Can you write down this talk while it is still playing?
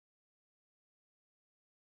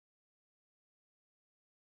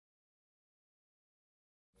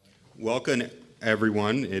Welcome,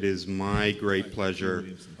 everyone. It is my great pleasure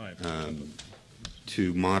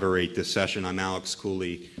to moderate this session. I'm Alex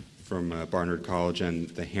Cooley from Barnard College and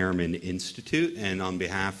the Harriman Institute, and on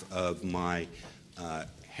behalf of my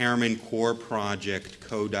Harriman Core Project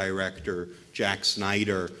co-director, Jack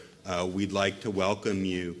Snyder, we'd like to welcome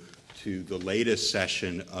you to the latest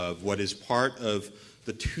session of what is part of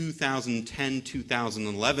the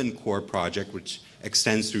 2010-2011 Core Project, which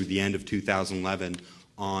extends through the end of 2011,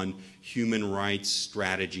 on human rights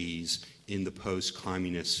strategies in the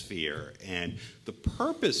post-communist sphere. And the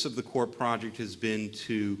purpose of the Core Project has been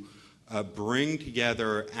to bring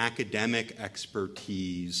together academic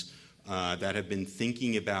expertise that have been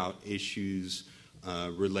thinking about issues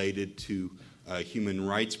related to human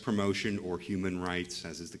rights promotion or human rights,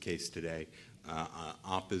 as is the case today,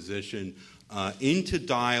 opposition, into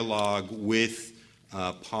dialogue with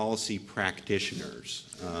policy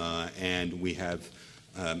practitioners. And we have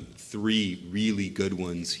three really good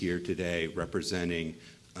ones here today representing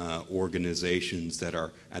organizations that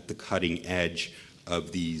are at the cutting edge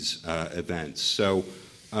of these events. So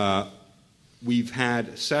we've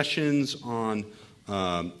had sessions on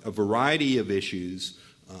a variety of issues,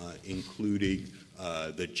 including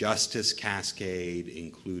the justice cascade,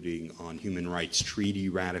 including on human rights treaty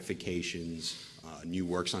ratifications, new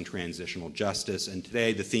works on transitional justice, and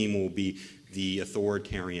today the theme will be the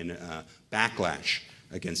authoritarian backlash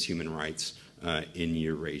against human rights in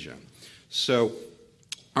Eurasia. So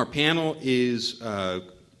our panel is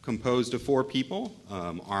composed of four people.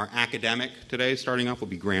 Our academic today, starting off, will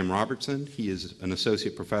be Graeme Robertson. He is an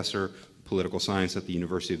associate professor of political science at the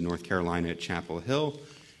University of North Carolina at Chapel Hill.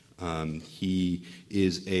 He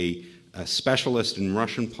is a specialist in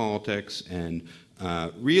Russian politics and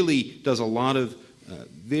really does a lot of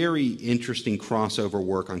very interesting crossover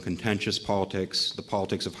work on contentious politics, the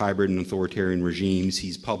politics of hybrid and authoritarian regimes.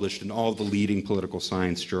 He's published in all the leading political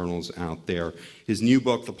science journals out there. His new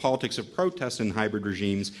book, The Politics of Protest in Hybrid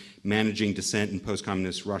Regimes, Managing Dissent in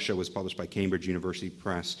Post-Communist Russia, was published by Cambridge University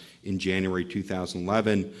Press in January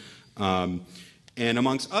 2011. And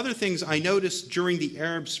amongst other things, I noticed during the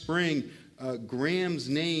Arab Spring, Graeme's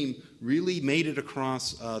name really made it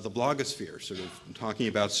across the blogosphere, sort of talking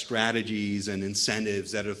about strategies and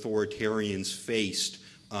incentives that authoritarians faced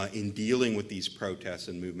in dealing with these protests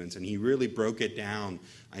and movements. And he really broke it down,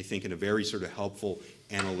 I think, in a very sort of helpful,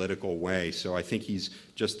 analytical way. So I think he's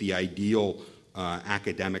just the ideal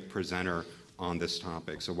academic presenter on this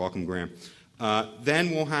topic. So welcome, Graeme. Then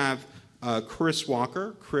we'll have Chris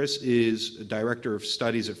Walker. Chris is Director of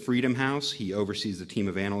Studies at Freedom House. He oversees the team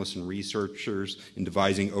of analysts and researchers in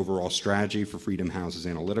devising overall strategy for Freedom House's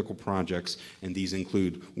analytical projects, and these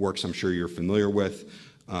include works I'm sure you're familiar with,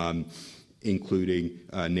 including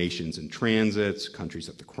Nations in Transits, Countries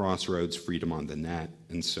at the Crossroads, Freedom on the Net,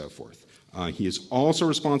 and so forth. He is also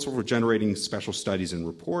responsible for generating special studies and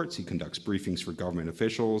reports. He conducts briefings for government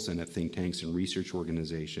officials and at think tanks and research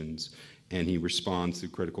organizations, and he responds to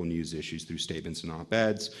critical news issues through statements and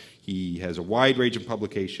op-eds. He has a wide range of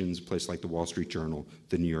publications, places like the Wall Street Journal,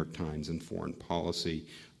 the New York Times, and Foreign Policy,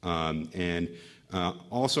 and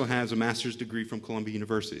also has a master's degree from Columbia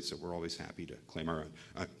University, so we're always happy to claim our own.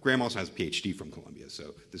 Graeme also has a PhD from Columbia,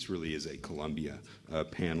 so this really is a Columbia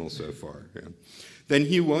panel so far. Yeah. Then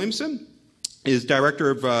Hugh Williamson is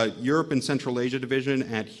Director of Europe and Central Asia Division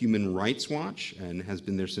at Human Rights Watch and has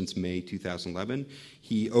been there since May 2011.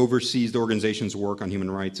 He oversees the organization's work on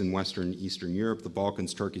human rights in Western and Eastern Europe, the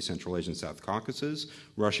Balkans, Turkey, Central Asia, and South Caucasus,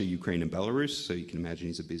 Russia, Ukraine, and Belarus, so you can imagine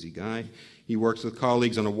he's a busy guy. He works with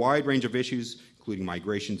colleagues on a wide range of issues, including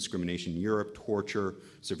migration, discrimination in Europe, torture,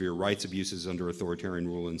 severe rights abuses under authoritarian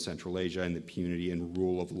rule in Central Asia, and the impunity and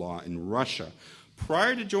rule of law in Russia.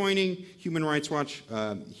 Prior to joining Human Rights Watch,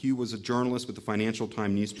 Hugh was a journalist with the Financial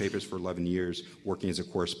Times newspapers for 11 years, working as a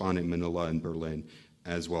correspondent in Manila and Berlin,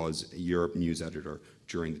 as well as a Europe news editor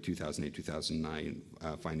during the 2008-2009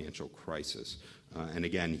 financial crisis. And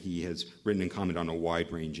again, he has written and commented on a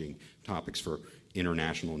wide-ranging topics for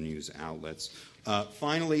international news outlets.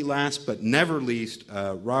 Finally, last but never least,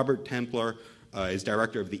 Robert Templer is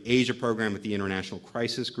director of the Asia program at the International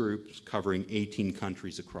Crisis Group, covering 18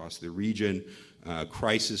 countries across the region.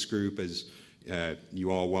 Crisis Group, as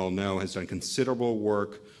you all well know, has done considerable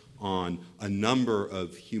work on a number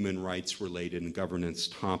of human rights related and governance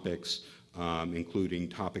topics, including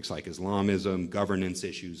topics like Islamism, governance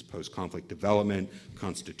issues, post-conflict development,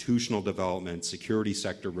 constitutional development, security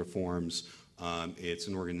sector reforms. It's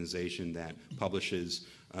an organization that publishes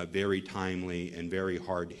very timely and very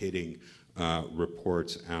hard-hitting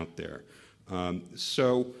reports out there.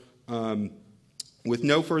 With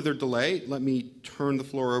no further delay, let me turn the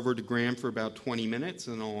floor over to Graeme for about 20 minutes,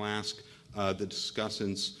 and I'll ask the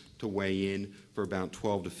discussants to weigh in for about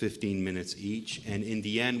 12 to 15 minutes each. And in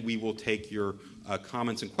the end, we will take your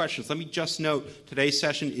comments and questions. Let me just note, today's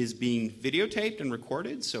session is being videotaped and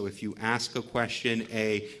recorded, so if you ask a question,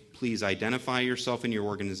 A, please identify yourself and your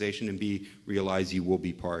organization, and B, realize you will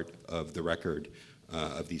be part of the record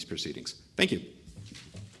of these proceedings. Thank you.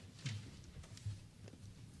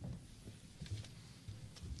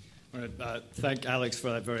 All right, thank Alex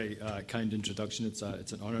for that very kind introduction. It's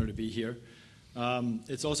an honor to be here.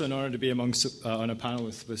 It's also an honor to be on a panel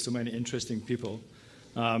with so many interesting people.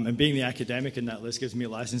 And being the academic in that list gives me a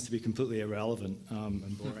license to be completely irrelevant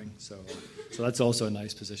and boring. So that's also a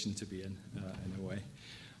nice position to be in a way.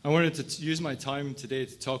 I wanted to use my time today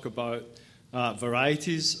to talk about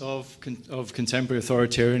varieties of contemporary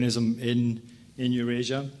authoritarianism in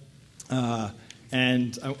Eurasia.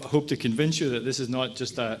 And I hope to convince you that this is not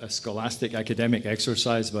just a scholastic academic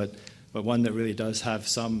exercise, but one that really does have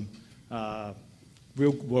some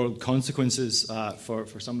real-world consequences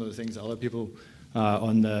for some of the things that other people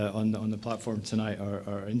on the platform tonight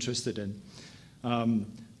are interested in.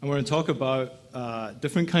 I want to talk about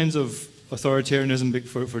different kinds of authoritarianism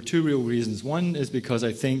for two real reasons. One is because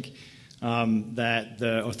I think that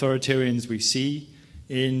the authoritarians we see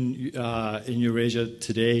in Eurasia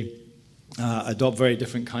today adopt very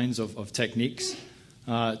different kinds of techniques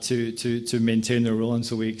to maintain their rule, and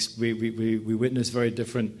so we witness very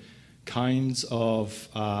different kinds of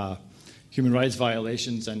human rights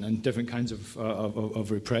violations and different kinds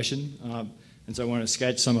of repression. And so I want to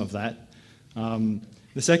sketch some of that.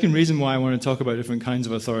 The second reason why I want to talk about different kinds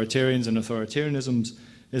of authoritarians and authoritarianisms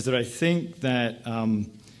is that I think that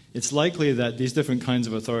it's likely that these different kinds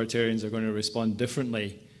of authoritarians are going to respond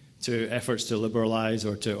differently to efforts to liberalize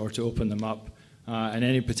or to open them up. And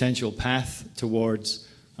any potential path towards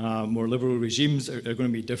more liberal regimes are going to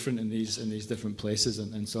be different in these different places.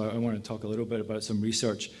 And so I want to talk a little bit about some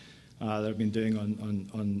research that I've been doing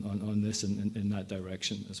on this in that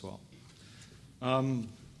direction as well.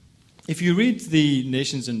 If you read the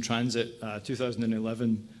Nations in Transit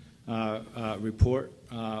 2011 report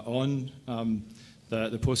on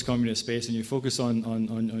the post-communist space, and you focus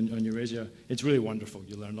on Eurasia, it's really wonderful.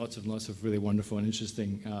 You learn lots of really wonderful and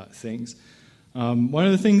interesting things. One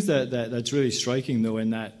of the things that's really striking, though, in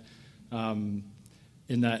that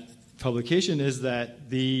publication is that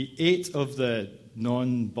the 8 of the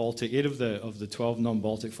 12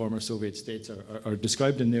 non-Baltic former Soviet states are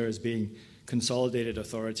described in there as being consolidated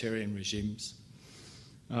authoritarian regimes.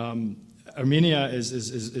 Armenia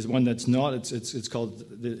is one that's not.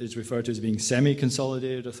 It's referred to as being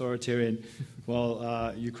semi-consolidated authoritarian,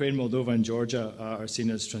 while Ukraine, Moldova, and Georgia are seen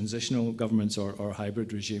as transitional governments or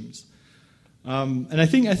hybrid regimes. And I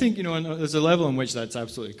think there's a level in which that's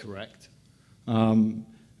absolutely correct.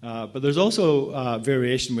 But there's also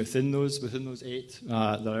variation within those 8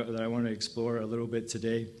 that I want to explore a little bit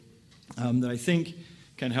today, that I think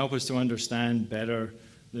can help us to understand better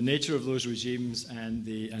the nature of those regimes and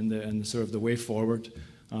the sort of the way forward,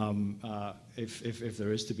 if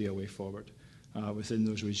there is to be a way forward within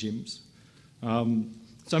those regimes.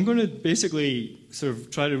 So I'm going to basically sort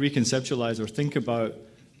of try to reconceptualize or think about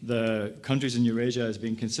the countries in Eurasia as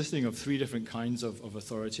being consisting of 3 different kinds of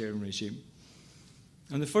authoritarian regime.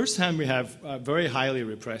 On the first hand, we have very highly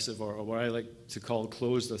repressive, or what I like to call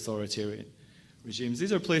closed authoritarian regimes.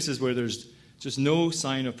 These are places where there's just no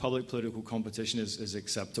sign of public political competition is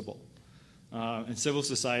acceptable. And civil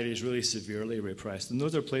society is really severely repressed. And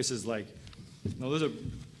those are places like, those are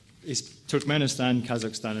Turkmenistan,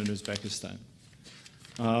 Kazakhstan, and Uzbekistan.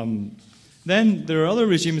 Then there are other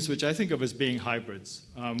regimes which I think of as being hybrids,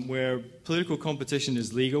 where political competition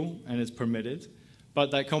is legal and it's permitted,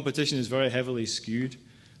 but that competition is very heavily skewed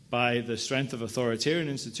by the strength of authoritarian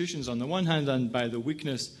institutions on the one hand and by the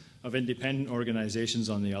weakness of independent organizations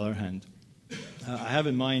on the other hand. I have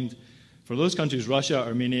in mind, for those countries, Russia,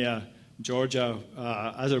 Armenia, Georgia,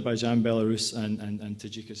 Azerbaijan, Belarus, and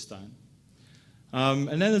Tajikistan. And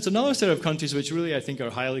then there's another set of countries which really I think are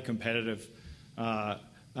highly competitive,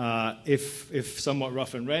 if somewhat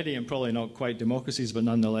rough and ready, and probably not quite democracies, but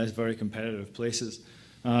nonetheless very competitive places.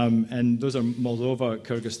 And those are Moldova,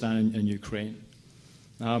 Kyrgyzstan, and Ukraine.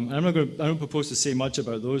 And I don't propose to say much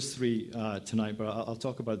about those 3 tonight, but I'll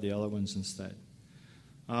talk about the other ones instead.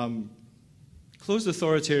 Closed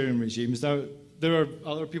authoritarian regimes. Now, there are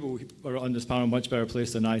other people who are on this panel much better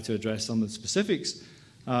placed than I to address some of the specifics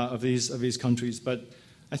of these countries, but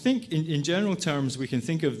I think in general terms we can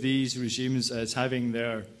think of these regimes as having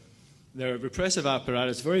their repressive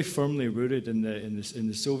apparatus very firmly rooted in the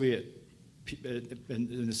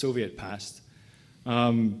Soviet past.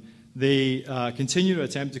 They continue to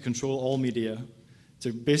attempt to control all media,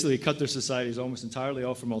 to basically cut their societies almost entirely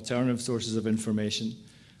off from alternative sources of information.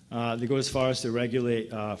 They go as far as to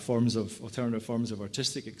regulate alternative forms of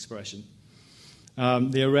artistic expression.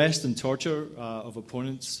 The arrest and torture of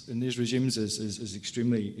opponents in these regimes is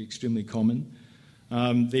extremely common.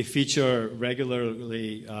 They feature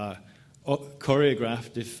regularly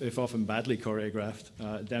choreographed, if often badly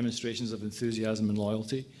choreographed, demonstrations of enthusiasm and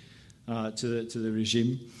loyalty to the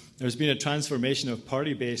regime. There's been a transformation of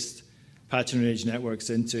party-based patronage networks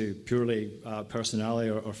into purely personality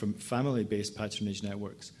or from family-based patronage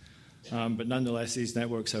networks. But nonetheless, these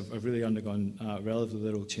networks have really undergone relatively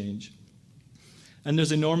little change. And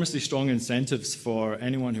there's enormously strong incentives for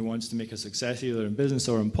anyone who wants to make a success, either in business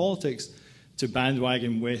or in politics, to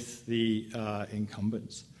bandwagon with the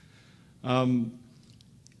incumbents.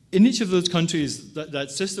 In each of those countries,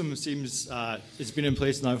 that system seems it's been in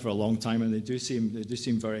place now for a long time, and they do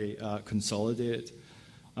seem very consolidated.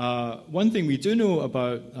 One thing we do know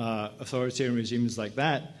about authoritarian regimes like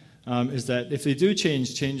that is that if they do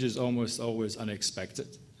change, change is almost always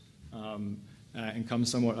unexpected and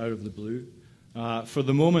comes somewhat out of the blue. For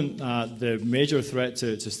the moment, the major threat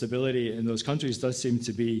to stability in those countries does seem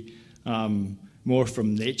to be more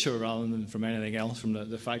from nature rather than from anything else, from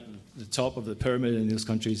the fact that the top of the pyramid in those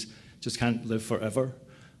countries just can't live forever.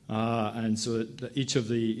 And so each of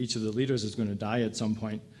the leaders is going to die at some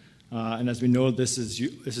point. And as we know, this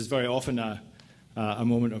is very often a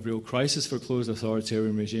moment of real crisis for closed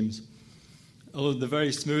authoritarian regimes. Although the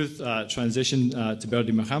very smooth transition to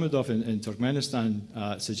Berdimuhamedov in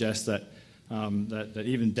Turkmenistan suggests that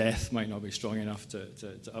even death might not be strong enough to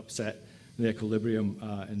upset the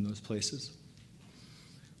equilibrium in those places.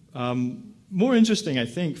 More interesting, I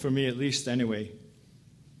think, for me at least anyway,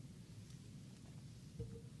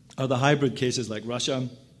 are the hybrid cases like Russia,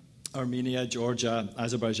 Armenia, Georgia,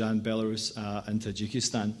 Azerbaijan, Belarus, and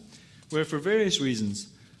Tajikistan, where for various reasons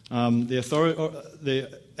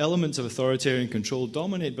the elements of authoritarian control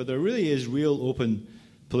dominate, but there really is real open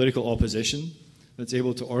political opposition that's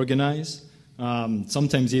able to organize,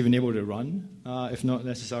 sometimes even able to run, if not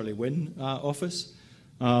necessarily win office.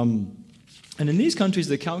 And in these countries,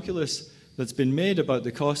 the calculus that's been made about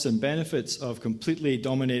the costs and benefits of completely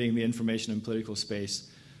dominating the information and political space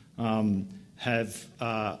are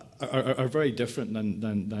very different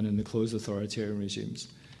than in the closed authoritarian regimes.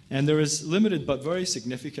 And there is limited but very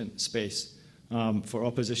significant space for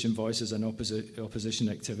opposition voices and opposition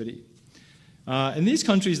activity. In these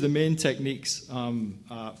countries, the main techniques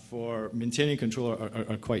for maintaining control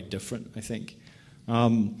are quite different, I think.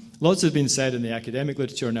 Lots has been said in the academic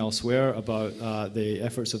literature and elsewhere about the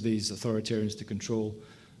efforts of these authoritarians to control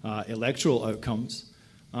electoral outcomes.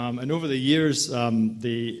 And over the years,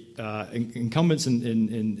 the incumbents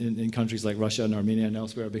in countries like Russia and Armenia and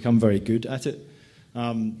elsewhere have become very good at it.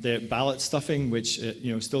 The ballot stuffing, which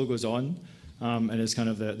still goes on, and is kind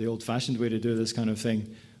of the old-fashioned way to do this kind of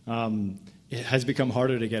thing, it has become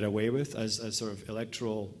harder to get away with as sort of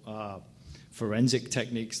electoral forensic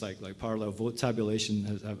techniques like parallel vote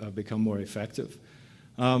tabulation have become more effective.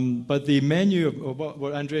 But the menu of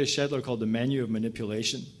what Andreas Schedler called the menu of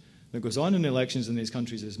manipulation that goes on in elections in these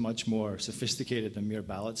countries is much more sophisticated than mere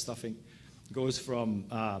ballot stuffing. It goes from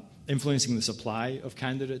influencing the supply of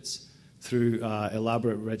candidates through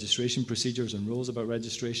elaborate registration procedures and rules about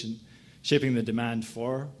registration, shaping the demand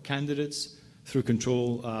for candidates through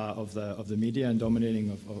control of the media and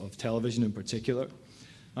dominating of television in particular,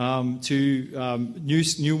 to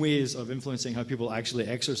new ways of influencing how people actually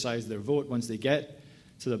exercise their vote once they get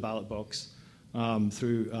to the ballot box,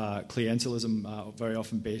 through clientelism, very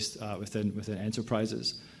often based within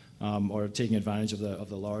enterprises, or taking advantage of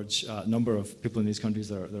the large number of people in these countries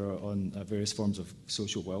that are on various forms of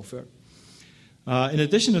social welfare. In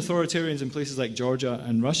addition, authoritarians in places like Georgia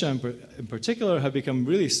and Russia in particular have become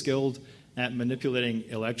really skilled at manipulating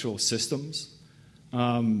electoral systems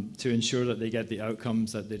to ensure that they get the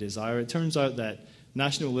outcomes that they desire. It turns out that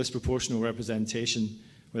national list proportional representation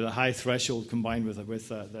with a high threshold combined with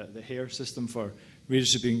the Hare system for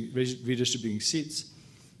redistributing seats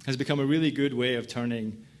has become a really good way of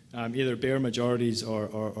turning either bare majorities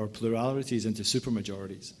or pluralities into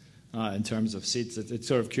supermajorities in terms of seats. It's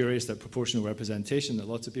sort of curious that proportional representation that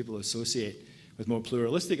lots of people associate with more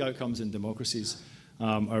pluralistic outcomes in democracies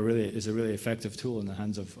is a really effective tool in the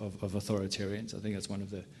hands of authoritarians. I think that's one of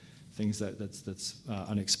the things that's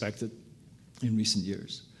unexpected in recent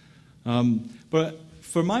years. But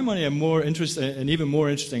for my money, an even more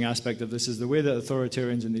interesting aspect of this is the way that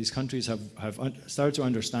authoritarians in these countries have started to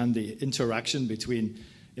understand the interaction between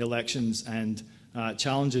elections and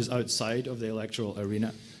challenges outside of the electoral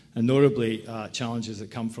arena. and notably challenges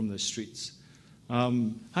that come from the streets.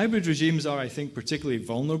 Hybrid regimes are, I think, particularly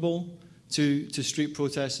vulnerable to street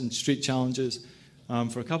protests and street challenges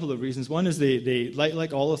for a couple of reasons. One is they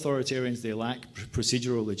like all authoritarians, they lack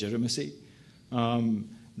procedural legitimacy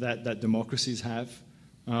that democracies have.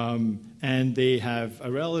 And they have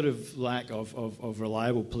a relative lack of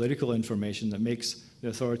reliable political information that makes the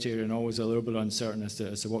authoritarian always a little bit uncertain as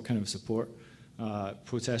to what kind of support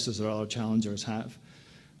protesters or other challengers have.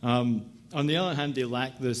 On the other hand, they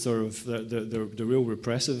lack the sort of the real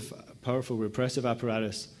powerful repressive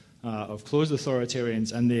apparatus of closed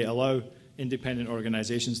authoritarians, and they allow independent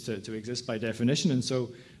organizations to exist by definition, and so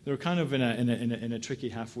they're kind of in a tricky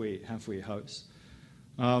halfway house.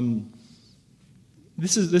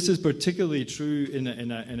 This is particularly true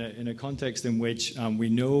in a context in which we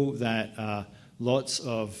know that lots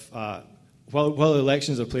of while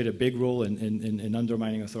elections have played a big role in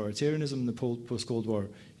undermining authoritarianism in the post-Cold War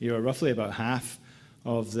era, roughly about half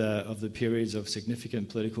of the periods of significant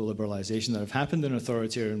political liberalization that have happened in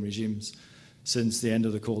authoritarian regimes since the end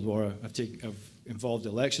of the Cold War have involved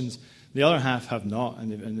elections. The other half have not,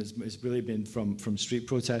 and it's really been from street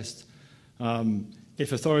protest.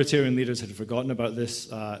 If authoritarian leaders had forgotten about this,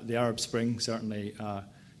 the Arab Spring certainly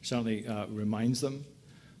reminds them.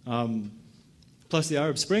 Plus, the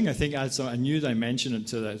Arab Spring, I think, adds a new dimension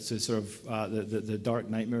to sort of the dark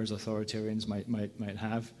nightmares authoritarians might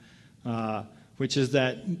have, which is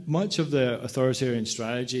that much of the authoritarian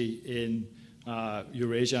strategy in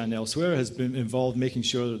Eurasia and elsewhere has been involved making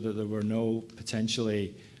sure that there were no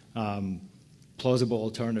potentially plausible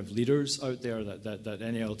alternative leaders out there, that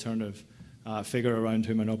any alternative figure around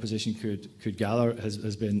whom an opposition could gather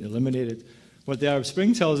has been eliminated. What the Arab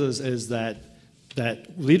Spring tells us is that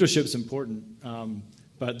leadership's important,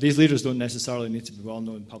 but these leaders don't necessarily need to be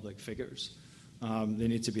well-known public figures. They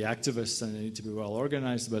need to be activists and they need to be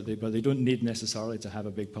well-organized, but they don't need necessarily to have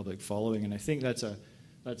a big public following. And I think that's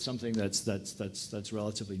something that's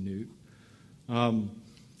relatively new.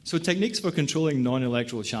 So techniques for controlling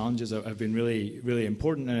non-electoral challenges have been really, really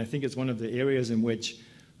important, and I think it's one of the areas in which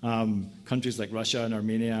countries like Russia and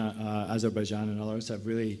Armenia, Azerbaijan and others have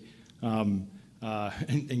really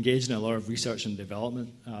engaged in a lot of research and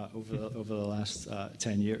development over the last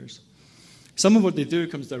 10 years. Some of what they do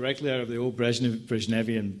comes directly out of the old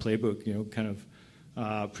Brezhnevian playbook, kind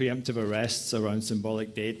of preemptive arrests around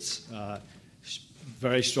symbolic dates,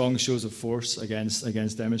 very strong shows of force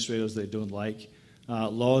against demonstrators they don't like,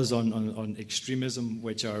 laws on extremism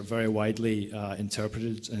which are very widely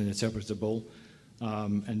interpreted and interpretable,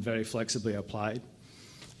 and very flexibly applied.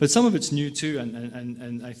 But some of it's new too,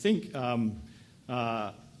 and I think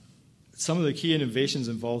some of the key innovations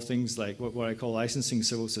involve things like what I call licensing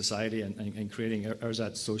civil society and creating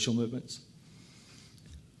ersatz social movements.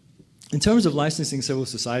 In terms of licensing civil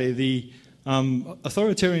society, the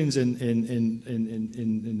authoritarians in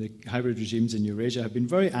the hybrid regimes in Eurasia have been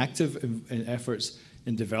very active in efforts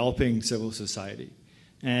in developing civil society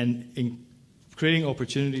and in creating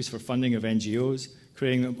opportunities for funding of NGOs,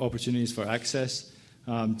 creating opportunities for access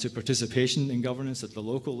to participation in governance at the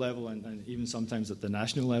local level and even sometimes at the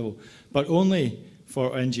national level, but only for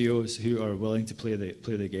NGOs who are willing to play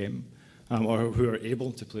the game or who are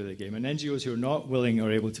able to play the game. And NGOs who are not willing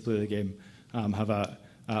or able to play the game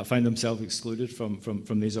find themselves excluded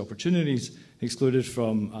from these opportunities, excluded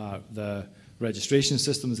from the registration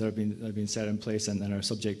systems that have been set in place and are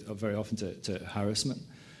subject very often to harassment.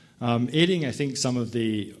 Aiding, I think, some of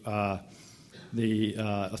the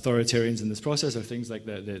authoritarians in this process are things like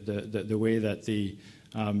the way that the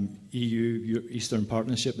EU Eastern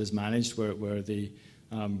Partnership is managed, where the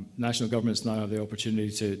national governments now have the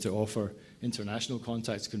opportunity to offer international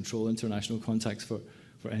contacts, control international contacts for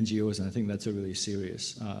NGOs, and I think that's a really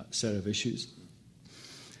serious set of issues.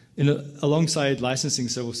 Alongside licensing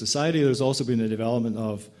civil society, there's also been the development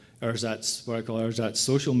of ersatz, what I call ersatz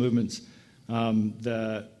social movements,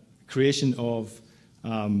 the creation of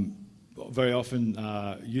very often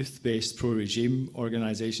youth-based pro-regime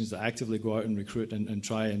organizations that actively go out and recruit and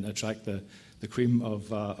try and attract the cream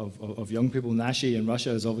of young people. Nashi in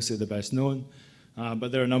Russia is obviously the best known,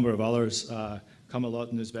 but there are a number of others,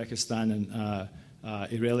 Kamalot in Uzbekistan and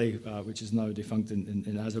Ireli, which is now defunct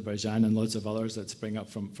in Azerbaijan, and lots of others that spring up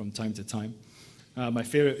from time to time. My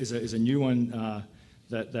favorite is a new one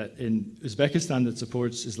that in Uzbekistan that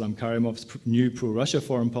supports Islam Karimov's new pro-Russia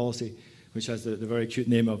foreign policy, which has the very cute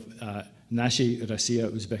name of Nashi Rossiya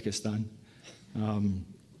Uzbekistan.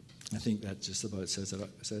 I think that just about says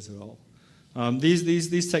it all.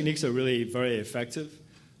 These techniques are really very effective.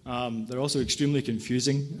 They're also extremely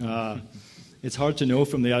confusing. It's hard to know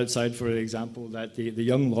from the outside, for example, that the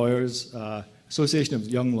young lawyers Association of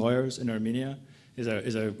Young Lawyers in Armenia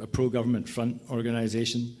is a pro-government front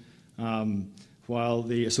organization, while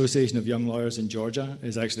the Association of Young Lawyers in Georgia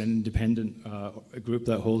is actually an independent group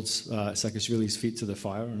that holds Saakashvili's feet to the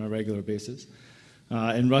fire on a regular basis.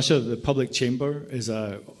 In Russia, the Public Chamber is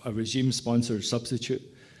a regime-sponsored substitute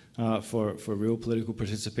for real political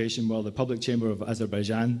participation, while the Public Chamber of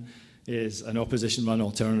Azerbaijan is an opposition-run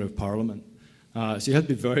alternative parliament. So you have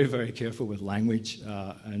to be very, very careful with language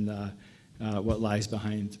and what lies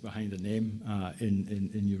behind the name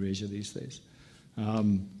in Eurasia these days.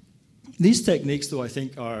 These techniques, though, I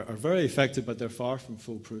think are very effective, but they're far from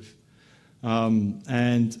foolproof.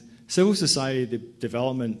 And civil society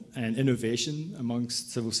development and innovation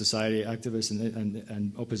amongst civil society activists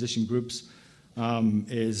and opposition groups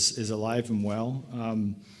is alive and well.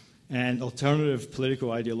 And alternative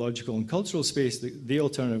political, ideological, and cultural space, the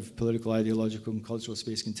alternative political, ideological, and cultural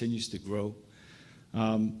space continues to grow.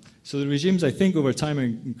 So the regimes, I think, over time are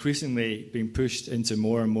increasingly being pushed into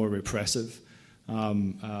more and more repressive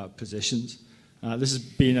positions. This has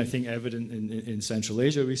been, I think, evident in Central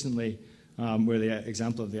Asia recently, where the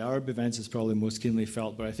example of the Arab events is probably most keenly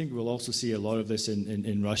felt, but I think we'll also see a lot of this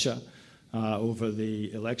in Russia over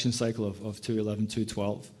the election cycle of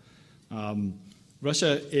 2011-2012.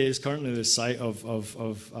 Russia is currently the site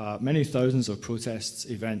of many thousands of protests,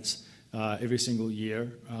 events every single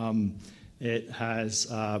year. It has,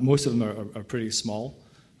 most of them are pretty small,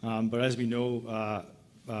 but as we know,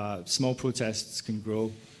 small protests can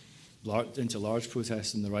grow into large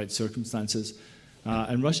protests in the right circumstances.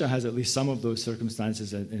 And Russia has at least some of those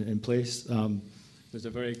circumstances in place. There's a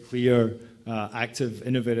very clear, active,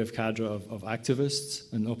 innovative cadre of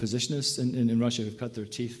activists and oppositionists in Russia who've cut their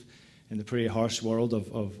teeth in the pretty harsh world of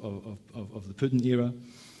the Putin era.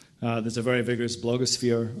 There's a very vigorous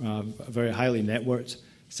blogosphere, a very highly networked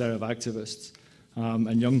set of activists,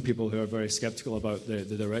 and young people who are very skeptical about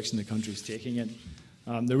the direction the country is taking it.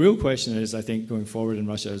 The real question is, I think, going forward in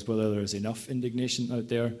Russia is whether there is enough indignation out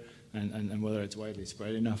there and whether it's widely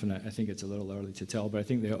spread enough, and I think it's a little early to tell, but I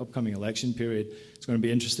think the upcoming election period is going to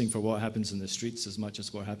be interesting for what happens in the streets as much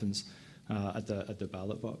as what happens at the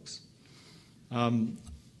ballot box.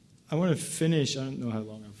 I want to finish, I don't know how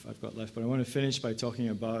long I've got left, but I want to finish by talking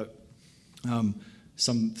about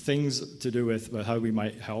some things to do with how we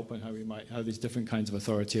might help and how these different kinds of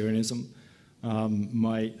authoritarianism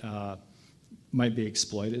might be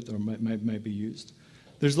exploited or might be used.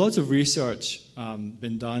 There's lots of research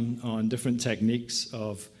been done on different techniques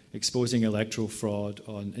of exposing electoral fraud,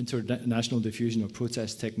 on international diffusion of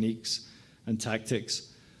protest techniques and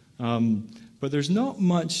tactics, but there's not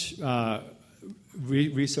much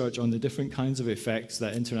research on the different kinds of effects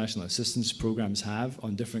that international assistance programs have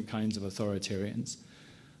on different kinds of authoritarians.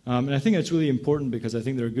 And I think that's really important because I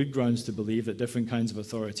think there are good grounds to believe that different kinds of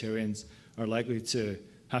authoritarians are likely to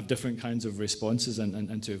have different kinds of responses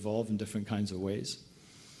and to evolve in different kinds of ways.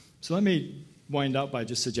 So let me wind up by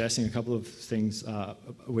just suggesting a couple of things,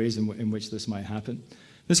 ways in which this might happen.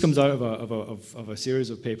 This comes out of a series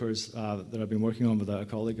of papers that I've been working on with a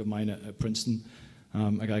colleague of mine at Princeton,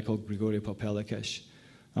 a guy called Grigory Popelikesh,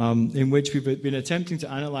 in which we've been attempting to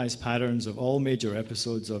analyze patterns of all major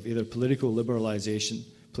episodes of either political liberalization,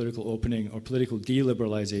 political opening, or political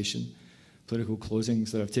deliberalization, political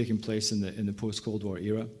closings that have taken place in the post-Cold War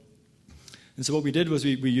era. And so what we did was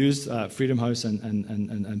we used Freedom House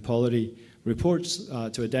and Polity reports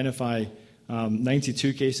to identify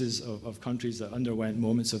 92 cases of countries that underwent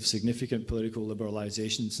moments of significant political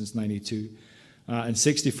liberalization since '92, and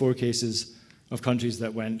 64 cases of countries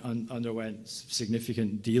that underwent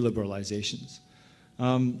significant deliberalizations.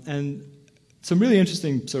 And some really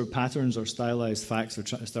interesting sort of patterns or stylized facts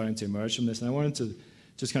are starting to emerge from this, and I wanted to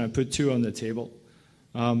just kind of put two on the table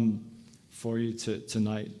for you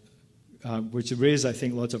tonight, which raise, I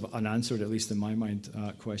think, lots of unanswered, at least in my mind,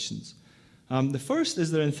 questions. The first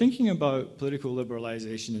is that in thinking about political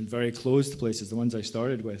liberalization in very closed places, the ones I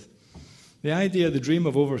started with, the idea, the dream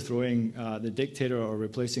of overthrowing the dictator or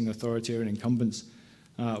replacing authoritarian incumbents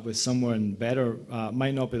with someone better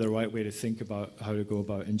might not be the right way to think about how to go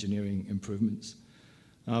about engineering improvements.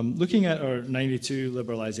 Looking at our 92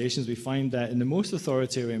 liberalizations, we find that in the most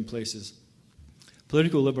authoritarian places,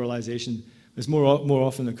 political liberalization more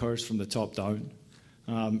often occurs from the top down,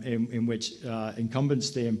 in which incumbents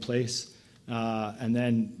stay in place and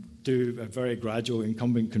then do a very gradual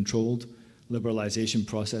incumbent-controlled liberalization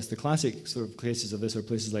process. The classic sort of cases of this are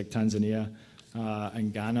places like Tanzania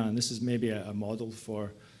and Ghana, and this is maybe a model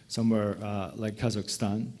for somewhere like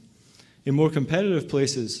Kazakhstan. In more competitive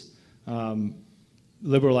places,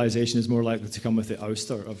 liberalization is more likely to come with the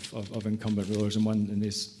ouster of incumbent rulers, and one in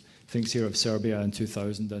these thinks here of Serbia in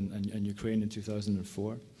 2000 and Ukraine in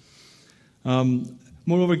 2004.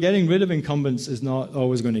 Moreover, getting rid of incumbents is not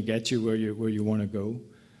always going to get you where you want to go.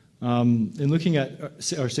 In looking at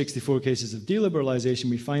our 64 cases of deliberalization,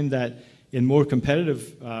 we find that in more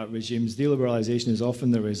competitive regimes, deliberalization is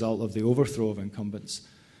often the result of the overthrow of incumbents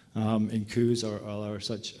in coups or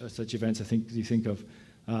such events. I think you think of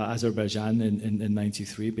Azerbaijan in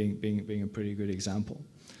 '93 being a pretty good example.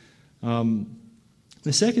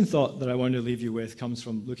 The second thought that I want to leave you with comes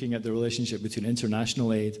from looking at the relationship between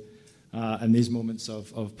international aid and these moments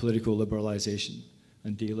of political liberalization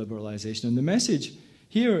and deliberalization. And the message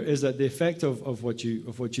here is that the effect of what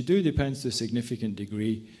you do depends to a significant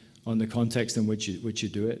degree on the context in which you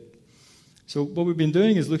do it. So what we've been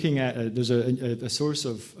doing is looking at there's a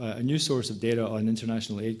new source of data on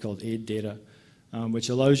international aid called Aid Data, which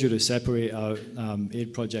allows you to separate out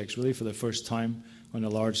aid projects really for the first time on a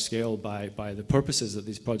large scale by the purposes that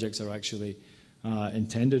these projects are actually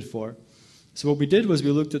intended for. So what we did was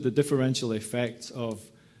we looked at the differential effects of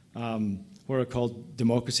what are called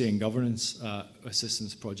democracy and governance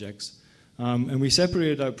assistance projects. And we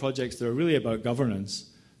separated out projects that are really about governance,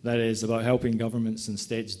 that is, about helping governments and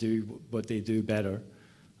states do what they do better,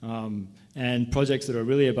 and projects that are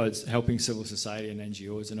really about helping civil society and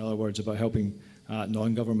NGOs, in other words, about helping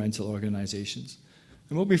non-governmental organizations.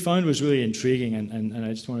 And what we found was really intriguing, and I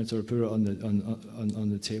just wanted to put it on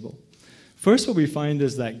the table. First, what we find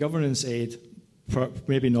is that governance aid,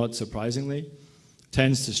 maybe not surprisingly,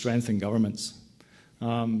 tends to strengthen governments.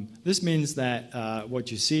 This means that what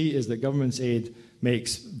you see is that government's aid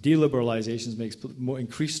makes deliberalizations, makes more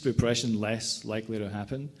increased repression less likely to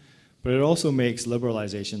happen, but it also makes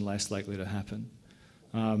liberalization less likely to happen.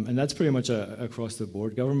 And that's pretty much across the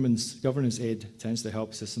board. Governance aid tends to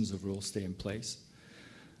help systems of rule stay in place.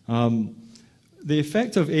 The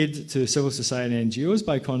effect of aid to civil society and NGOs,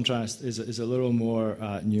 by contrast, is a little more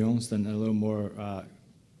nuanced and a little more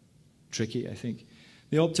tricky, I think.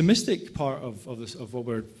 The optimistic part of what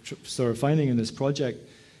we're sort of finding in this project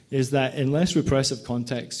is that in less repressive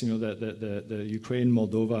contexts, the Ukraine,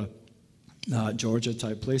 Moldova, Georgia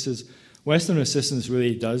type places, Western assistance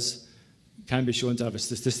really can be shown to have a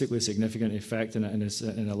statistically significant effect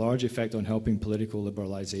and a large effect on helping political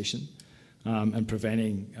liberalization and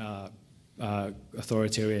preventing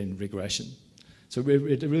authoritarian regression. So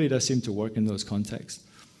it really does seem to work in those contexts.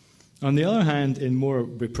 On the other hand, in more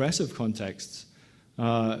repressive contexts,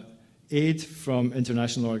 aid from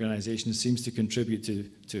international organizations seems to contribute to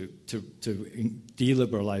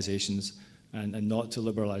deliberalizations and not to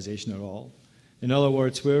liberalization at all. In other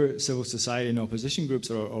words, where civil society and opposition groups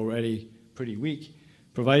are already pretty weak,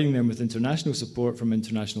 providing them with international support from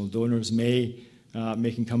international donors may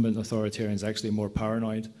make incumbent authoritarians actually more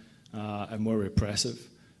paranoid and more repressive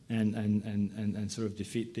and sort of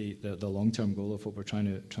defeat the long-term goal of what we're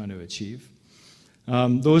trying to achieve.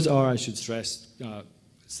 Those are, I should stress,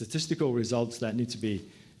 statistical results that need to be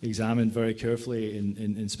examined very carefully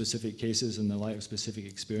in specific cases in the light of specific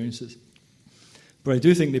experiences. But I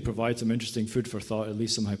do think they provide some interesting food for thought, at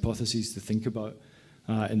least some hypotheses to think about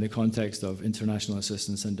in the context of international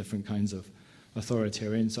assistance and different kinds of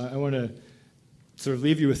authoritarians. So I want to sort of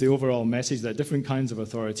leave you with the overall message that different kinds of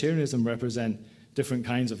authoritarianism represent different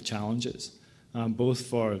kinds of challenges, both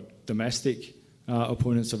for domestic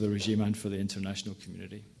opponents of the regime and for the international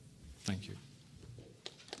community. Thank you.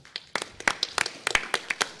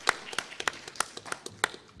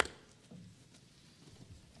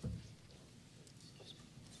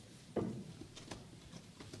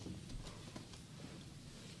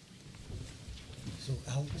 So,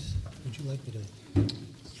 Alex, would you like me to?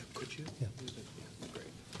 Yeah, could you? Yeah. Great.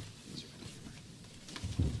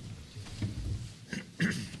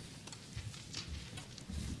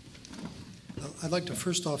 I'd like to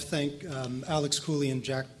first off thank Alex Cooley and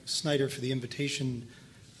Jack Snyder for the invitation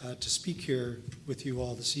to speak here with you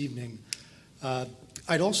all this evening.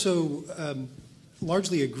 I'd also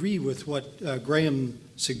largely agree with what Graeme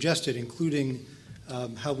suggested, including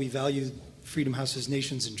how we value Freedom House's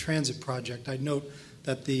Nations in Transit project. I'd note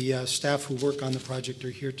that the staff who work on the project are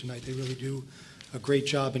here tonight. They really do a great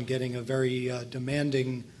job in getting a very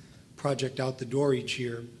demanding project out the door each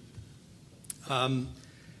year. And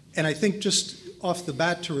I think just off the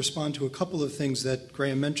bat, to respond to a couple of things that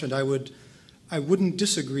Graeme mentioned, I wouldn't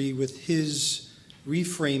disagree with his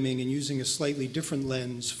reframing and using a slightly different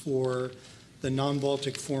lens for the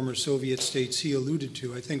non-Baltic former Soviet states he alluded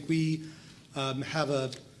to. I think we have a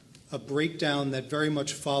breakdown that very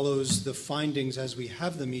much follows the findings as we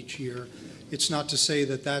have them each year. It's not to say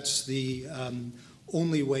that that's the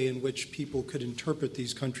only way in which people could interpret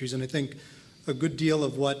these countries. And I think a good deal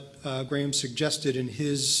of what Graeme suggested in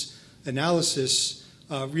his analysis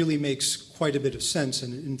really makes quite a bit of sense,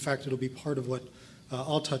 and in fact it'll be part of what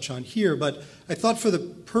I'll touch on here. But I thought for the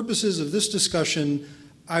purposes of this discussion,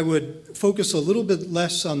 I would focus a little bit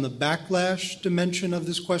less on the backlash dimension of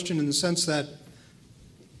this question, in the sense that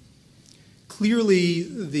clearly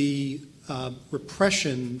the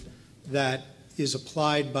repression that is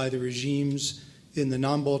applied by the regimes in the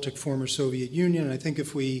non-Baltic former Soviet Union, and I think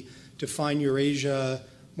if we define Eurasia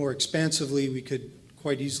more expansively, we could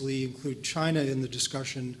quite easily include China in the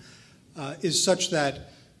discussion, is such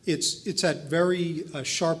that it's at very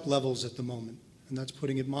sharp levels at the moment, and that's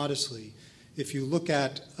putting it modestly. If you look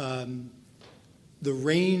at the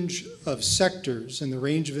range of sectors and the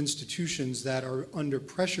range of institutions that are under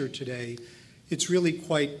pressure today, it's really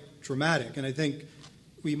quite dramatic. And I think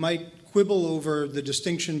we might quibble over the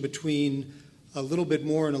distinction between a little bit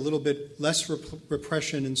more and a little bit less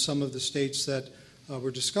repression in some of the states that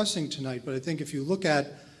we're discussing tonight. But I think if you look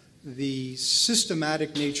at the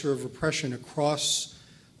systematic nature of repression across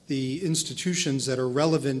the institutions that are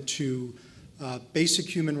relevant to basic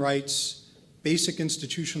human rights, basic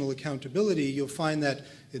institutional accountability, you'll find that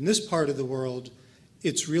in this part of the world,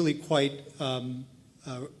 it's really quite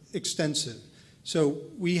extensive. So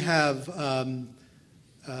we have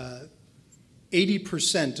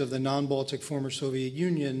 80% of the non-Baltic former Soviet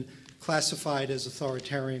Union classified as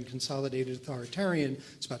authoritarian, consolidated authoritarian.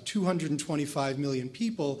 It's about 225 million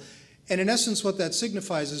people. And in essence, what that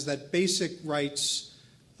signifies is that basic rights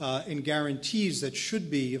and guarantees that should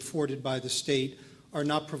be afforded by the state are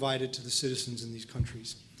not provided to the citizens in these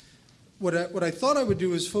countries. What I thought I would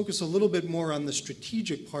do is focus a little bit more on the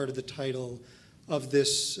strategic part of the title of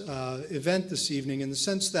this event this evening, in the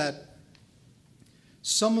sense that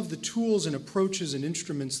some of the tools and approaches and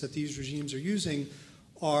instruments that these regimes are using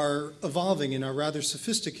are evolving and are rather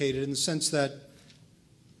sophisticated, in the sense that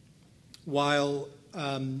while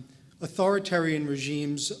authoritarian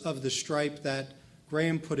regimes of the stripe that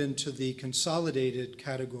Graeme put into the consolidated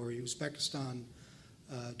category, Uzbekistan,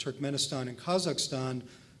 Turkmenistan, and Kazakhstan,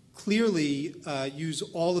 clearly use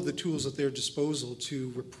all of the tools at their disposal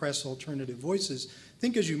to repress alternative voices. I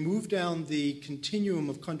think as you move down the continuum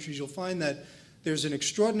of countries, you'll find that there's an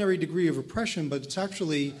extraordinary degree of repression, but it's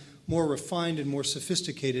actually more refined and more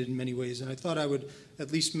sophisticated in many ways. And I thought I would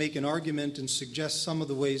at least make an argument and suggest some of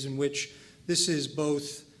the ways in which this is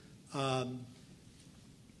both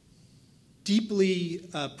deeply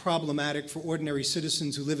problematic for ordinary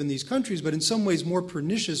citizens who live in these countries, but in some ways more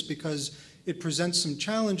pernicious because it presents some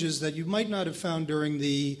challenges that you might not have found during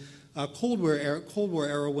the Cold War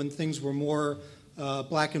era when things were more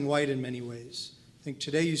black and white in many ways. I think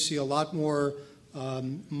today you see a lot more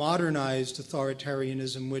modernized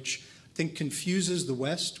authoritarianism, which I think confuses the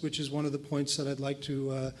West, which is one of the points that I'd like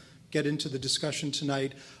to get into the discussion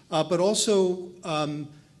tonight, but also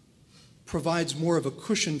provides more of a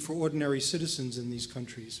cushion for ordinary citizens in these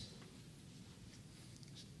countries.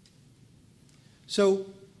 So,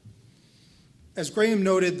 as Graeme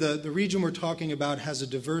noted, the region we're talking about has a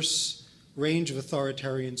diverse range of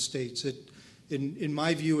authoritarian states. In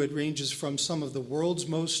my view, it ranges from some of the world's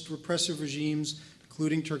most repressive regimes,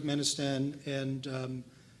 including Turkmenistan and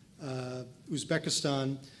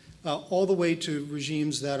Uzbekistan, all the way to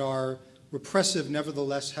regimes that are repressive,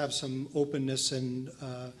 nevertheless have some openness and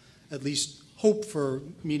at least hope for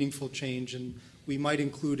meaningful change. And we might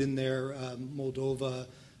include in there Moldova,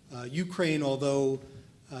 Ukraine, although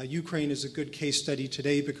Ukraine is a good case study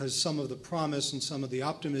today because some of the promise and some of the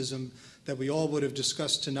optimism that we all would have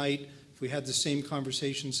discussed tonight if we had the same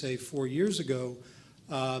conversation, say, 4 years ago,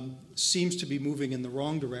 seems to be moving in the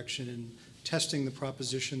wrong direction and testing the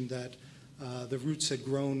proposition that the roots had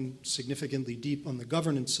grown significantly deep on the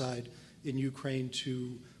governance side in Ukraine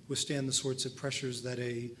to withstand the sorts of pressures that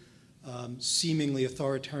a seemingly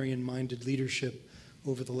authoritarian-minded leadership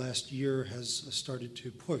over the last year has started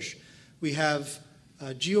to push. We have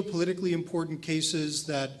geopolitically important cases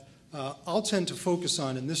that I'll tend to focus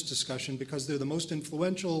on in this discussion because they're the most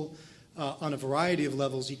influential on a variety of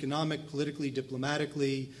levels, economic, politically,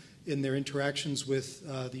 diplomatically, in their interactions with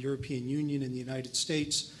the European Union and the United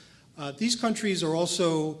States. These countries are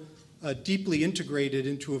also deeply integrated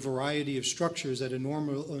into a variety of structures at a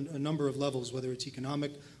number of levels, whether it's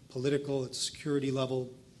economic, political, at the security level,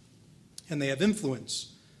 and they have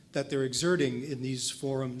influence that they're exerting in these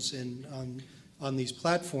forums and on these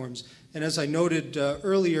platforms. And as I noted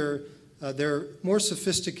earlier, they're more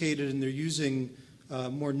sophisticated and they're using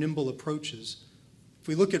more nimble approaches. If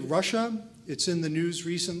we look at Russia, it's in the news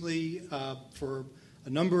recently for a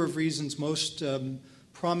number of reasons, most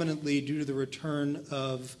prominently due to the return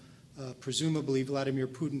of presumably Vladimir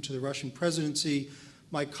Putin to the Russian presidency,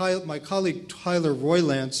 My colleague Tyler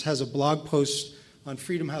Roylance has a blog post on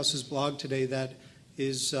Freedom House's blog today that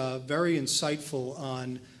is very insightful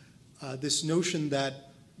on this notion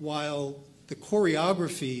that while the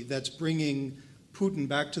choreography that's bringing Putin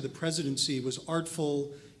back to the presidency was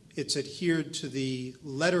artful, it's adhered to the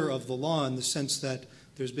letter of the law in the sense that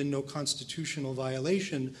there's been no constitutional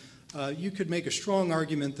violation, you could make a strong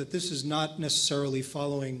argument that this is not necessarily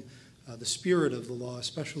following the spirit of the law,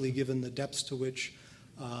 especially given the depths to which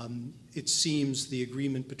it seems the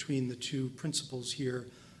agreement between the two principals here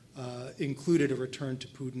included a return to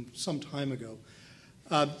Putin some time ago.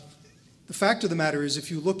 The fact of the matter is,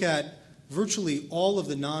 if you look at virtually all of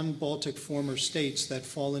the non-Baltic former states that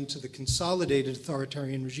fall into the consolidated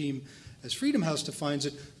authoritarian regime, as Freedom House defines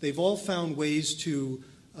it, they've all found ways to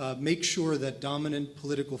make sure that dominant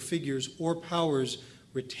political figures or powers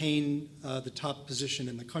retain the top position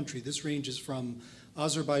in the country. This ranges from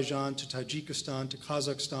Azerbaijan to Tajikistan to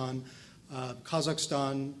Kazakhstan.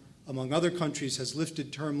 Kazakhstan, among other countries, has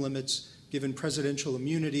lifted term limits, given presidential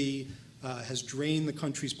immunity, has drained the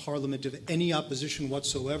country's parliament of any opposition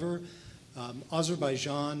whatsoever.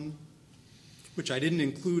 Azerbaijan, which I didn't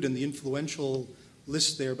include in the influential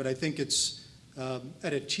list there, but I think it's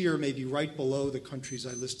at a tier maybe right below the countries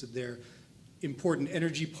I listed there. Important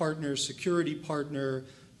energy partner, security partner,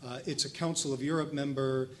 it's a Council of Europe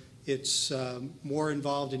member, it's more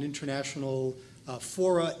involved in international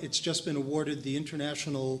fora. It's just been awarded the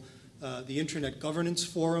the Internet Governance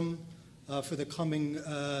Forum for the coming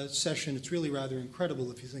session. It's really rather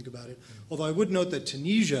incredible if you think about it. Although I would note that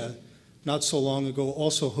Tunisia, not so long ago,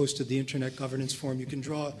 also hosted the Internet Governance Forum. You can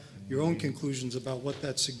draw your own conclusions about what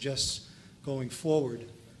that suggests going forward.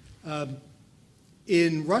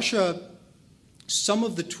 In Russia, some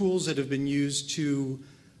of the tools that have been used to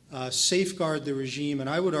safeguard the regime, and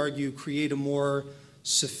I would argue create a more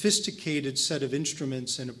sophisticated set of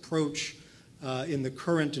instruments and approach in the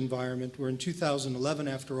current environment. We're in 2011,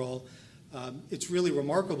 after all. It's really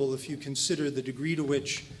remarkable if you consider the degree to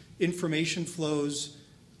which information flows,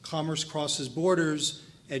 commerce crosses borders,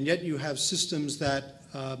 and yet you have systems that,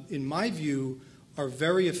 in my view, are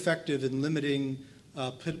very effective in limiting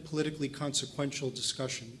politically consequential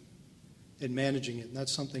discussion and managing it. And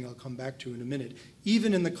that's something I'll come back to in a minute.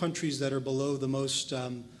 Even in the countries that are below the most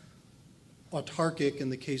autarkic, in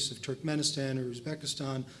the case of Turkmenistan or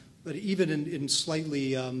Uzbekistan, but even in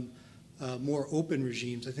slightly more open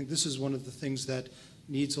regimes, I think this is one of the things that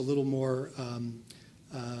needs a little more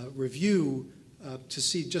review to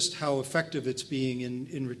see just how effective it's being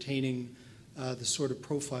in retaining the sort of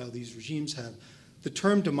profile these regimes have. The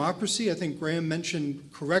term democracy, I think Graeme mentioned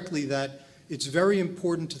correctly that it's very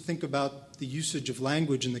important to think about the usage of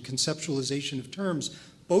language and the conceptualization of terms,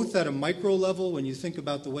 both at a micro level when you think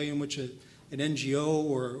about the way in which an NGO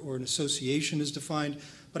or an association is defined,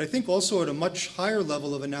 but I think also at a much higher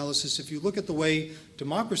level of analysis if you look at the way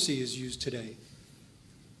democracy is used today.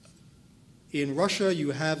 In Russia,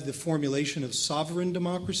 you have the formulation of sovereign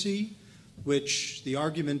democracy, which the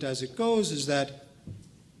argument as it goes is that,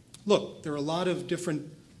 look, there are a lot of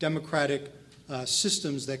different democratic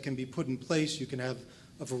systems that can be put in place. You can have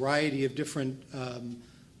a variety of different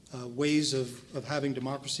ways of having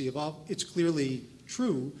democracy evolve. It's clearly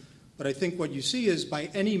true, but I think what you see is, by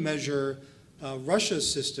any measure, Russia's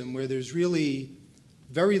system, where there's really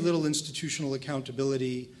very little institutional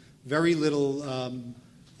accountability, very little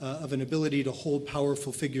of an ability to hold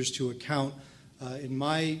powerful figures to account, in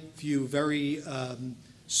my view, very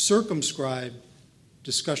circumscribed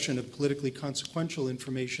discussion of politically consequential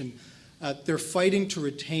information. They're fighting to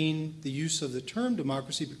retain the use of the term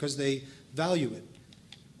democracy because they value it,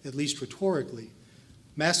 at least rhetorically.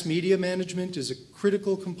 Mass media management is a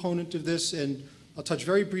critical component of this, and I'll touch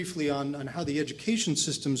very briefly on how the education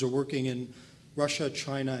systems are working in Russia,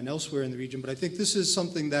 China, and elsewhere in the region, but I think this is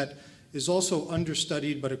something that is also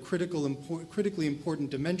understudied, but a critically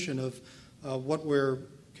important dimension of what we're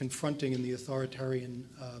confronting in the authoritarian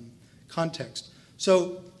context.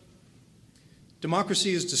 So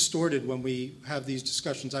democracy is distorted when we have these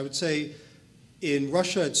discussions. I would say in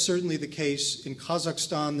Russia, it's certainly the case. In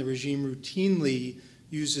Kazakhstan, the regime routinely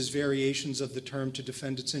uses variations of the term to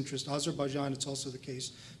defend its interest. Azerbaijan, it's also the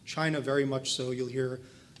case. China, very much so. You'll hear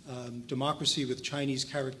democracy with Chinese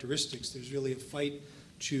characteristics. There's really a fight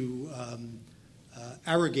to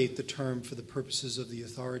arrogate the term for the purposes of the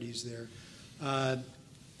authorities there.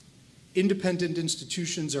 Independent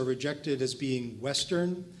institutions are rejected as being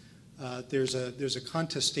Western. There's a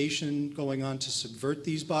contestation going on to subvert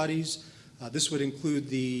these bodies. This would include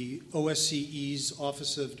the OSCE's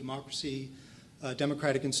Office of Democracy,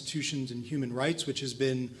 Democratic Institutions and Human Rights, which has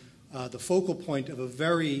been the focal point of a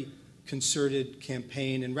very concerted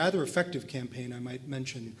campaign, and rather effective campaign, I might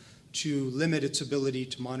mention, to limit its ability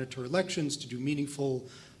to monitor elections, to do meaningful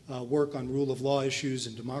work on rule of law issues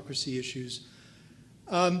and democracy issues.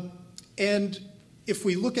 And if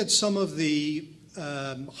we look at some of the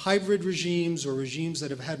hybrid regimes or regimes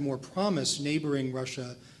that have had more promise neighboring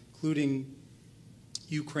Russia, including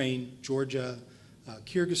Ukraine, Georgia,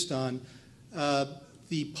 Kyrgyzstan,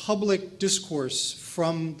 the public discourse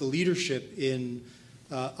from the leadership in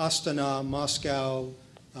Astana, Moscow,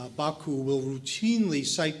 Baku will routinely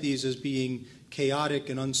cite these as being chaotic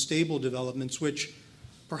and unstable developments, which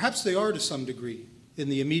perhaps they are to some degree in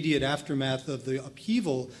the immediate aftermath of the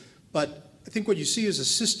upheaval, but I think what you see is a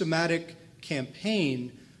systematic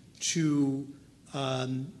campaign to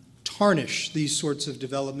tarnish these sorts of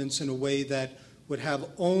developments in a way that would have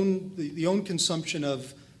the own consumption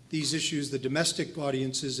of these issues. The domestic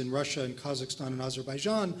audiences in Russia and Kazakhstan and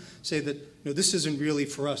Azerbaijan say that this isn't really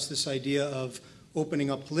for us, this idea of opening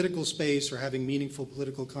up political space or having meaningful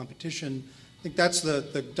political competition. I think that's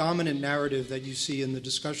the dominant narrative that you see in the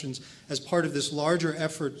discussions as part of this larger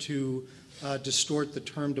effort to distort the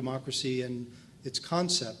term democracy and its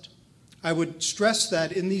concept. I would stress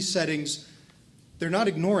that in these settings, they're not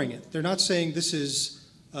ignoring it. They're not saying this is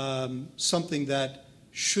something that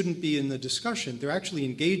shouldn't be in the discussion. They're actually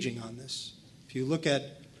engaging on this. If you look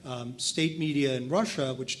at state media in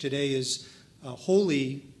Russia, which today is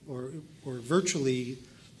wholly or virtually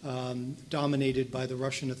dominated by the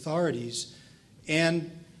Russian authorities,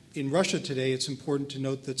 and in Russia today, it's important to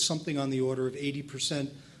note that something on the order of 80%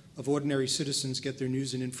 of ordinary citizens get their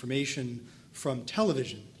news and information from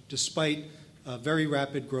television, despite very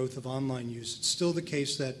rapid growth of online use. It's still the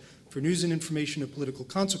case that for news and information of political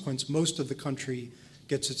consequence, most of the country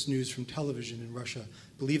gets its news from television in Russia.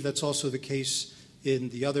 I believe that's also the case in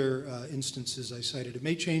the other instances I cited. It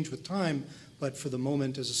may change with time, but for the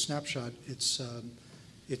moment, as a snapshot, it's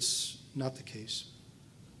not the case.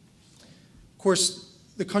 Of course,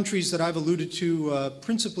 the countries that I've alluded to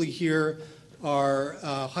principally here are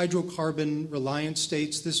hydrocarbon-reliant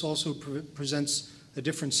states. This also presents a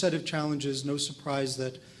different set of challenges. No surprise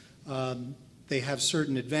that they have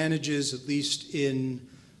certain advantages, at least in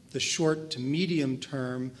the short to medium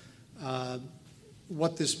term.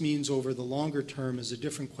 What this means over the longer term is a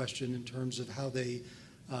different question in terms of how they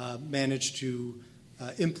manage to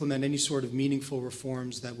implement any sort of meaningful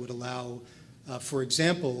reforms that would allow, for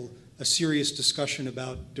example, a serious discussion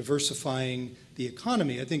about diversifying the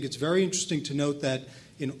economy. I think it's very interesting to note that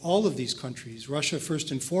in all of these countries, Russia first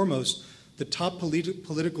and foremost, the top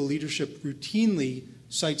political leadership routinely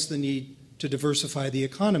cites the need to diversify the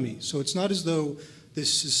economy. So it's not as though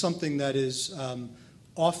this is something that is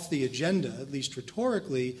off the agenda, at least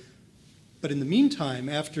rhetorically. But in the meantime,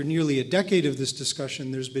 after nearly a decade of this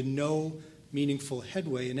discussion, there's been no meaningful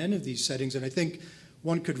headway in any of these settings. And I think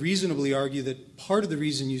one could reasonably argue that part of the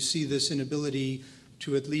reason you see this inability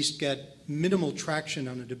to at least get minimal traction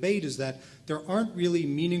on a debate is that there aren't really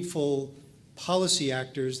meaningful policy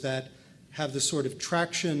actors that have the sort of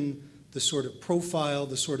traction, the sort of profile,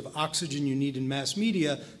 the sort of oxygen you need in mass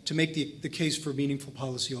media to make the case for meaningful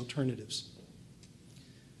policy alternatives.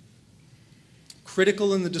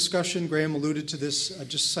 Critical in the discussion, Graeme alluded to this, I'll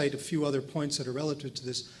just cite a few other points that are relative to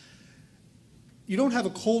this. You don't have a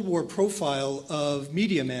Cold War profile of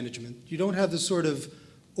media management. You don't have the sort of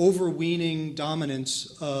overweening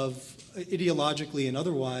dominance of, ideologically and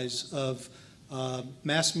otherwise, of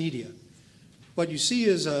mass media. What you see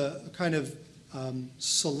is a kind of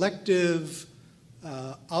selective,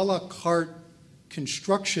 a la carte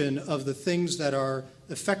construction of the things that are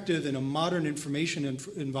effective in a modern information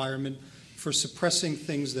environment for suppressing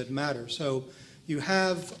things that matter. So you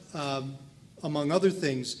have, among other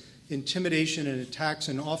things, intimidation and attacks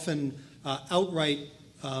and often outright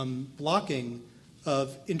blocking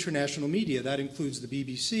of international media. That includes the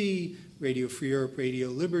BBC, Radio Free Europe, Radio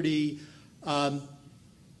Liberty.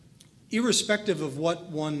 Irrespective of what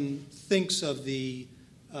one thinks of the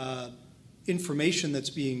information that's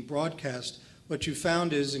being broadcast, what you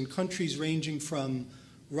found is in countries ranging from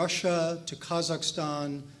Russia to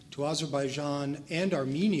Kazakhstan to Azerbaijan and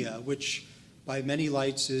Armenia, which by many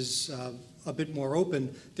lights is a bit more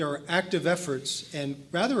open, there are active efforts and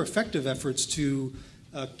rather effective efforts to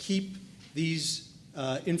keep these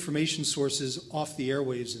information sources off the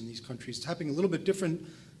airwaves in these countries. It's happening a little bit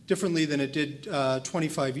differently than it did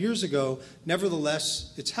 25 years ago.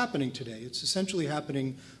 Nevertheless, it's happening today. It's essentially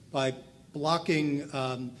happening by blocking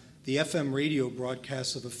the FM radio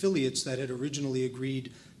broadcasts of affiliates that had originally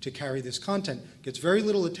agreed to carry this content. It gets very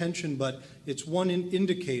little attention, but it's one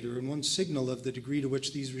indicator and one signal of the degree to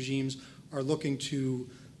which these regimes are looking to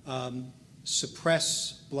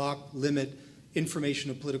suppress, block, limit information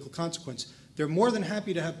of political consequence. They're more than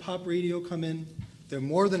happy to have pop radio come in. They're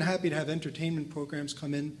more than happy to have entertainment programs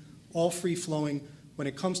come in, all free-flowing. When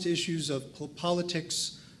it comes to issues of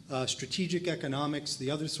politics, strategic economics, the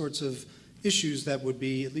other sorts of issues that would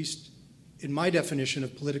be, at least in my definition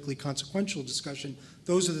of politically consequential discussion,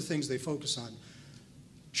 those are the things they focus on.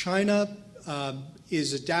 China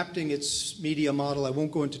is adapting its media model. I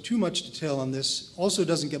won't go into too much detail on this. Also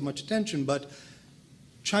doesn't get much attention, but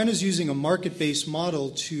China's using a market-based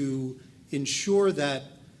model to ensure that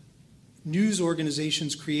news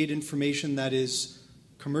organizations create information that is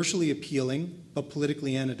commercially appealing but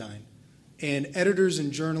politically anodyne. And editors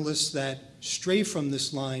and journalists that stray from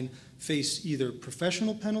this line face either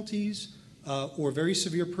professional penalties or very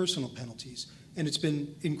severe personal penalties. And it's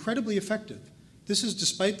been incredibly effective. This is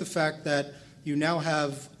despite the fact that you now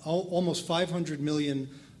have almost 500 million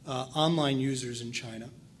online users in China.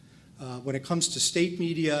 When it comes to state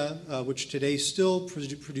media, which today still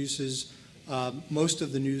produces most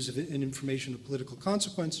of the news and information of political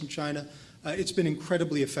consequence in China, it's been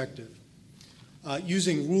incredibly effective.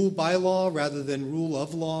 Using rule by law rather than rule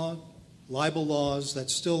of law, libel laws,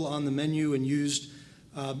 that's still on the menu and used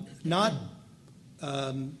not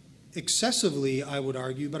excessively, I would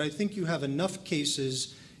argue, but I think you have enough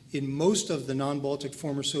cases in most of the non-Baltic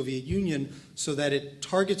former Soviet Union so that it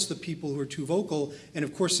targets the people who are too vocal and,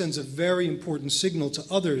 of course, sends a very important signal to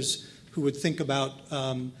others who would think about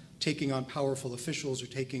taking on powerful officials or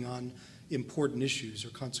taking on important issues or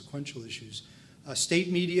consequential issues. State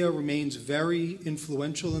media remains very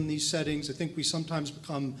influential in these settings. I think we sometimes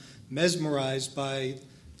become mesmerized by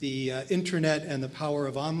the internet and the power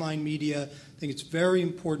of online media. I think it's very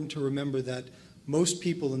important to remember that most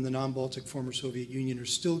people in the non-Baltic former Soviet Union are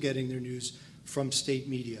still getting their news from state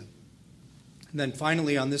media. And then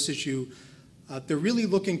finally on this issue, they're really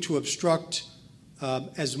looking to obstruct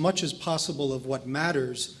as much as possible of what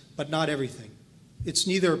matters, but not everything. It's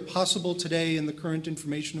neither possible today in the current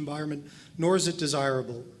information environment, nor is it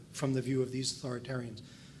desirable from the view of these authoritarians.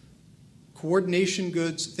 Coordination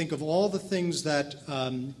goods, think of all the things that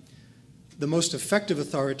the most effective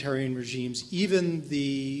authoritarian regimes, even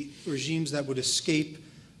the regimes that would escape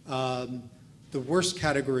the worst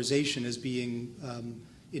categorization as being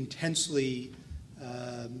intensely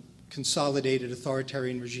consolidated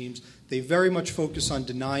authoritarian regimes, they very much focus on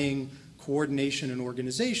denying coordination and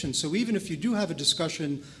organization. So even if you do have a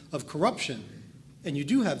discussion of corruption, and you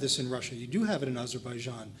do have this in Russia, you do have it in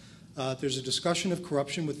Azerbaijan, there's a discussion of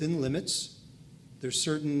corruption within limits. There's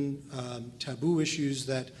certain taboo issues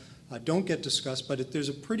that don't get discussed, but there's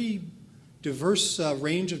a pretty diverse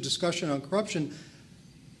range of discussion on corruption.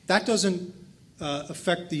 That doesn't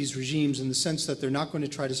affect these regimes in the sense that they're not going to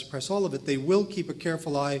try to suppress all of it. They will keep a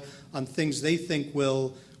careful eye on things they think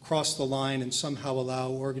will cross the line and somehow allow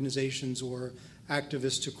organizations or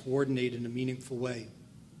activists to coordinate in a meaningful way.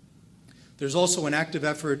 There's also an active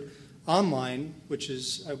effort online, which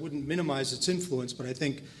is, I wouldn't minimize its influence, but I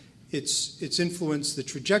think its influence, the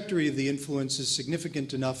trajectory of the influence is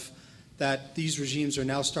significant enough that these regimes are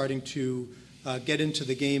now starting to get into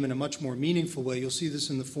the game in a much more meaningful way. You'll see this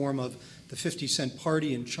in the form of the 50-cent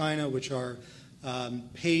party in China, which are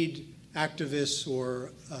paid activists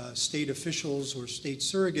or state officials or state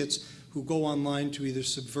surrogates who go online to either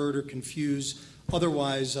subvert or confuse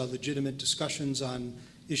otherwise legitimate discussions on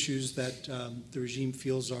issues that the regime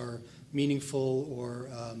feels are meaningful or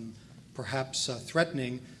perhaps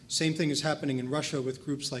threatening. Same thing is happening in Russia with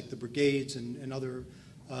groups like the Brigades and other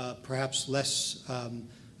perhaps less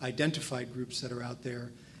identified groups that are out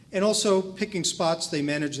there. And also picking spots, they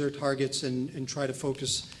manage their targets and try to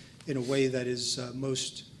focus in a way that is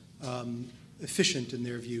most efficient in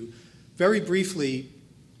their view. Very briefly,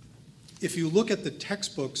 if you look at the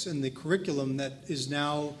textbooks and the curriculum that is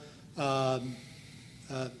now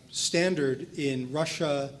standard in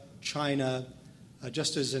Russia, China,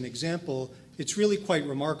 just as an example, it's really quite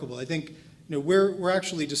remarkable. I think we're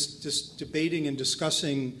actually just debating and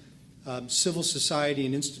discussing civil society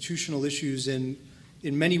and institutional issues in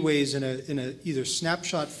many ways in a either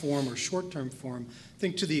snapshot form or short-term form. I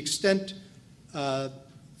think to the extent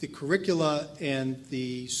the curricula and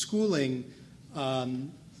the schooling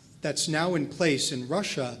that's now in place in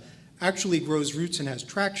Russia actually grows roots and has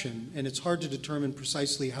traction, and it's hard to determine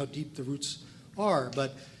precisely how deep the roots are,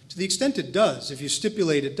 but to the extent it does, if you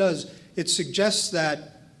stipulate it does, it suggests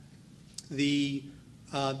that the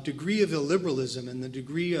degree of illiberalism and the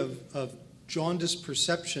degree of jaundiced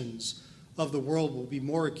perceptions of the world will be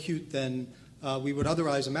more acute than we would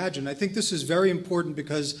otherwise imagine. I think this is very important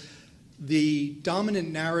because the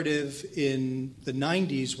dominant narrative in the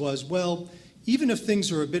 90s was, well, even if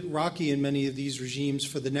things are a bit rocky in many of these regimes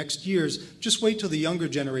for the next years, just wait till the younger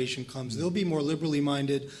generation comes. They'll be more liberally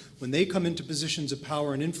minded. When they come into positions of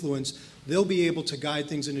power and influence, they'll be able to guide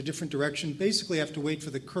things in a different direction. Basically have to wait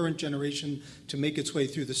for the current generation to make its way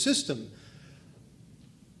through the system.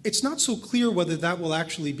 It's not so clear whether that will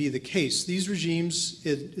actually be the case. These regimes,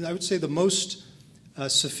 I would say the most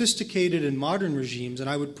sophisticated and modern regimes, and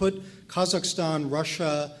I would put Kazakhstan,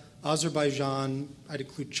 Russia, Azerbaijan, I'd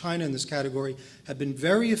include China in this category, have been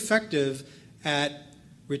very effective at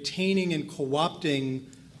retaining and co-opting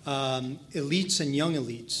elites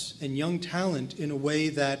and young talent in a way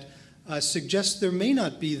that suggests there may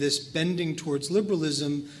not be this bending towards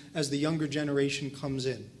liberalism as the younger generation comes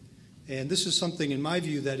in. And this is something, in my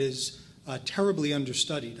view, that is terribly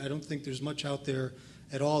understudied. I don't think there's much out there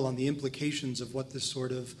at all on the implications of what this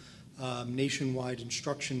sort of nationwide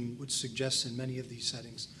instruction would suggest in many of these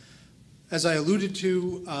settings. As I alluded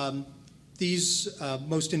to, these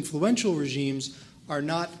most influential regimes are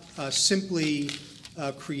not simply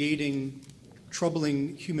creating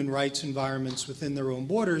troubling human rights environments within their own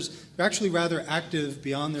borders. They're actually rather active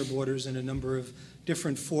beyond their borders in a number of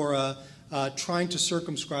different fora, trying to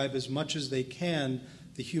circumscribe as much as they can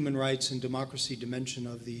the human rights and democracy dimension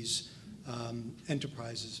of these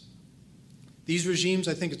enterprises. These regimes,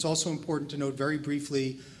 I think it's also important to note very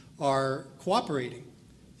briefly, are cooperating,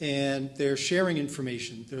 and they're sharing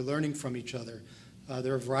information. They're learning from each other.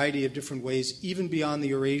 There are a variety of different ways, even beyond the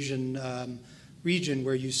Eurasian region,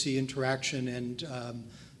 where you see interaction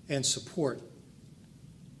and support.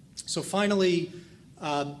 So finally,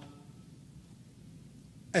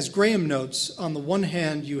 as Graeme notes, on the one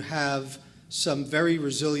hand, you have some very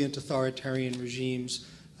resilient authoritarian regimes.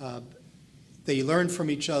 They learn from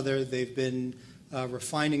each other. They've been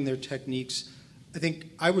refining their techniques. I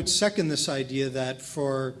think I would second this idea that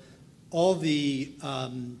for all the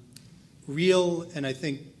real and I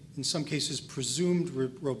think in some cases presumed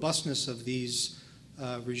robustness of these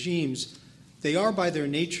regimes, they are by their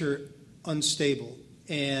nature unstable,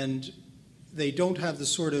 and they don't have the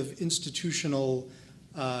sort of institutional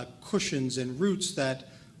cushions and roots that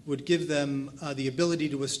would give them the ability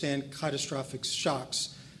to withstand catastrophic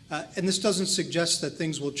shocks. And this doesn't suggest that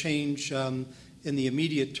things will change in the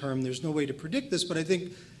immediate term. There's no way to predict this, but I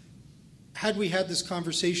think had we had this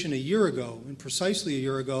conversation a year ago, and precisely a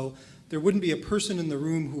year ago, there wouldn't be a person in the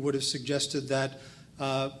room who would have suggested that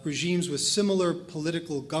regimes with similar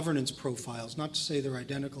political governance profiles, not to say they're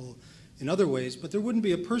identical in other ways, but there wouldn't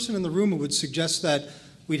be a person in the room who would suggest that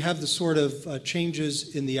we'd have the sort of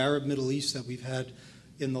changes in the Arab Middle East that we've had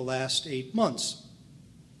in the last 8 months.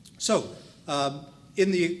 So,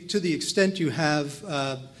 to the extent you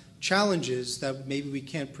have challenges that maybe we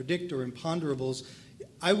can't predict or imponderables,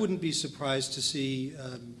 I wouldn't be surprised to see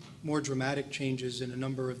more dramatic changes in a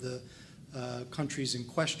number of the countries in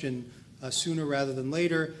question sooner rather than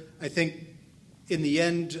later. I think in the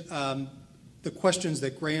end, the questions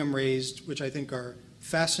that Graeme raised, which I think are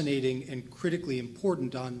fascinating and critically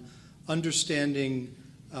important on understanding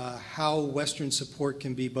how Western support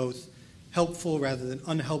can be both helpful rather than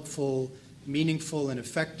unhelpful, meaningful and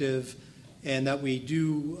effective, and that we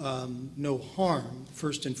do no harm,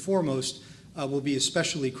 first and foremost, will be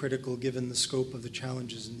especially critical given the scope of the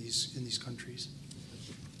challenges in these countries.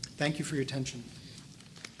 Thank you for your attention.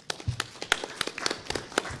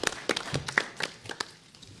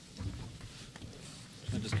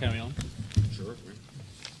 Can I just carry on? Sure.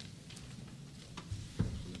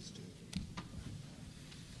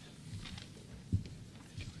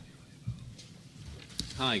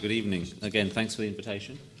 Hi, good evening. Again, thanks for the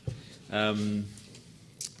invitation.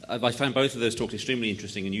 I found both of those talks extremely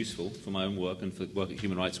interesting and useful for my own work and for work at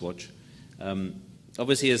Human Rights Watch.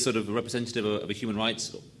 Obviously, as sort of a representative of a human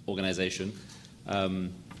rights organisation,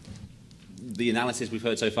 the analysis we've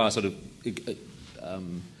heard so far sort of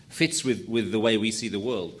fits with the way we see the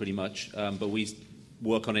world, pretty much, but we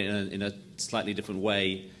work on it in a slightly different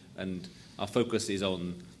way, and our focus is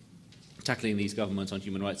on tackling these governments on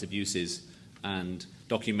human rights abuses and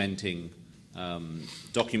documenting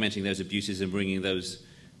those abuses and bringing those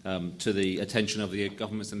to the attention of the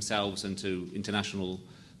governments themselves and to international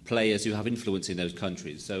players who have influence in those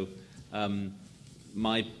countries. So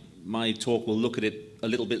my talk will look at it a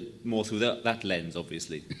little bit more through that lens,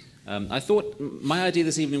 obviously. I thought my idea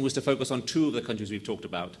this evening was to focus on two of the countries we've talked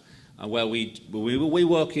about, where we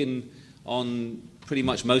work on pretty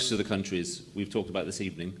much most of the countries we've talked about this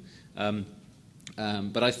evening.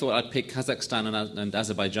 But I thought I'd pick Kazakhstan and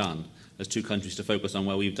Azerbaijan as two countries to focus on,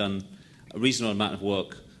 where we've done a reasonable amount of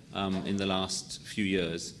work in the last few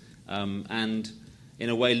years, and in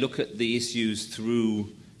a way look at the issues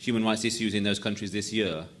through human rights issues in those countries this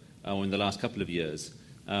year, or in the last couple of years,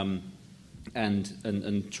 and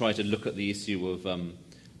try to look at the issue of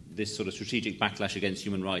this sort of strategic backlash against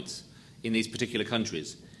human rights in these particular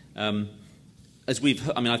countries. I've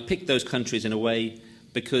picked those countries in a way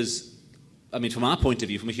because, from our point of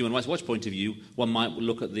view, from a Human Rights Watch point of view, one might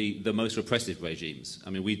look at the most repressive regimes.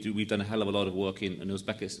 We've done a hell of a lot of work on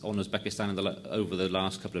Uzbekistan over the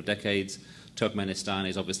last couple of decades. Turkmenistan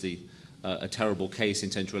is obviously a terrible case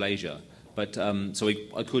in Central Asia. But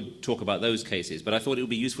I could talk about those cases, but I thought it would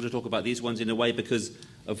be useful to talk about these ones in a way because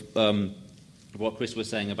of what Chris was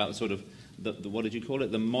saying about sort of what did you call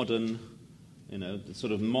it? The modern, the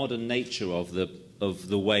sort of modern nature of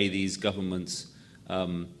the way these governments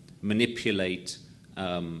manipulate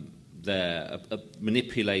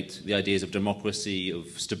manipulate the ideas of democracy, of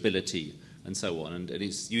stability, and so on. And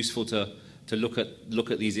it's useful to look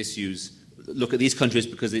at these issues, look at these countries,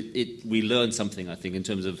 because we learn something, I think, in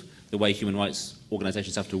terms of the way human rights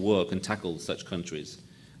organisations have to work and tackle such countries.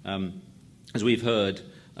 As we've heard,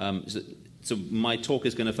 so my talk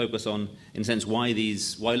is going to focus on, in a sense, why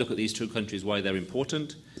look at these two countries, why they're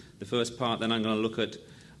important. The first part, then I'm going to look at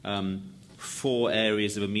 4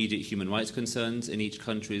 areas of immediate human rights concerns in each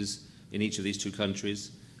of these two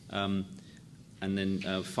countries, and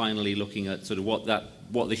then finally looking at sort of what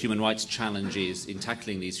the human rights challenge is in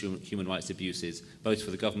tackling these human rights abuses, both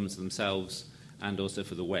for the governments themselves and also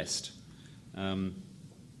for the West. In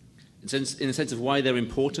a sense of why they're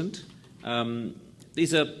important,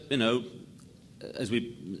 these are, as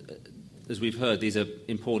we've heard, these are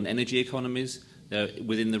important energy economies. They're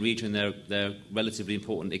within the region. They're relatively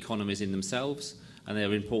important economies in themselves, and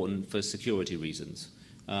they're important for security reasons.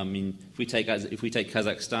 If we take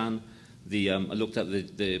Kazakhstan, I looked at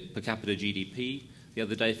the per capita GDP the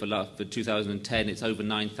other day for 2010. It's over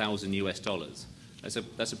 $9,000 US.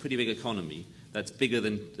 That's a pretty big economy. That's bigger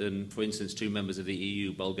than, for instance, 2 members of the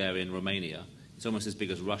EU, Bulgaria and Romania. It's almost as big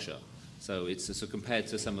as Russia. So compared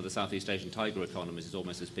to some of the Southeast Asian tiger economies, it's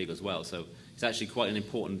almost as big as well. So it's actually quite an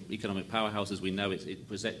important economic powerhouse, as we know.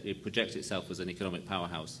 It projects itself as an economic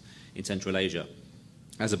powerhouse in Central Asia.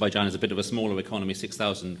 Azerbaijan is a bit of a smaller economy,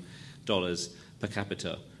 $6,000 per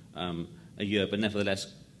capita a year, but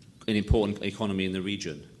nevertheless an important economy in the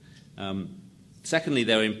region. Secondly,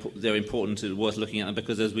 they're important and worth looking at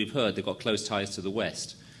because, as we've heard, they've got close ties to the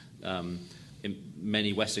West.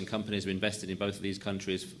 Many Western companies are invested in both of these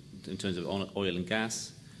countries in terms of oil and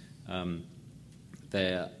gas.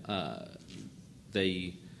 They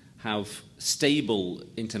have stable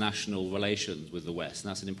international relations with the West,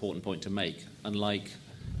 and that's an important point to make. Unlike,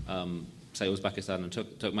 say, Uzbekistan and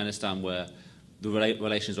Turkmenistan, where the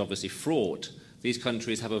relations are obviously fraught, these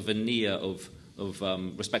countries have a veneer of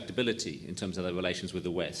respectability in terms of their relations with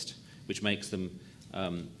the West, which makes them,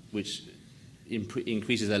 which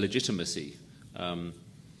increases their legitimacy.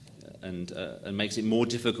 And makes it more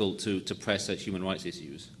difficult to press at human rights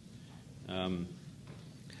issues. And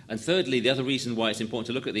thirdly, the other reason why it's important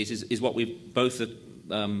to look at these is what both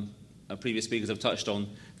our previous speakers have touched on,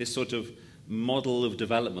 this sort of model of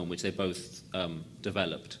development which they both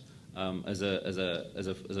developed as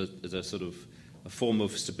a sort of a form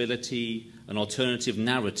of stability, an alternative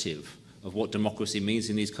narrative of what democracy means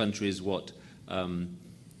in these countries, what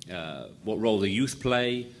role the youth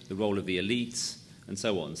play, the role of the elites, and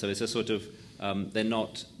so on. So it's a sort of,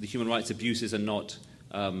 the human rights abuses are not,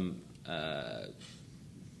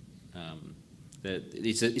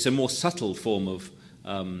 it's a more subtle form of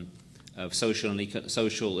social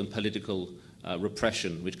and political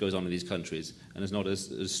repression which goes on in these countries, and is not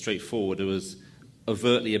as straightforward or as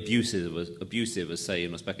overtly abusive as, say,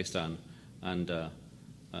 in Uzbekistan and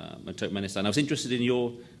Turkmenistan. I was interested in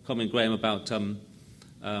your comment, Graeme, about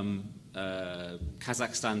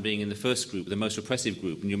Kazakhstan being in the first group, the most repressive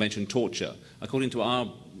group, and you mentioned torture. According to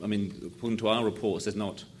our reports, there's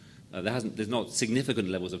not significant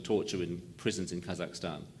levels of torture in prisons in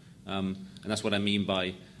Kazakhstan, and that's what I mean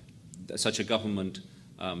by such a government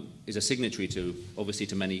is a signatory to, obviously,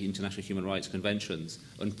 to many international human rights conventions,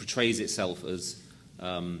 and portrays itself as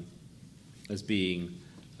being,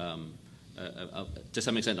 to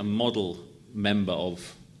some extent, a model member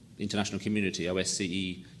of the international community,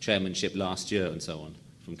 OSCE chairmanship last year, and so on,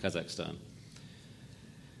 from Kazakhstan.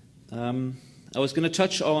 I was going to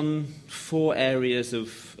touch on 4 areas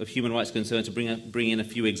of human rights concern to bring in a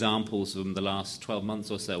few examples from the last 12 months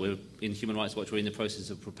or so. We're, in Human Rights Watch, we're in the process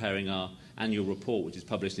of preparing our annual report, which is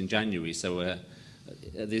published in January. So we're,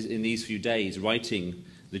 in these few days, writing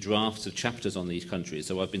the drafts of chapters on these countries.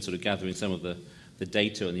 So I've been sort of gathering some of the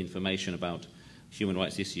data and the information about human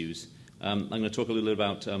rights issues. I'm going to talk a little bit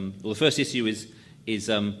about, well, the first issue is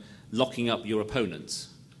locking up your opponents.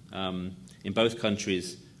 In both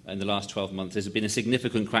countries, in the last 12 months, there's been a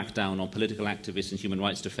significant crackdown on political activists and human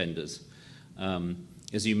rights defenders.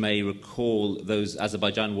 As you may recall, those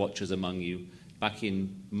Azerbaijan watchers among you, back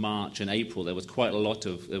in March and April, there was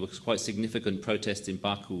quite significant protests in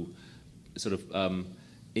Baku, sort of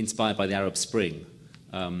inspired by the Arab Spring,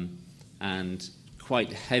 and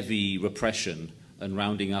quite heavy repression and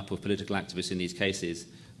rounding up of political activists in these cases.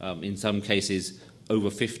 In some cases, over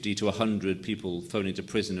 50 to 100 people thrown into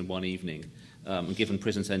prison in one evening, and given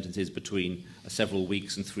prison sentences between several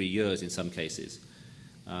weeks and 3 years in some cases.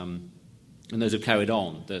 And those have carried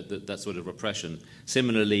on, that sort of repression.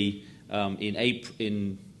 Similarly,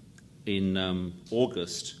 in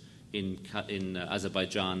August, in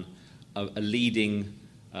Azerbaijan, a leading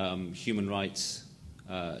human rights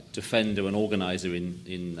defender and organizer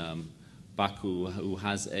in Baku, who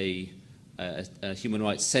has a human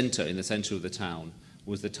rights center in the center of the town,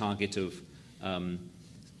 was the target of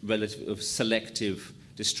selective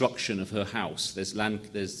destruction of her house. There's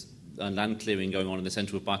land clearing going on in the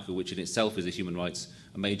center of Baku, which in itself is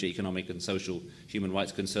a major economic and social human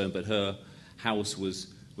rights concern, but her house was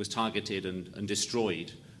targeted and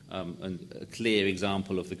destroyed, and a clear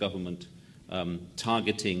example of the government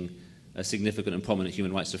targeting a significant and prominent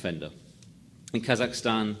human rights defender. In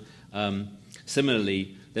Kazakhstan,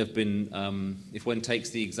 similarly, there have been, if one takes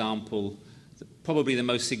the example, probably the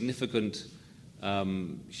most significant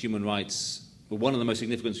human rights, well, one of the most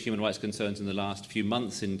significant human rights concerns in the last few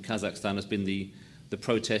months in Kazakhstan has been the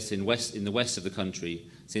protests in the west of the country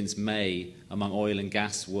since May among oil and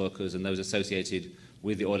gas workers and those associated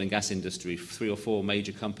with the oil and gas industry. 3 or 4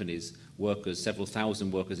 major companies, workers, several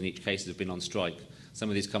thousand workers in each case have been on strike. Some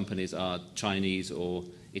of these companies are Chinese or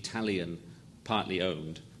Italian, partly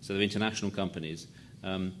owned, so they're international companies.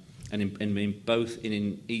 And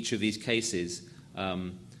in each of these cases,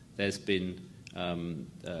 there's been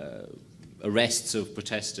arrests of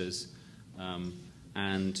protesters,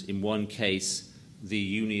 and in one case, the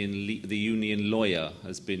union lawyer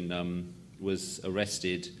was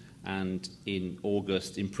arrested and in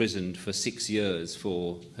August imprisoned for 6 years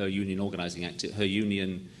for her union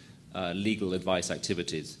legal advice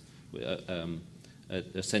activities.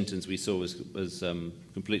 A sentence we saw was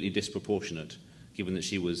completely disproportionate, given that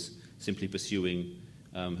she was simply pursuing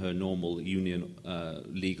her normal union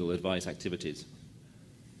legal advice activities.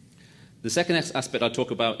 The second aspect I'll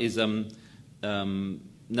talk about is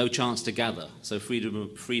no chance to gather, so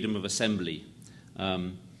freedom of assembly.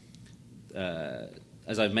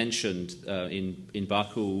 As I've mentioned, in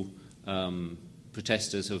Baku,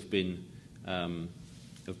 protesters have been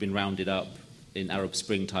rounded up in Arab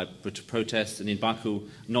Spring type protests, and in Baku,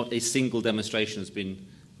 not a single demonstration has been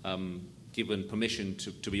given permission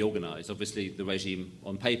to be organised. Obviously, the regime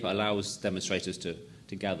on paper allows demonstrators to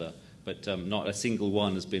gather, but not a single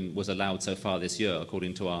one was allowed so far this year,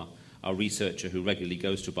 according to our researcher who regularly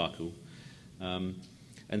goes to Baku. And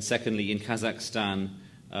secondly, in Kazakhstan,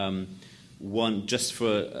 just for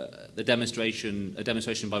a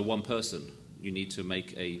demonstration by one person, you need to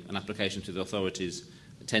make an application to the authorities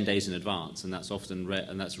 10 days in advance, and that's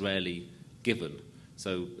that's rarely given.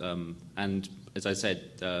 So, and as I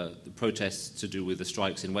said, the protests to do with the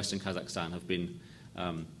strikes in Western Kazakhstan have been.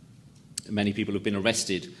 Many people have been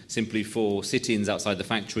arrested simply for sit-ins outside the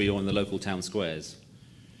factory or in the local town squares.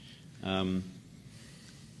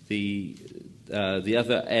 The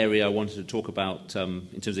other area I wanted to talk about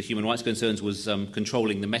in terms of human rights concerns was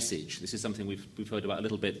controlling the message. This is something we've heard about a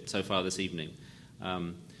little bit so far this evening,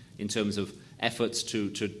 in terms of efforts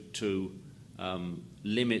to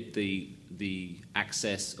limit the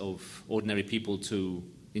access of ordinary people to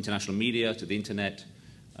international media, to the internet,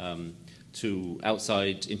 to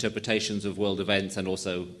outside interpretations of world events and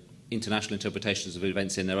also international interpretations of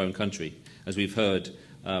events in their own country. As we've heard,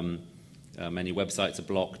 many websites are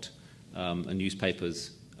blocked and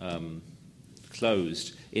newspapers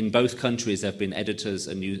closed. In both countries, there have been editors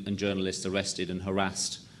and journalists arrested and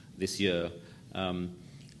harassed this year. The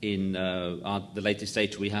latest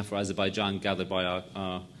data we have for Azerbaijan, gathered by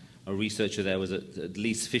our researcher there, was that at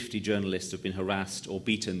least 50 journalists have been harassed or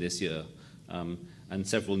beaten this year. And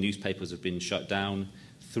several newspapers have been shut down.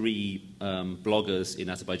 3 bloggers in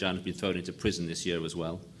Azerbaijan have been thrown into prison this year as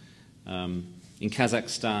well. In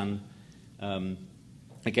Kazakhstan,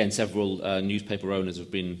 again, several newspaper owners have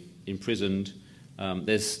been imprisoned.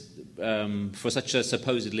 For such a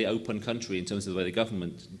supposedly open country in terms of the way the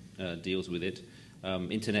government deals with it,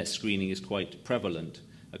 internet screening is quite prevalent.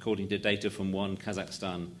 According to data from one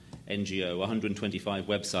Kazakhstan NGO, 125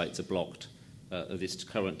 websites are blocked at this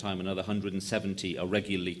current time. Another 170 are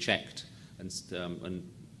regularly checked and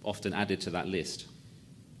often added to that list.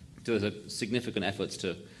 So there's significant efforts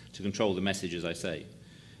to control the message, as I say.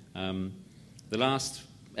 The last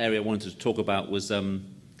area I wanted to talk about was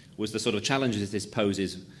the sort of challenges this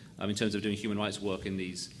poses in terms of doing human rights work in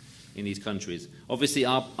these countries. Obviously,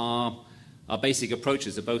 our basic approach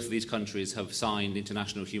is that both of these countries have signed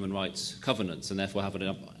international human rights covenants and therefore have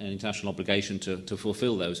an international obligation to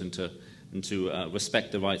fulfill those and to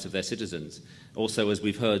respect the rights of their citizens. Also, as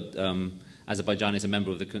we've heard, Azerbaijan is a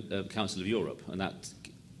member of the Council of Europe, and that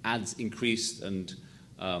adds increased and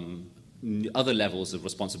other levels of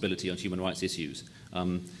responsibility on human rights issues,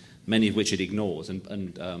 many of which it ignores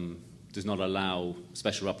and does not allow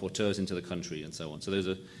special rapporteurs into the country and so on. So those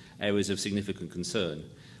are areas of significant concern.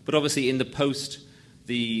 But obviously in the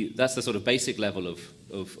that's the sort of basic level of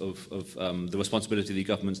the responsibility of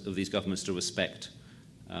these governments to respect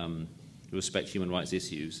human rights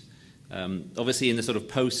issues. Obviously in the sort of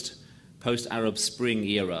post-Arab Spring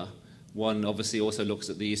era, one obviously also looks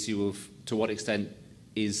at the issue of to what extent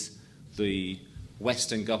is the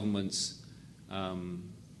Western government's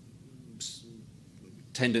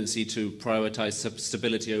tendency to prioritize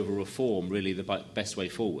stability over reform really the best way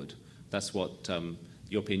forward. That's what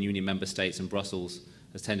European Union member states and Brussels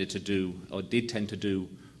has tended to do, or did tend to do,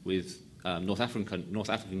 with North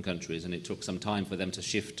African countries, and it took some time for them to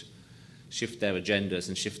shift their agendas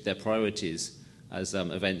and shift their priorities as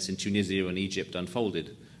events in Tunisia and Egypt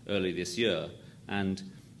unfolded early this year. And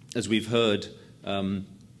as we've heard,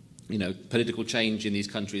 political change in these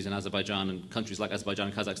countries, in Azerbaijan and countries like Azerbaijan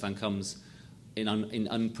and Kazakhstan, comes in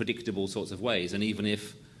unpredictable sorts of ways. And even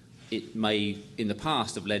if it may, in the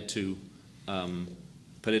past, have led to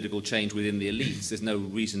political change within the elites, there's no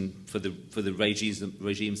reason for the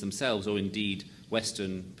regimes themselves, or indeed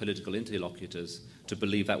Western political interlocutors, to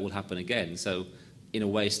believe that will happen again. So, in a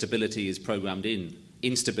way, instability is programmed into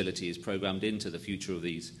the future of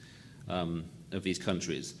these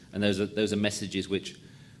countries. And those are messages which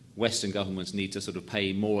Western governments need to sort of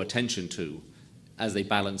pay more attention to as they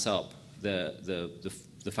balance up the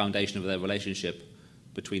foundation of their relationship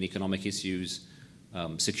between economic issues,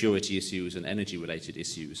 security issues, and energy-related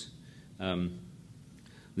issues.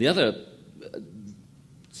 The other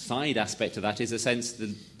side aspect of that is, a sense,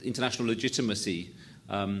 the international legitimacy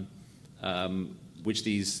which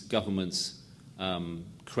these governments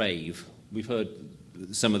crave. We've heard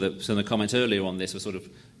some of the comments earlier on this, were sort of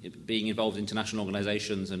being involved in international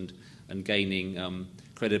organisations and gaining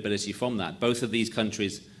credibility from that. Both of these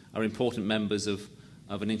countries are important members of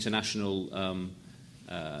an international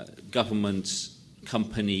government,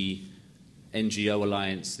 company, NGO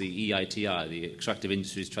alliance, the EITI, the Extractive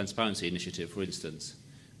Industries Transparency Initiative, for instance,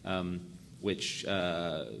 which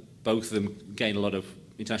both of them gain a lot of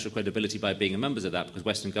international credibility by being members of that, because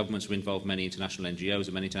Western governments are involved in many international NGOs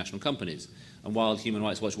and many international companies. And while Human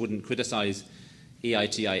Rights Watch wouldn't criticise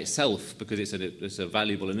EITI itself, because it's a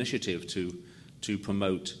valuable initiative to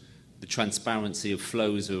promote the transparency of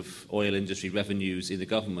flows of oil industry revenues in the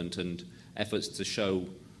government and efforts to show,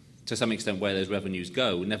 to some extent, where those revenues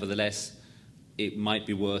go, nevertheless, it might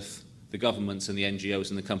be worth the governments and the NGOs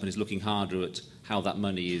and the companies looking harder at how that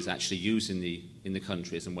money is actually used in the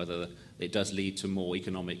countries, and whether it does lead to more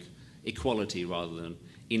economic equality rather than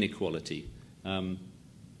inequality. I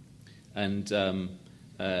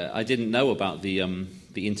didn't know about the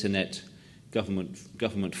Internet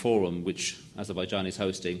Government Forum, which Azerbaijan is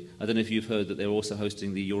hosting. I don't know if you've heard that they're also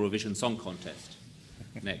hosting the Eurovision Song Contest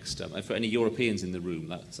next. For any Europeans in the room,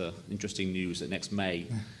 that's interesting news, that next May,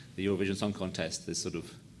 the Eurovision Song Contest, this sort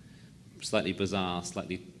of slightly bizarre,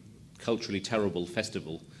 slightly culturally terrible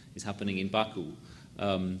festival, is happening in Baku.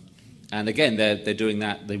 And again, they're doing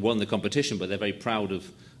that. They won the competition, but they're very proud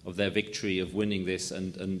of their victory, of winning this,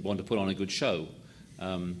 and want to put on a good show.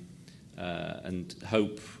 And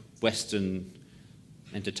hope Western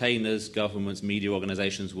entertainers, governments, media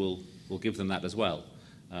organisations will give them that as well.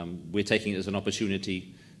 We're taking it as an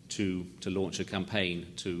opportunity to launch a campaign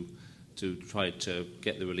to try to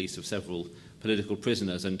get the release of several political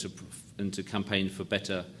prisoners and to campaign for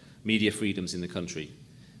better media freedoms in the country.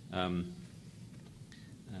 For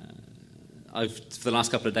the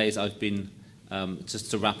last couple of days, I've been,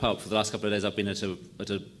 just to wrap up, for the last couple of days I've been at a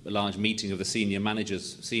large meeting of the senior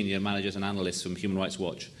managers and analysts from Human Rights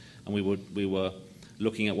Watch, and we were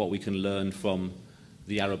looking at what we can learn from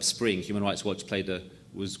the Arab Spring. Human Rights Watch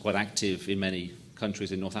was quite active in many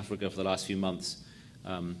countries in North Africa for the last few months,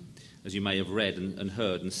 as you may have read and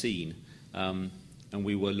heard and seen. And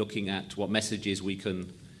we were looking at what messages we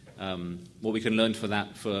can, what we can learn for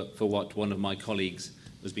that, for what one of my colleagues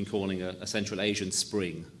has been calling a Central Asian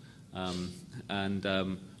Spring.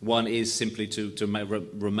 One is simply to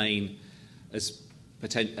remain as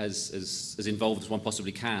involved as one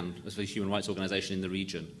possibly can as a human rights organisation in the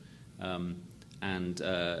region, and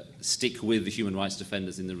stick with the human rights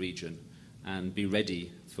defenders in the region and be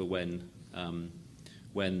ready for when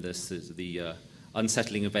the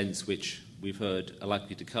unsettling events which we've heard are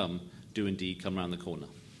likely to come do indeed come around the corner.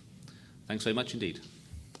 Thanks very much indeed.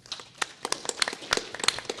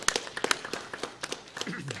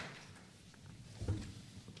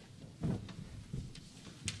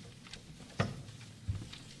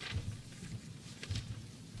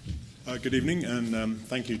 Good evening, and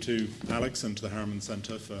thank you to Alex and to the Harriman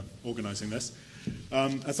Centre for organising this.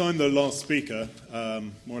 As I'm the last speaker,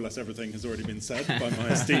 more or less everything has already been said by my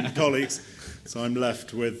esteemed colleagues, so I'm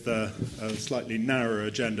left with a slightly narrower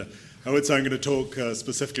agenda. I would say I'm going to talk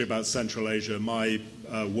specifically about Central Asia. My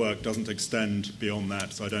work doesn't extend beyond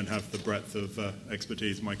that, so I don't have the breadth of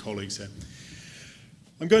expertise of my colleagues here.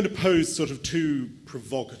 I'm going to pose sort of two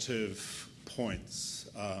provocative points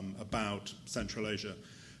about Central Asia.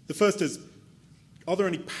 The first is, are there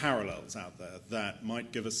any parallels out there that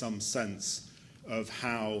might give us some sense of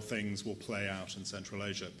how things will play out in Central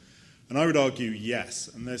Asia? And I would argue yes,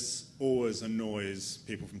 and this always annoys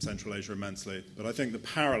people from Central Asia immensely, but I think the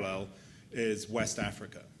parallel is West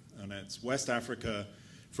Africa, and it's West Africa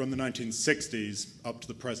from the 1960s up to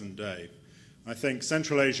the present day. I think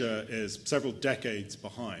Central Asia is several decades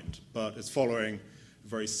behind, but it's following a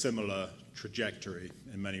very similar trajectory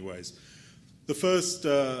in many ways. The first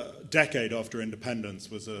decade after independence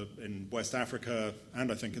was in West Africa, and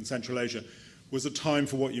I think in Central Asia, was a time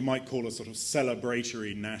for what you might call a sort of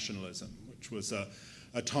celebratory nationalism, which was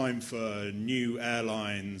a time for new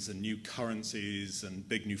airlines and new currencies and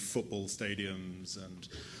big new football stadiums and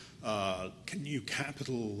new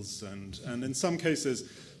capitals and in some cases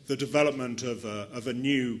the development of a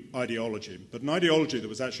new ideology, but an ideology that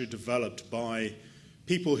was actually developed by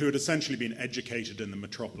people who had essentially been educated in the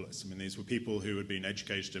metropolis. I mean, these were people who had been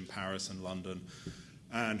educated in Paris and London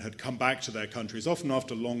and had come back to their countries, often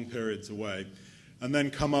after long periods away, and then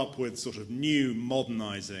come up with sort of new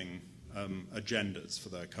modernizing agendas for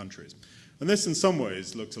their countries. And this, in some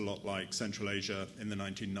ways, looks a lot like Central Asia in the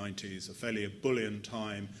 1990s, a fairly ebullient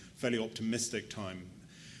time, fairly optimistic time.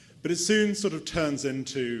 But it soon sort of turns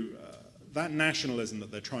into that nationalism that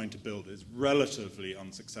they're trying to build is relatively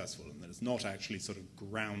unsuccessful, and that it's not actually sort of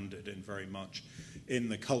grounded in very much in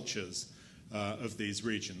the cultures of these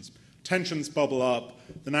regions. Tensions bubble up,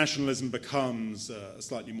 the nationalism becomes a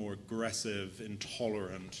slightly more aggressive,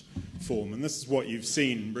 intolerant form, and this is what you've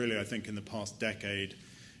seen really, I think, in the past decade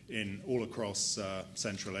in all across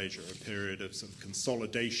Central Asia, a period of sort of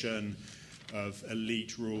consolidation, of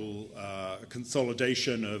elite rule, a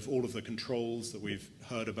consolidation of all of the controls that we've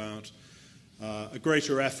heard about, a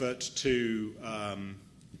greater effort to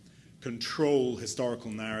control historical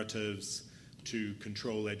narratives, to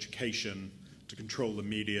control education, to control the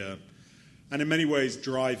media, and in many ways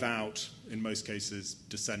drive out, in most cases,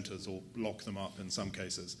 dissenters or lock them up in some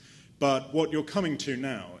cases. But what you're coming to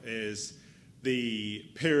now is the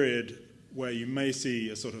period where you may see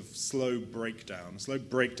a sort of slow breakdown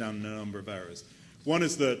in a number of areas. One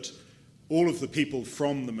is that all of the people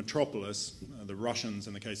from the metropolis, the Russians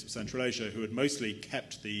in the case of Central Asia, who had mostly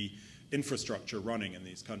kept the infrastructure running in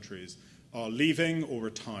these countries, are leaving or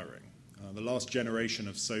retiring. The last generation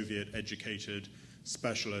of Soviet-educated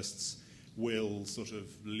specialists will sort of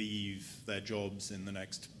leave their jobs in the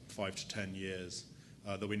next 5 to 10 years.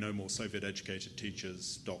 There'll be no more Soviet-educated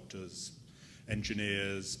teachers, doctors,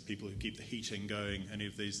 engineers, people who keep the heating going, any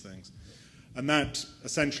of these things. And that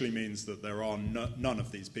essentially means that there are none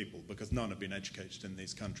of these people, because none have been educated in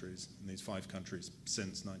these countries, in these 5 countries,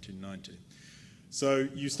 since 1990. So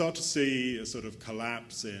you start to see a sort of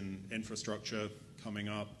collapse in infrastructure coming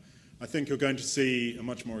up. I think you're going to see a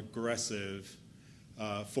much more aggressive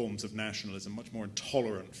forms of nationalism, much more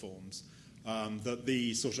intolerant forms, that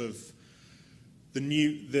the sort of the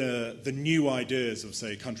new ideas of,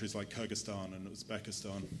 say, countries like Kyrgyzstan and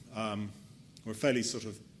Uzbekistan were fairly sort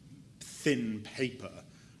of thin paper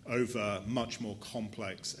over much more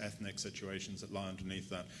complex ethnic situations that lie underneath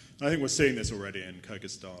that. And I think we're seeing this already in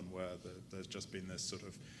Kyrgyzstan, where there's just been this sort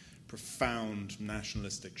of profound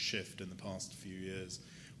nationalistic shift in the past few years,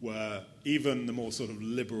 where even the more sort of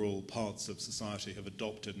liberal parts of society have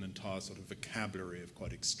adopted an entire sort of vocabulary of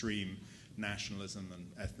quite extreme nationalism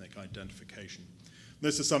and ethnic identification.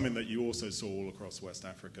 This is something that you also saw all across West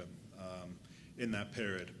Africa in that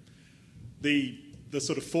period. The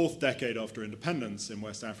sort of 4th decade after independence in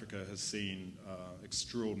West Africa has seen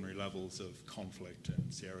extraordinary levels of conflict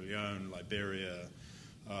in Sierra Leone, Liberia,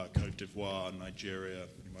 Cote d'Ivoire, Nigeria,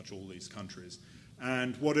 pretty much all these countries.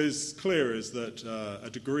 And what is clear is that a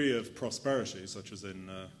degree of prosperity, such as in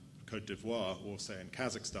Côte d'Ivoire or, say, in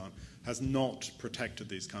Kazakhstan, has not protected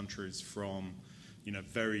these countries from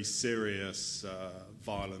very serious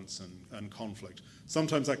violence and conflict.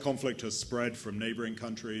 Sometimes that conflict has spread from neighboring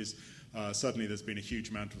countries. Certainly there's been a huge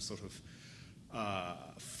amount of sort of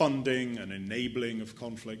funding and enabling of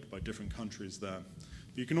conflict by different countries there.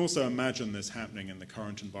 But you can also imagine this happening in the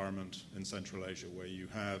current environment in Central Asia, where you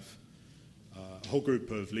have a whole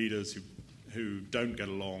group of leaders who don't get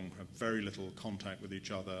along, have very little contact with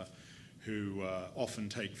each other, who often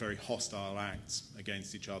take very hostile acts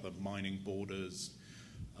against each other, mining borders,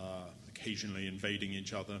 occasionally invading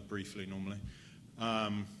each other, briefly normally,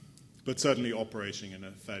 but certainly operating in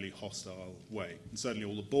a fairly hostile way. And certainly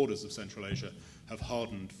all the borders of Central Asia have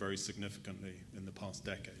hardened very significantly in the past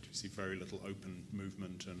decade. You see very little open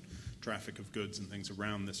movement and traffic of goods and things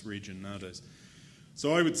around this region nowadays.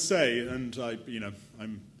 So I would say, and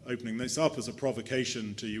I'm opening this up as a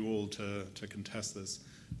provocation to you all to contest this,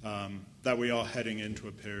 that we are heading into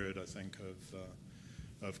a period, I think,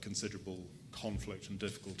 of considerable conflict and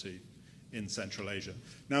difficulty in Central Asia.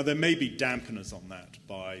 Now, there may be dampeners on that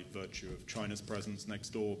by virtue of China's presence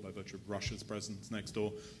next door, by virtue of Russia's presence next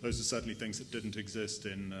door. Those are certainly things that didn't exist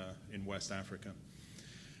in West Africa.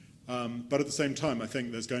 But at the same time, I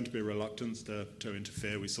think there's going to be a reluctance to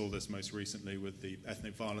interfere. We saw this most recently with the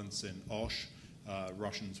ethnic violence in Osh.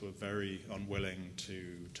 Russians were very unwilling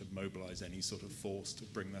to mobilize any sort of force to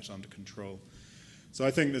bring that under control. So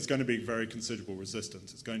I think there's going to be very considerable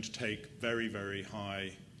resistance. It's going to take very, very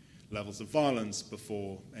high levels of violence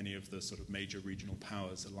before any of the sort of major regional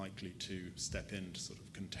powers are likely to step in to sort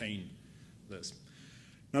of contain this.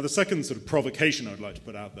 Now, the second sort of provocation I'd like to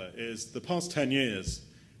put out there is the past 10 years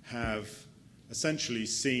have essentially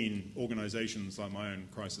seen organizations like my own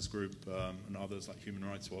crisis group and others like Human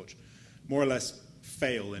Rights Watch more or less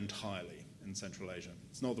fail entirely in Central Asia.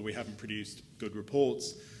 It's not that we haven't produced good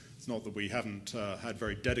reports. It's not that we haven't had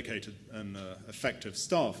very dedicated and effective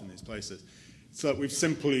staff in these places. It's that we've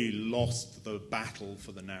simply lost the battle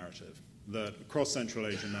for the narrative. That across Central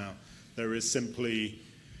Asia now, there is simply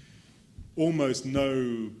almost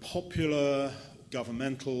no popular,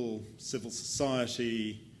 governmental, civil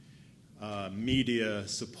society, media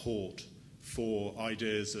support for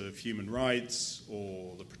ideas of human rights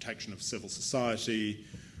or the protection of civil society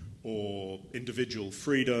or individual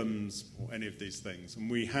freedoms or any of these things. And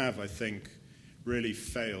we have, I think, really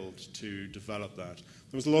failed to develop that.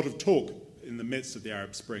 There was a lot of talk in the midst of the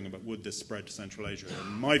Arab Spring about would this spread to Central Asia.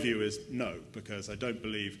 And my view is no, because I don't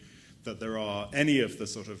believe that there are any of the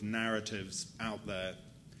sort of narratives out there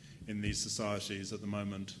in these societies at the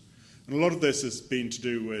moment. And a lot of this has been to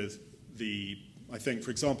do with I think,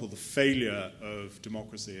 for example, the failure of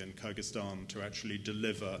democracy in Kyrgyzstan to actually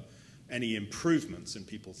deliver any improvements in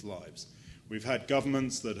people's lives. We've had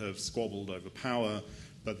governments that have squabbled over power,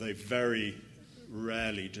 but they've very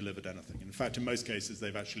rarely delivered anything. In fact, in most cases,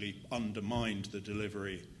 they've actually undermined the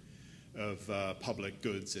delivery of public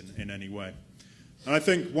goods in any way. And I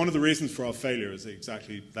think one of the reasons for our failure is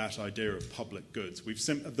exactly that idea of public goods.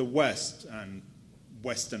 The West and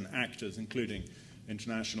Western actors, including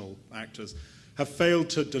international actors, have failed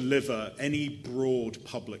to deliver any broad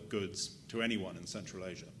public goods to anyone in Central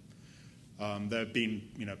Asia. There have been,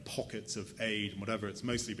 pockets of aid and whatever. It's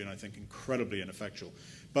mostly been, I think, incredibly ineffectual.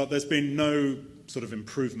 But there's been no sort of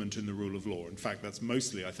improvement in the rule of law. In fact, that's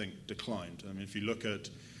mostly, I think, declined. I mean, if you look at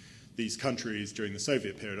these countries during the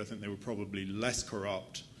Soviet period, I think they were probably less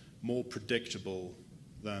corrupt, more predictable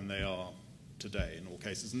than they are today in all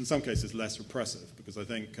cases. And in some cases, less repressive, because I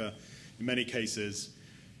think in many cases,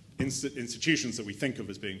 institutions that we think of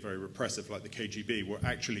as being very repressive, like the KGB, were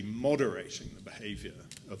actually moderating the behavior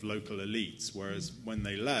of local elites, whereas when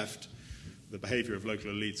they left, the behavior of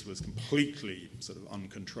local elites was completely sort of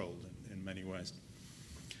uncontrolled in many ways.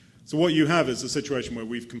 So what you have is a situation where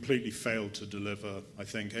we've completely failed to deliver, I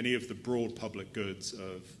think, any of the broad public goods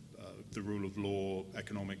of the rule of law,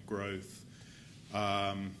 economic growth,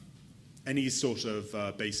 any sort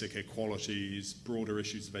of basic equalities, broader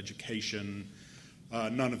issues of education.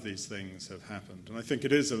 None of these things have happened. And I think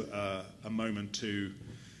it is a moment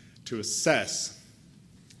to assess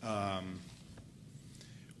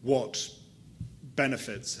what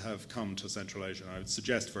benefits have come to Central Asia. And I would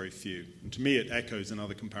suggest very few. And to me, it echoes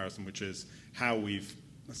another comparison, which is how we've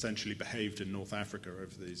essentially behaved in North Africa over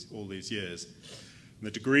all these years. And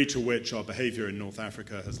the degree to which our behavior in North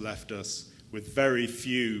Africa has left us with very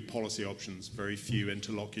few policy options, very few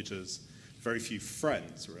interlocutors, very few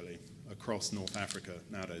friends, really, across North Africa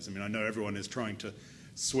nowadays. I mean, I know everyone is trying to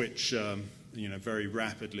switch, very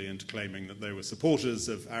rapidly into claiming that they were supporters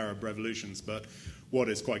of Arab revolutions, but what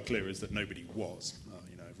is quite clear is that nobody was.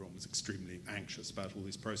 Everyone was extremely anxious about all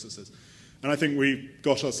these processes. And I think we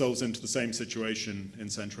got ourselves into the same situation in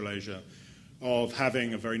Central Asia of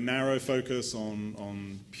having a very narrow focus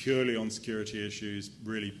purely on security issues,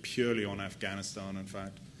 really purely on Afghanistan, in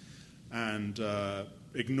fact, and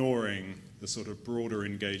ignoring the sort of broader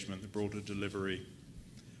engagement, the broader delivery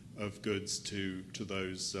of goods to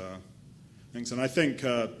those things. And I think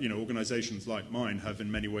organizations like mine have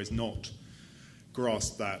in many ways not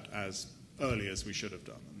grasped that as early as we should have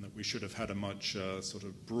done, and that we should have had a much sort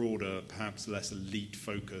of broader, perhaps less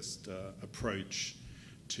elite-focused approach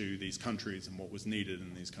to these countries and what was needed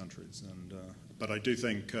in these countries. And but I do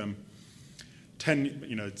think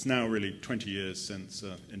it's now really 20 years since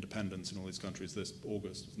independence in all these countries this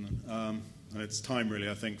August, isn't it? And it's time really,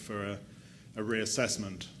 I think, for a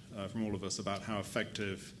reassessment from all of us about how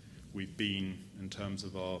effective we've been in terms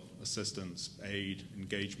of our assistance, aid,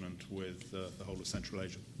 engagement with the whole of Central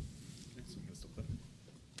Asia. So I'm going to stop there.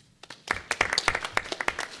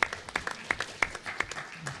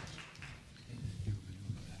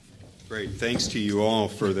 Great. Thanks to you all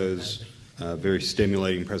for those very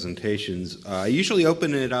stimulating presentations. I usually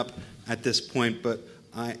open it up at this point, but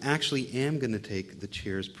I actually am going to take the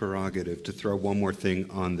chair's prerogative to throw one more thing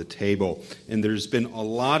on the table. And there's been a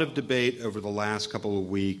lot of debate over the last couple of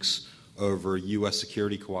weeks over U.S.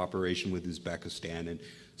 security cooperation with Uzbekistan. And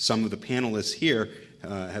some of the panelists here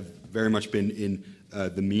have very much been in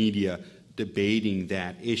the media debating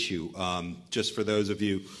that issue. Just for those of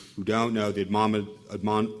you who don't know, the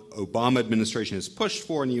Obama administration has pushed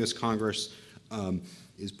for, and the U.S. Congress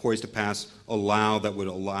is poised to pass a law that would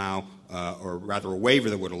allow, or rather a waiver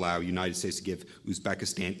that would allow the United States to give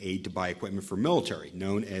Uzbekistan aid to buy equipment for military,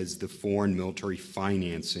 known as the Foreign Military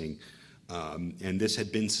Financing. And this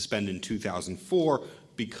had been suspended in 2004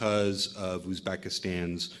 because of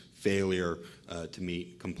Uzbekistan's failure to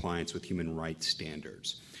meet compliance with human rights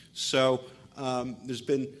standards. So there's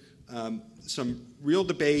been some real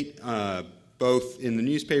debate, both in the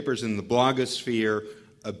newspapers and the blogosphere,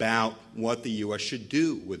 about what the U.S. should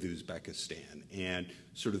do with Uzbekistan. And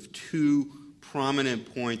sort of two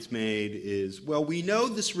prominent points made is, well, we know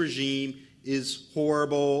this regime is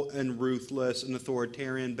horrible and ruthless and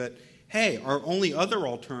authoritarian, but hey, our only other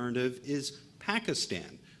alternative is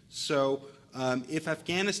Pakistan. So if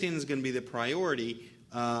Afghanistan is going to be the priority,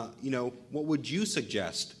 what would you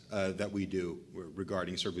suggest that we do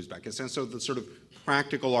regarding Uzbekistan? So the sort of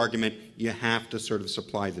practical argument, you have to sort of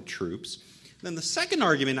supply the troops. Then the second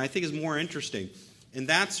argument I think is more interesting, and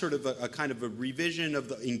that's sort of a kind of a revision of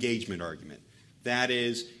the engagement argument. That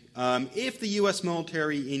is, if the U.S.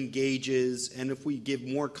 military engages and if we give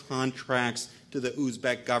more contracts to the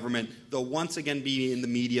Uzbek government, they'll once again be in the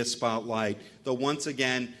media spotlight. They'll once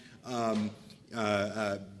again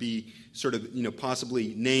be sort of,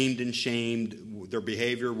 possibly named and shamed. Their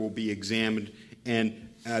behavior will be examined, and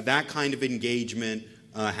that kind of engagement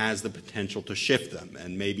has the potential to shift them.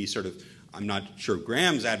 And maybe sort of, I'm not sure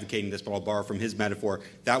Graham's advocating this, but I'll borrow from his metaphor,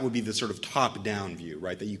 that would be the sort of top-down view,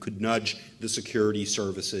 right? That you could nudge the security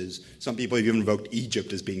services. Some people have even invoked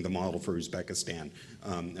Egypt as being the model for Uzbekistan.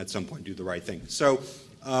 At some point, do the right thing. So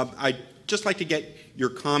I'd just like to get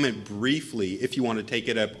your comment briefly, if you want to take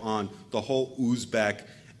it up on the whole Uzbek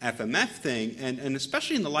FMF thing, and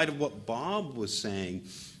especially in the light of what Bob was saying,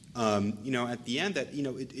 at the end, that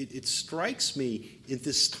it strikes me at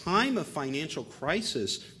this time of financial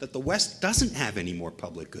crisis that the West doesn't have any more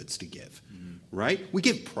public goods to give, right? We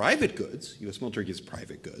give private goods. U.S. military gives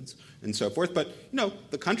private goods and so forth, but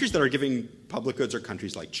the countries that are giving public goods are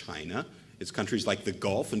countries like China. It's countries like the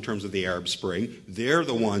Gulf in terms of the Arab Spring. They're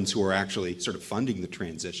the ones who are actually sort of funding the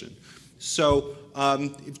transition. So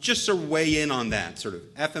just to weigh in on that, sort of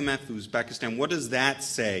FMF Uzbekistan, what does that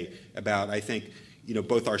say about, I think,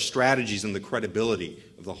 both our strategies and the credibility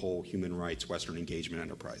of the whole human rights Western engagement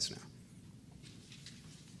enterprise now?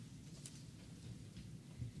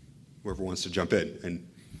 Whoever wants to jump in. And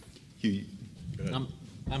Hugh,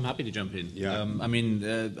 I'm happy to jump in. Yeah.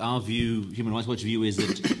 Our view, Human Rights Watch view, is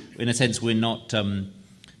that, in a sense, we're not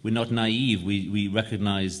naive. We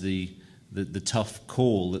recognise the tough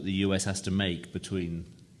call that the US has to make between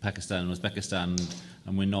Pakistan and Uzbekistan,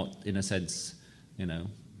 and we're not, in a sense,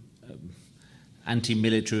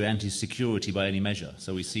 anti-military, anti-security by any measure.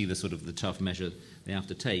 So we see the sort of the tough measure they have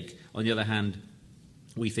to take. On the other hand,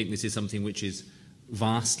 we think this is something which is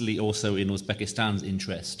vastly also in Uzbekistan's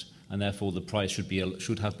interest, and therefore the price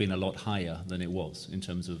should have been a lot higher than it was in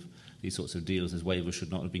terms of these sorts of deals, as waivers should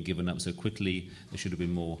not have been given up so quickly. There should have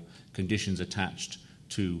been more conditions attached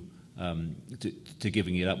to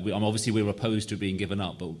giving it up. Obviously we're opposed to being given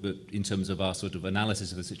up, but in terms of our sort of analysis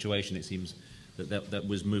of the situation, it seems that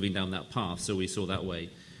was moving down that path, so we saw that way.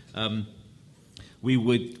 We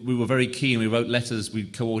were very keen. We wrote letters. We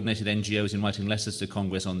coordinated NGOs in writing letters to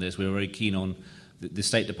Congress on this. We were very keen on the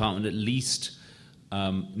State Department at least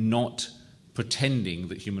not pretending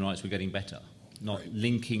that human rights were getting better, not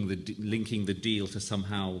linking the deal to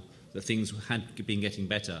somehow that things had been getting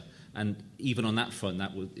better. And even on that front,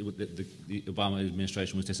 the Obama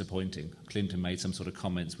administration was disappointing. Clinton made some sort of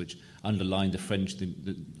comments which underlined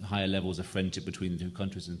the higher levels of friendship between the two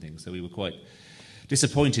countries and things. So we were quite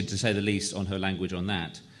disappointed, to say the least, on her language on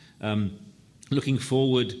that. Looking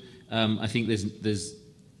forward, I think there's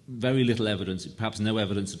very little evidence, perhaps no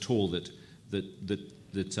evidence at all, that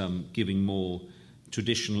giving more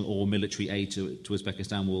traditional or military aid to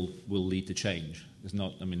Uzbekistan will lead to change. There's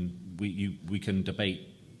not. I mean, we can debate.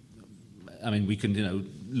 I mean, we can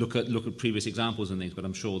look at previous examples and things, but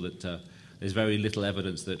I'm sure that there's very little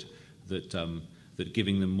evidence that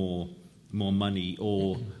giving them more money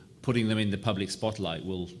or putting them in the public spotlight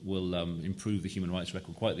will improve the human rights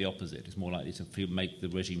record. Quite the opposite. It's more likely to make the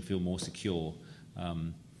regime feel more secure,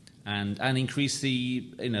 and increase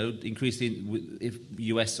the if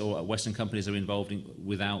US or Western companies are involved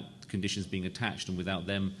without conditions being attached and without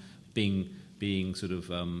them being sort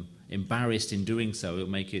of embarrassed in doing so. It'll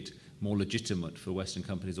make it more legitimate for Western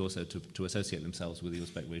companies also to associate themselves with the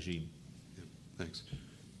Uzbek regime. Yeah, thanks.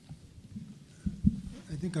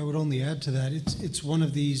 I think I would only add to that, it's one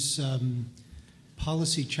of these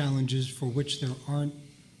policy challenges for which there aren't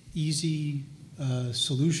easy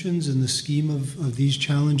solutions in the scheme of these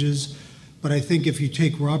challenges. But I think if you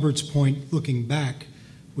take Robert's point, looking back,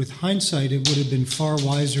 with hindsight, it would have been far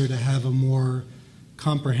wiser to have a more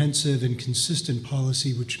comprehensive and consistent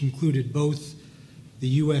policy which included both the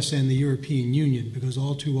US and the European Union, because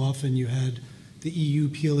all too often you had the EU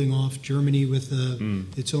peeling off Germany with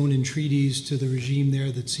its own entreaties to the regime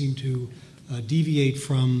there that seemed to deviate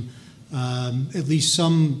from at least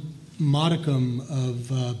some modicum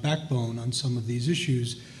of backbone on some of these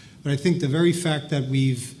issues. But I think the very fact that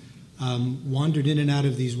we've wandered in and out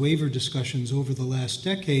of these waiver discussions over the last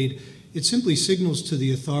decade, it simply signals to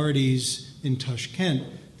the authorities in Tashkent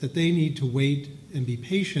that they need to wait and be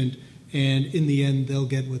patient, and in the end they'll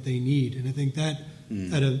get what they need. And I think that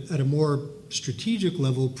at a more strategic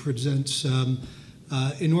level presents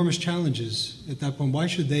enormous challenges at that point. Why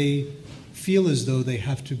should they feel as though they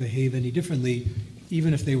have to behave any differently,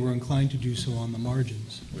 even if they were inclined to do so on the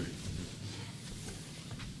margins?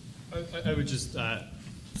 I would just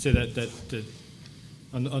say that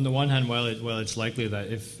on the one hand, while it's likely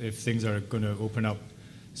that if things are going to open up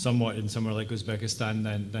somewhat in somewhere like Uzbekistan,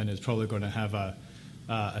 then it's probably going to have a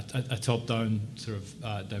top-down sort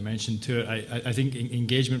of dimension to it. I think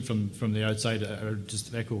engagement from the outside, or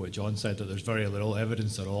just to echo what John said, that there's very little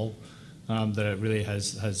evidence at all that it really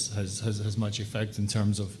has much effect in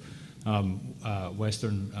terms of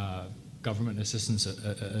Western government assistance,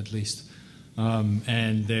 at least.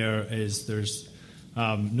 And there's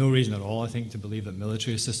no reason at all, I think, to believe that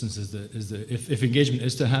military assistance if engagement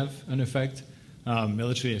is to have an effect,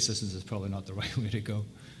 military assistance is probably not the right way to go.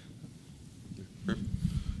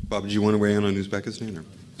 Bob, did you want to weigh in on Uzbekistan?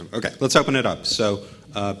 Or? Okay, let's open it up. So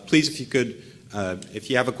please, if you could, if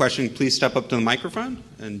you have a question, please step up to the microphone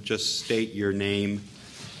and just state your name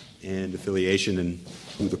and affiliation and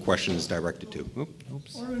who the question is directed to.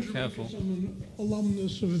 Oops, careful. I'm an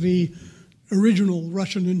alumnus of the original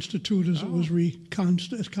Russian Institute as it was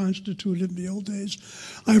constituted in the old days.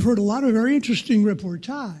 I've heard a lot of very interesting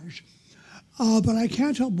reportage, but I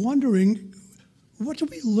can't help wondering, what do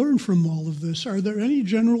we learn from all of this? Are there any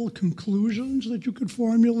general conclusions that you could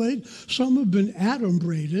formulate? Some have been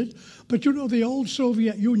adumbrated, but you know, the old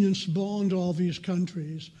Soviet Union spawned all these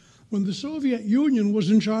countries. When the Soviet Union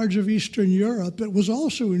was in charge of Eastern Europe, it was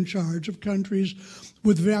also in charge of countries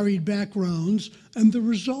with varied backgrounds, and the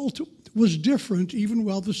result was different even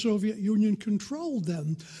while the Soviet Union controlled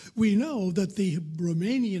them. We know that the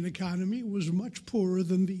Romanian economy was much poorer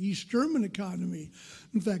than the East German economy.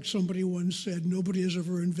 In fact, somebody once said nobody has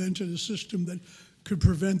ever invented a system that could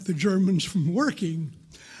prevent the Germans from working.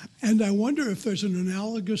 And I wonder if there's an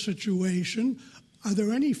analogous situation. Are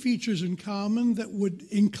there any features in common that would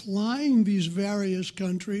incline these various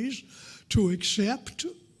countries to accept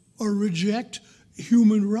or reject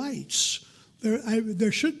human rights?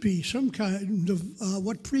 There should be some kind of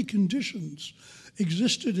what preconditions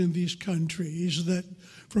existed in these countries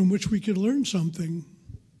from which we could learn something.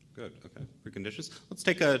 Good. Okay. Preconditions. Let's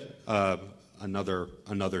take another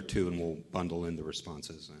two, and we'll bundle in the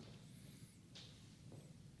responses.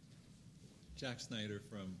 Jack Snyder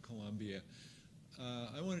from Columbia.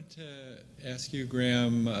 I wanted to ask you,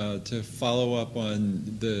 Graeme, to follow up on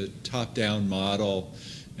the top-down model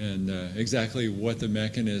and exactly what the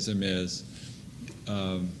mechanism is.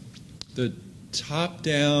 The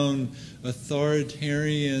top-down,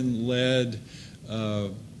 authoritarian-led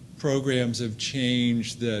programs of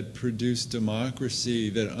change that produce democracy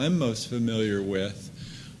that I'm most familiar with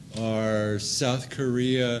are South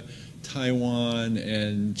Korea, Taiwan,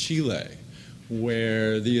 and Chile,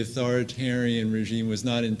 where the authoritarian regime was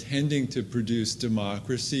not intending to produce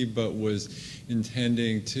democracy, but was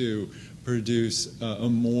intending to produce a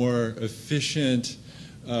more efficient,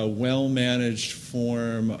 well-managed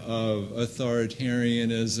form of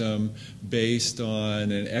authoritarianism based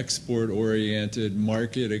on an export-oriented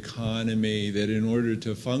market economy that, in order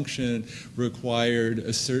to function, required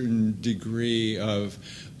a certain degree of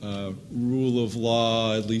rule of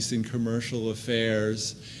law, at least in commercial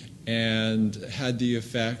affairs, and had the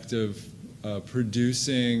effect of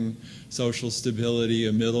producing social stability,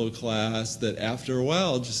 a middle class that after a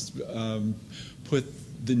while just put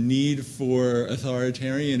the need for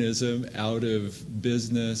authoritarianism out of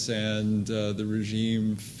business, and the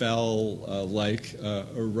regime fell like a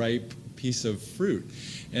ripe piece of fruit.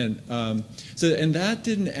 And and that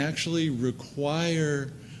didn't actually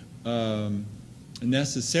require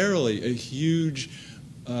necessarily a huge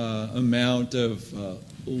amount of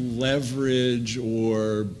leverage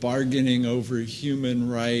or bargaining over human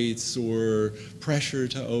rights or pressure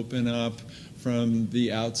to open up from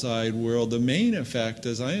the outside world. The main effect,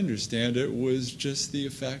 as I understand it, was just the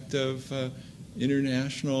effect of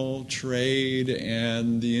international trade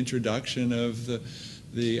and the introduction of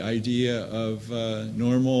the idea of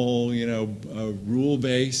normal,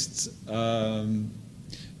 rule-based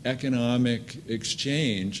economic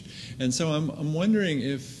exchange. And so I'm wondering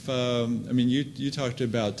if, I mean, you talked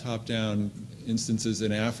about top-down instances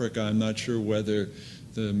in Africa. I'm not sure whether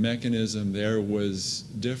the mechanism there was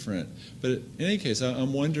different. But in any case,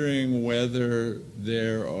 I'm wondering whether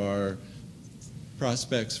there are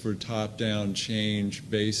prospects for top-down change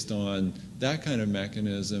based on that kind of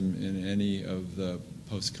mechanism in any of the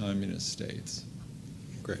post-communist states.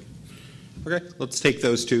 Great. Okay, let's take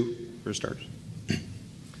those two for starters.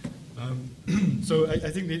 So I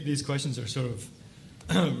think these questions are sort of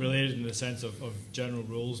related in the sense of general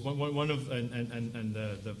rules. One of and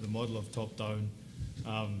the model of top-down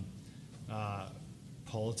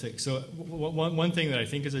politics. So one thing that I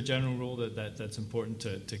think is a general rule that's important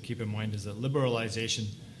to keep in mind is that liberalization,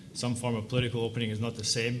 some form of political opening, is not the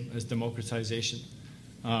same as democratization.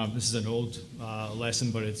 This is an old lesson,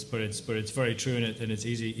 but it's very true, and it's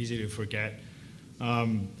easy to forget.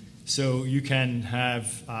 So you can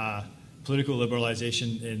have political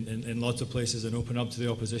liberalization in lots of places and open up to the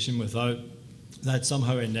opposition without that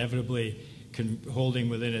somehow inevitably holding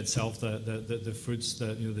within itself the fruits,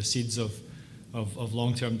 the seeds of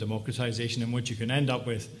long-term democratization. And what you can end up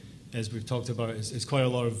with, as we've talked about, is quite a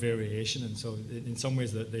lot of variation. And so in some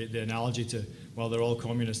ways the analogy to, well, they're all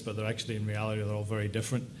communist, but they're actually in reality they're all very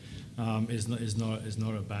different, is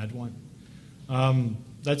not a bad one.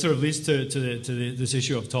 That sort of leads to this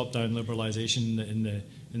issue of top-down liberalization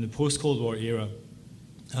in the post-Cold War era.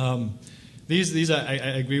 These I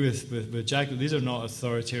agree with Jack that these are not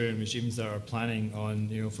authoritarian regimes that are planning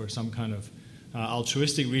on, for some kind of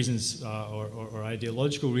altruistic reasons or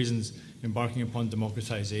ideological reasons embarking upon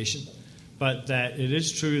democratization. But that it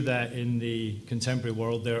is true that in the contemporary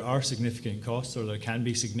world there are significant costs, or there can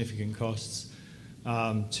be significant costs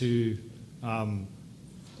to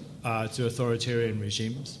authoritarian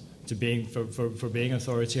regimes, to being for being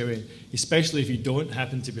authoritarian, especially if you don't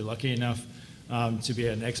happen to be lucky enough to be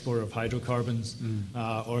an exporter of hydrocarbons,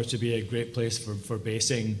 or to be a great place for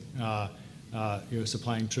basing,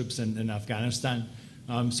 supplying troops in Afghanistan.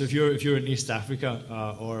 So if you're in East Africa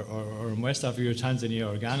or in West Africa, or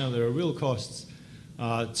Tanzania or Ghana, there are real costs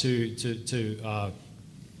to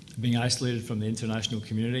being isolated from the international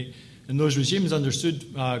community. And those regimes understood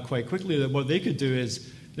quite quickly that what they could do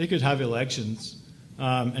is they could have elections,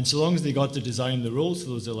 and so long as they got to design the rules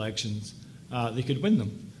for those elections, they could win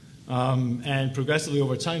them. And progressively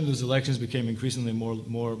over time, those elections became increasingly more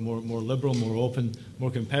liberal, more open,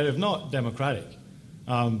 more competitive, not democratic,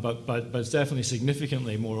 but it's definitely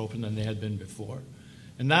significantly more open than they had been before.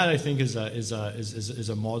 And that, I think, is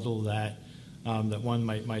a model that one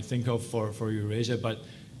might think of for Eurasia, but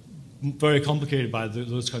very complicated by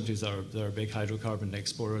those countries that are big hydrocarbon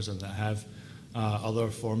exporters and that have other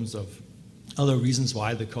reasons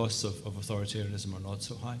why the costs of authoritarianism are not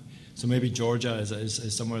so high. So maybe Georgia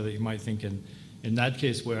is somewhere that you might think in that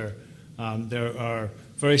case where there are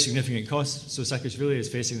very significant costs. So Saakashvili is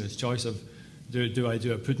facing this choice of, do I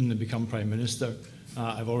do a Putin and become prime minister?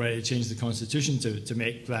 I've already changed the constitution to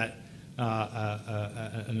make that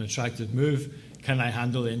an attractive move. Can I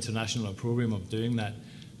handle the international opprobrium of doing that?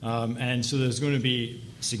 And so there's going to be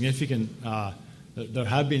significant, there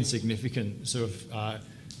have been significant sort of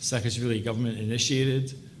secretarially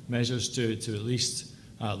government-initiated measures to at least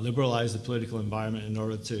liberalize the political environment in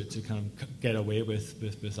order to kind of get away with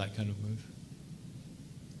that kind of move.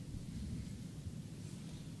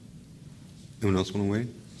 Anyone else want to weigh?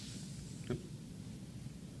 Yep.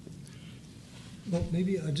 Well,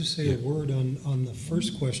 maybe I'll just say a word on the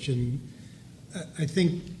first question. I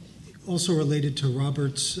think also related to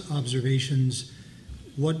Robert's observations,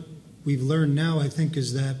 what we've learned now, I think,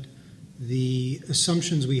 is that the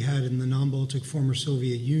assumptions we had in the non-Baltic former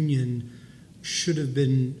Soviet Union should have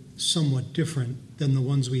been somewhat different than the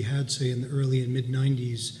ones we had, say, in the early and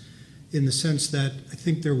mid-90s, in the sense that I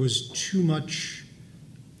think there was too much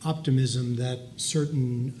optimism that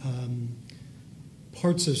certain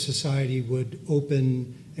parts of society would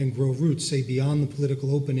open and grow roots, say, beyond the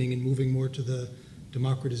political opening and moving more to the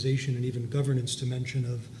democratization and even governance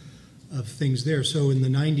dimension of things there. So in the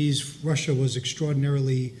 90s, Russia was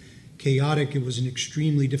extraordinarily chaotic. It was an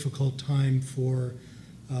extremely difficult time for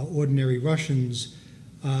ordinary Russians.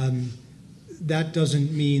 That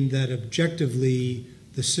doesn't mean that objectively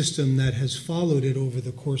the system that has followed it over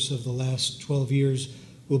the course of the last 12 years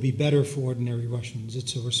will be better for ordinary Russians.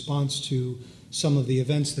 It's a response to some of the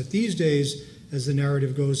events that these days, as the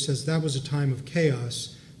narrative goes, says that was a time of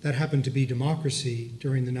chaos. That happened to be democracy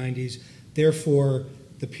during the 90s. Therefore,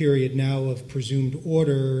 the period now of presumed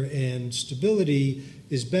order and stability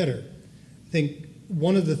is better. I think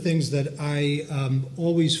one of the things that I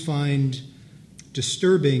always find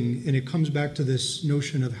disturbing, and it comes back to this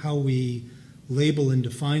notion of how we label and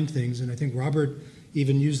define things, and I think Robert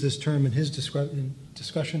even used this term in his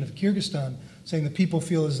discussion of Kyrgyzstan, saying that people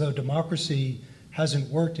feel as though democracy hasn't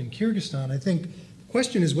worked in Kyrgyzstan. I think the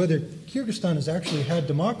question is whether Kyrgyzstan has actually had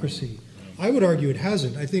democracy. I would argue it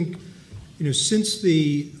hasn't. I think, since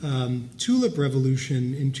the Tulip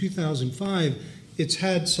Revolution in 2005, it's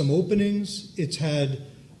had some openings. It's had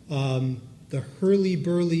the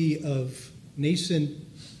hurly-burly of nascent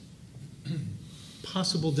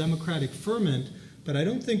possible democratic ferment, but I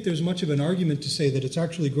don't think there's much of an argument to say that it's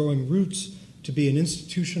actually growing roots to be an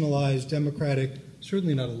institutionalized democratic,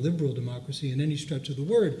 certainly not a liberal democracy in any stretch of the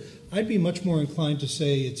word. I'd be much more inclined to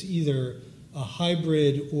say it's either a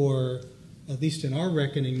hybrid or, at least in our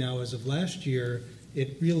reckoning now as of last year,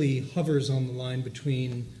 it really hovers on the line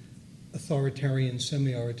between authoritarian,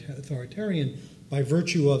 semi-authoritarian, by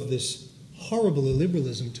virtue of this horrible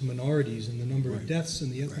illiberalism to minorities and the number of deaths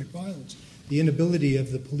and the ethnic violence, the inability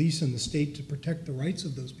of the police and the state to protect the rights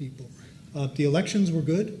of those people. The elections were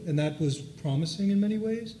good, and that was promising in many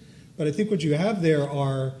ways, but I think what you have there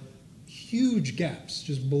are huge gaps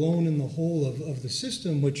just blown in the hole of the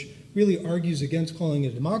system, which really argues against calling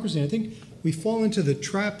it a democracy. And I think we fall into the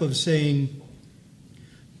trap of saying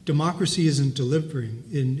democracy isn't delivering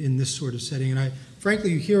in this sort of setting. And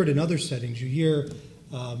frankly, you hear it in other settings. You hear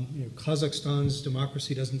Kazakhstan's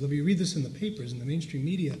democracy doesn't deliver. You read this in the papers, in the mainstream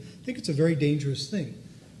media. I think it's a very dangerous thing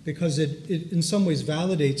because it in some ways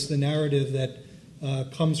validates the narrative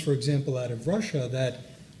that comes, for example, out of Russia, that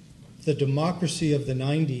the democracy of the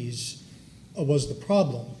 90s was the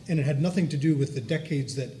problem, and it had nothing to do with the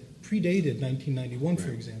decades that predated 1991, for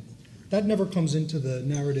example. That never comes into the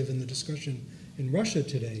narrative in the discussion in Russia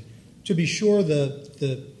today. To be sure,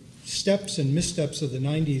 the steps and missteps of the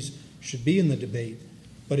 90s should be in the debate,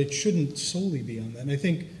 but it shouldn't solely be on that. And I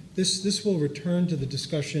think this will return to the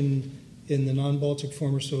discussion in the non-Baltic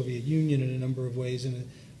former Soviet Union in a number of ways, and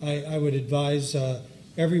I would advise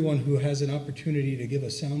everyone who has an opportunity to give a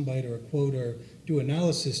soundbite or a quote or do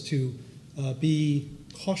analysis to be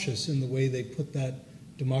cautious in the way they put that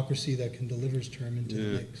democracy that can deliver's term into the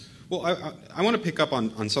mix. Well, I want to pick up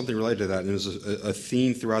on something related to that, and there's a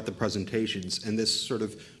theme throughout the presentations, and this sort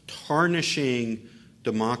of tarnishing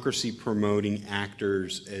democracy-promoting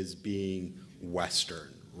actors as being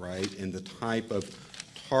Western, right? And the type of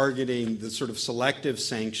targeting, the sort of selective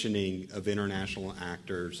sanctioning of international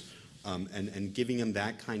actors and giving them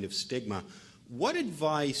that kind of stigma. What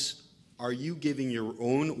advice are you giving your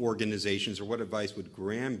own organizations, or what advice would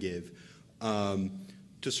Graeme give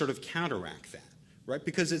to sort of counteract that? Right?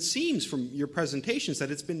 Because it seems from your presentations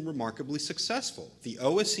that it's been remarkably successful. The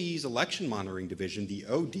OSCE's election monitoring division, the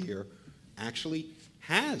ODIHR, actually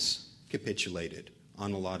has capitulated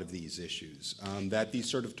on a lot of these issues. That these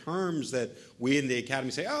sort of terms that we in the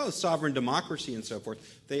academy say, oh, sovereign democracy and so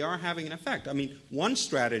forth, they are having an effect. I mean, one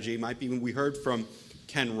strategy might be when we heard from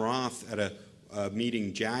Ken Roth at a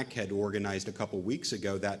meeting Jack had organized a couple weeks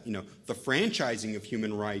ago that, the franchising of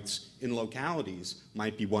human rights in localities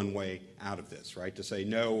might be one way out of this, right? To say,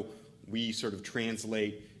 no, we sort of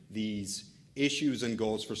translate these issues and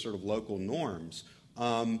goals for sort of local norms.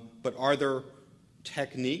 But are there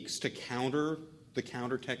techniques to counter the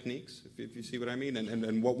counter techniques, if you see what I mean?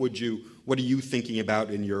 And what are you thinking about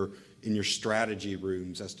in your strategy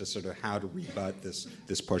rooms as to sort of how to rebut this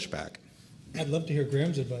pushback? I'd love to hear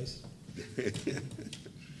Graeme's advice.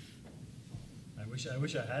 I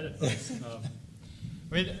wish I had advice.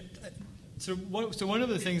 So one of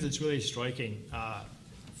the things that's really striking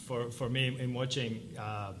for me in watching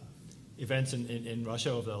events in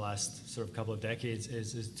Russia over the last sort of couple of decades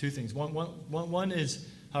is two things. One is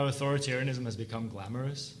how authoritarianism has become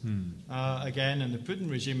glamorous again, and the Putin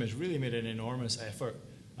regime has really made an enormous effort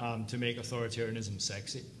to make authoritarianism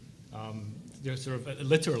sexy. They're sort of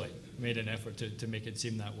literally made an effort to make it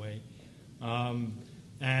seem that way,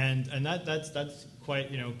 and that's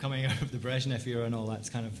quite, coming out of the Brezhnev era and all that's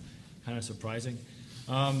kind of surprising.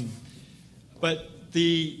 But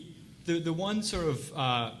the one sort of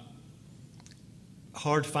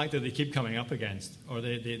hard factor they keep coming up against, or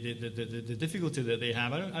the difficulty that they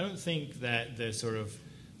have, I don't think that the sort of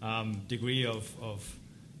degree of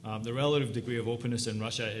the relative degree of openness in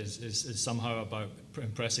Russia is somehow about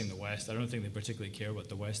impressing the West. I don't think they particularly care what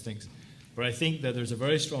the West thinks. But I think that there's a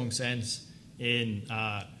very strong sense in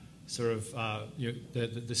sort of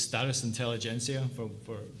the status intelligentsia,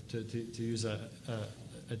 to use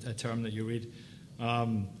a term that you read,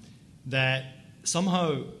 that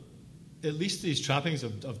somehow at least these trappings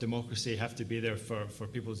of democracy have to be there for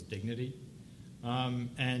people's dignity. And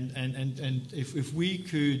if we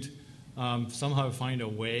could somehow find a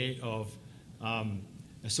way of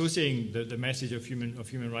associating the message of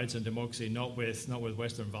human rights and democracy not with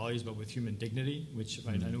Western values but with human dignity, which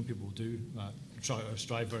I know people do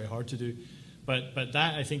strive very hard to do, but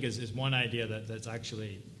that I think is one idea that's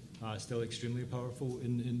actually still extremely powerful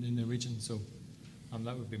in the region. So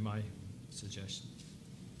that would be my suggestion.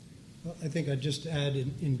 Well, I think I'd just add,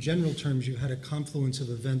 in general terms, you had a confluence of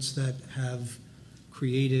events that have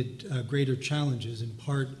created greater challenges. In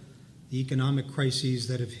part, the economic crises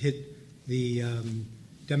that have hit the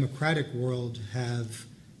democratic world have,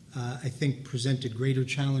 I think, presented greater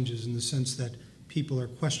challenges in the sense that people are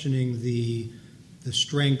questioning the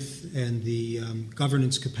strength and the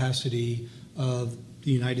governance capacity of the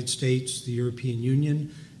United States, the European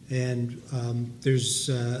Union, and there's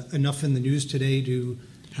enough in the news today to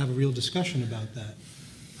have a real discussion about that.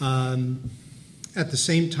 At the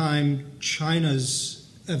same time, China's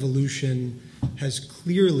evolution has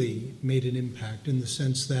clearly made an impact in the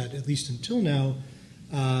sense that, at least until now,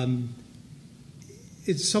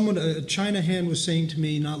 it's someone, a China hand was saying to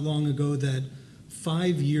me not long ago that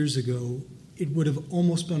 5 years ago, it would have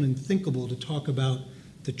almost been unthinkable to talk about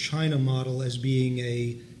the China model as being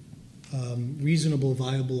a reasonable,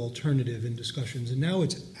 viable alternative in discussions. And now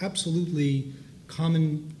it's absolutely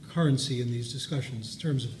common currency in these discussions in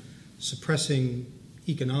terms of suppressing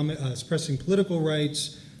suppressing political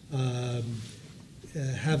rights,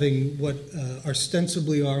 having what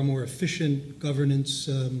ostensibly are more efficient governance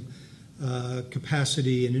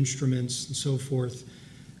capacity and instruments and so forth.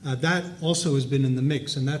 That also has been in the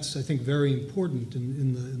mix, and that's, I think, very important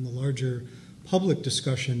in the larger public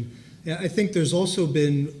discussion. I think there's also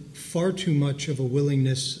been far too much of a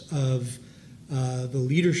willingness of the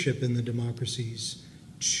leadership in the democracies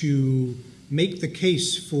to make the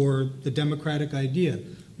case for the democratic idea.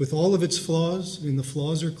 With all of its flaws, I mean, the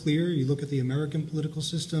flaws are clear. You look at the American political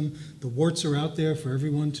system, the warts are out there for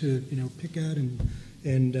everyone to, pick at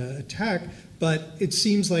and attack. But it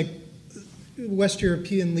seems like West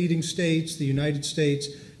European leading states, the United States,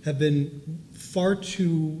 have been far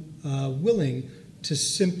too willing to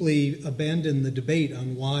simply abandon the debate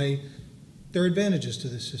on why there are advantages to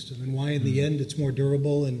this system and why in the end it's more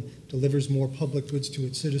durable and delivers more public goods to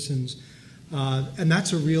its citizens. And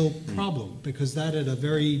that's a real problem, because that at a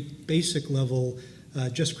very basic level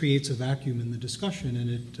just creates a vacuum in the discussion, and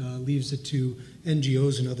it leaves it to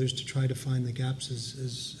NGOs and others to try to find the gaps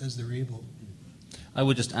as they're able. I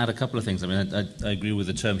would just add a couple of things. I mean, I agree with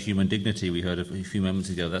the term human dignity we heard a few moments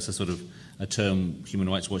ago. That's a sort of a term Human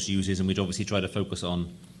Rights Watch uses, and we'd obviously try to focus on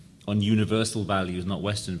universal values, not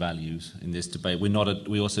Western values, in this debate.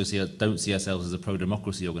 We also don't see ourselves as a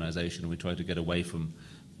pro-democracy organisation. We try to get away from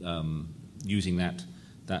using that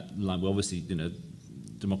line. Well, obviously,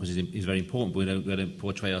 democracy is very important, but we don't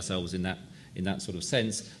portray ourselves in that sort of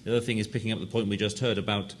sense. The other thing is picking up the point we just heard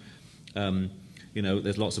about.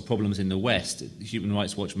 There's lots of problems in the West. Human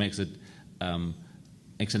Rights Watch makes a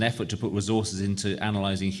makes an effort to put resources into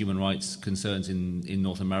analysing human rights concerns in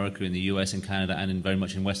North America, in the US, in Canada, and very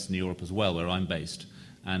much in Western Europe as well, where I'm based,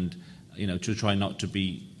 and to try not to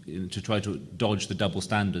be to try to dodge the double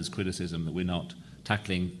standards criticism that we're not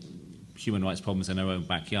tackling human rights problems in our own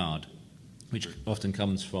backyard, which often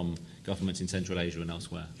comes from governments in Central Asia and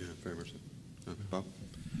elsewhere. Yeah, very much so. Bob?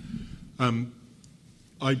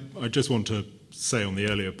 I just want to say on the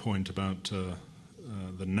earlier point about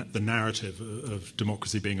the narrative of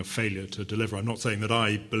democracy being a failure to deliver. I'm not saying that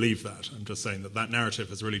I believe that. I'm just saying that that narrative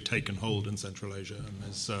has really taken hold in Central Asia, and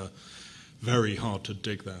it's very hard to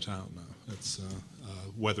dig that out now. It's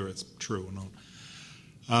whether it's true or not.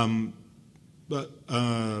 But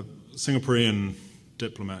Singaporean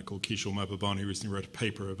diplomat called Kishore Mahbubani recently wrote a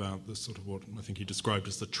paper about the sort of what I think he described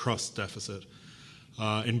as the trust deficit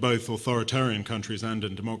in both authoritarian countries and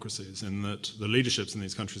in democracies, in that the leaderships in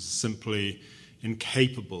these countries are simply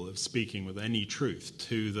incapable of speaking with any truth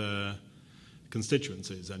to their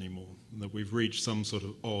constituencies anymore. And that we've reached some sort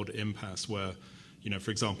of odd impasse where, for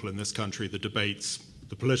example, in this country, the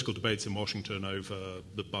political debates in Washington over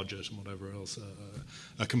the budget and whatever else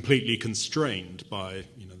are completely constrained by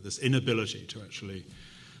this inability to actually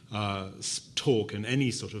talk in any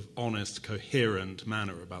sort of honest, coherent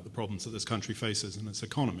manner about the problems that this country faces in its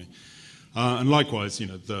economy. And likewise,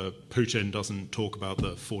 the Putin doesn't talk about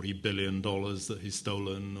the $40 billion that he's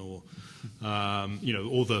stolen, or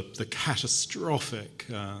or the catastrophic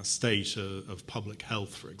state of public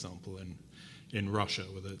health, for example, in Russia,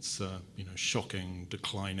 with its shocking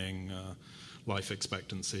declining life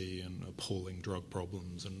expectancy and appalling drug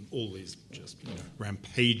problems and all these just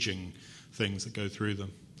rampaging things that go through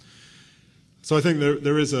them. So I think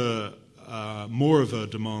there is a more of a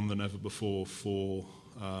demand than ever before for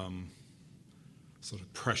sort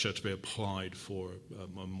of pressure to be applied for a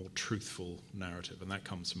more truthful narrative, and that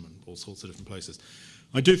comes from all sorts of different places.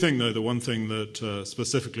 I do think, though, the one thing that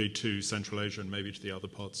specifically to Central Asia and maybe to the other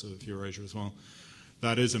parts of Eurasia as well,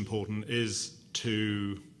 that is important, is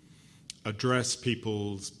to address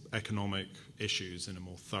people's economic issues in a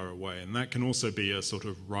more thorough way. And that can also be a sort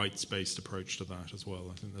of rights-based approach to that as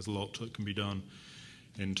well. I think there's a lot that can be done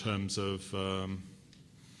in terms of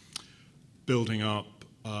building up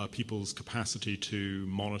people's capacity to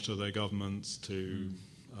monitor their governments, to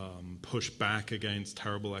push back against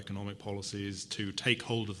terrible economic policies, to take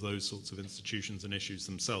hold of those sorts of institutions and issues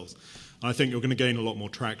themselves. And I think you're going to gain a lot more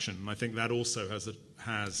traction. And I think that also has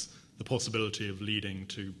the possibility of leading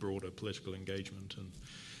to broader political engagement.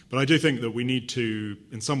 But I do think that we need to,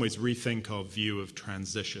 in some ways, rethink our view of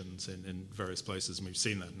transitions in various places. And we've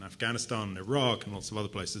seen that in Afghanistan and Iraq and lots of other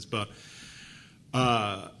places. But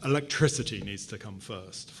electricity needs to come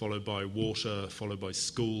first, followed by water, followed by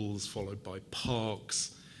schools, followed by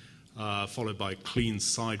parks, followed by clean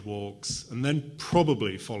sidewalks, and then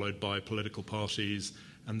probably followed by political parties,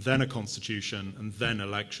 and then a constitution, and then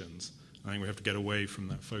elections. I think we have to get away from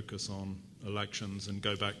that focus on elections and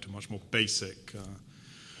go back to much more basic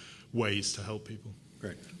ways to help people.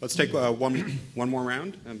 Great. Let's take one more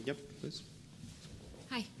round. Yep, please.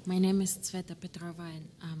 Hi, my name is Tsveta Petrova, and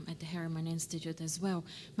I'm at the Harriman Institute as well.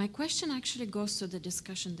 My question actually goes to the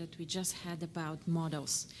discussion that we just had about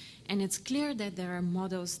models. And it's clear that there are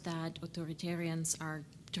models that authoritarians are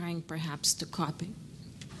trying perhaps to copy.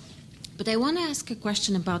 But I want to ask a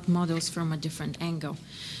question about models from a different angle.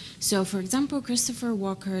 So, for example, Christopher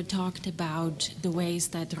Walker talked about the ways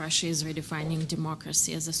that Russia is redefining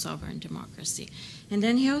democracy as a sovereign democracy. And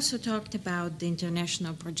then he also talked about the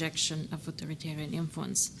international projection of authoritarian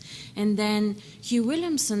influence. And then Hugh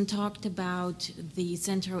Williamson talked about the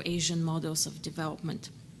Central Asian models of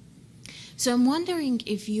development. So I'm wondering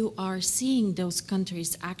if you are seeing those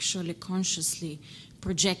countries actually consciously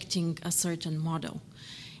projecting a certain model,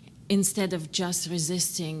 instead of just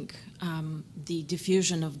resisting the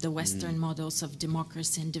diffusion of the Western models of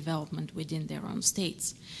democracy and development within their own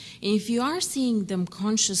states. And if you are seeing them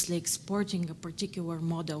consciously exporting a particular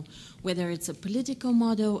model, whether it's a political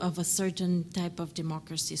model of a certain type of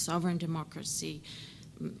democracy, sovereign democracy,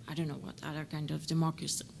 I don't know what other kind of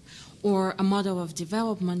democracy, or a model of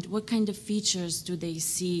development, what kind of features do they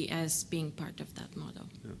see as being part of that model?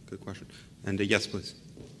 Yeah, good question. And yes, please.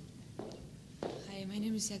 My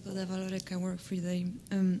name is Jacqueline Valorek. I work for the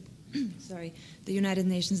United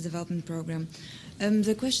Nations Development Program.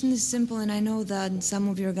 The question is simple, and I know that some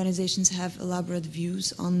of your organizations have elaborate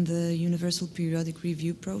views on the Universal Periodic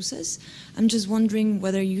Review process. I'm just wondering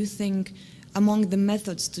whether you think among the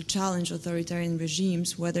methods to challenge authoritarian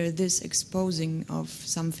regimes, whether this exposing of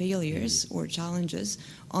some failures or challenges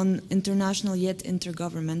on international yet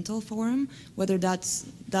intergovernmental forum, whether that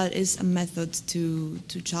is a method to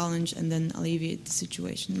challenge and then alleviate the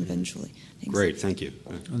situation eventually. Thanks. Great, thank you.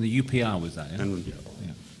 And the UPR was that, yeah?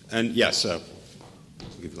 And yes, I'll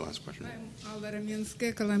give you the last question. I'm Alva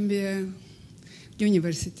Raminska, Columbia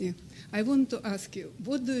University. I want to ask you,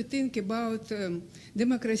 what do you think about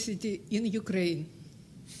democracy in Ukraine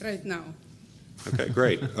right now? Okay,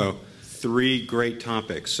 great. Oh, 3 great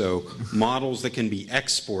topics. So models that can be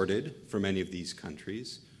exported from any of these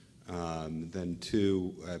countries. Then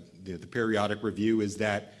 2, the periodic review, is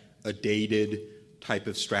that a dated type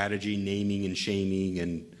of strategy, naming and shaming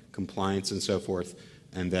and compliance and so forth?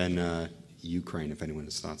 And then Ukraine, if anyone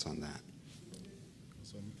has thoughts on that.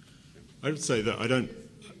 I would say that I don't.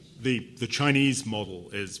 The Chinese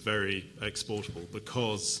model is very exportable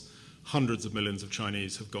because hundreds of millions of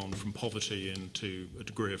Chinese have gone from poverty into a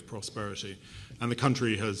degree of prosperity, and the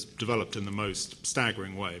country has developed in the most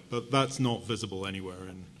staggering way. But that's not visible anywhere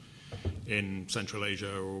in Central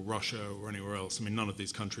Asia or Russia or anywhere else. I mean, none of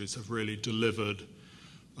these countries have really delivered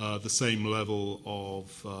the same level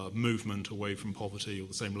of movement away from poverty or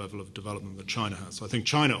the same level of development that China has. So I think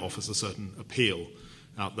China offers a certain appeal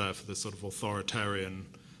out there for this sort of authoritarian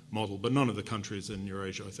model, but none of the countries in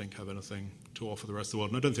Eurasia, I think, have anything to offer the rest of the world.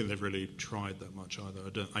 And I don't think they've really tried that much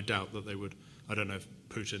either. I doubt that they would. I don't know if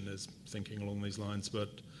Putin is thinking along these lines, but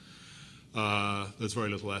there's very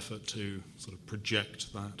little effort to sort of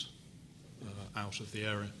project that out of the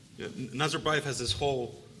area. Yeah, Nazarbayev has this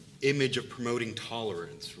whole image of promoting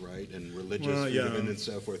tolerance, right, and religious freedom and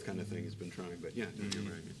so forth, kind of thing. He's been trying, but yeah, you're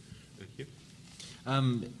right. Thank you.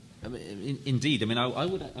 I mean, indeed. I mean,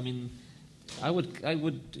 I would,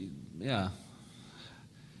 yeah.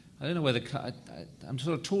 I don't know whether I'm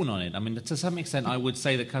sort of torn on it. I mean, to some extent, I would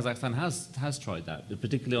say that Kazakhstan has tried that,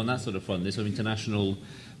 particularly on that sort of front, this sort of international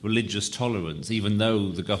religious tolerance. Even though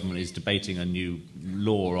the government is debating a new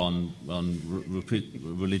law on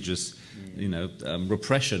religious,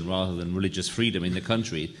 repression rather than religious freedom in the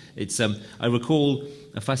country. It's I recall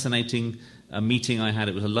a fascinating meeting I had.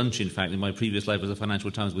 It was a lunch, in fact, in my previous life as a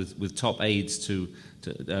Financial Times with top aides to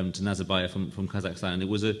Nazarbayev from Kazakhstan, and it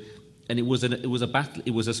was a battle.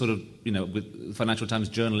 It was a sort of, with Financial Times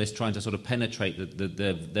journalists trying to sort of penetrate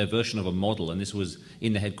their version of a model, and this was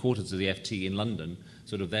in the headquarters of the FT in London,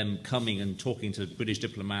 sort of them coming and talking to British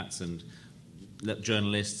diplomats and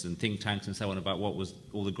journalists and think tanks and so on about what was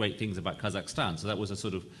all the great things about Kazakhstan. So that was a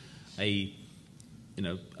sort of a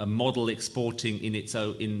model exporting in its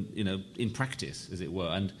own, in practice, as it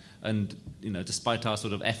were, and despite our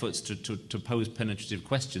sort of efforts to pose penetrative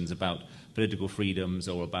questions about political freedoms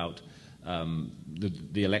or about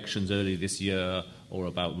the elections earlier this year, or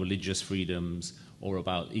about religious freedoms, or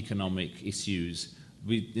about economic issues,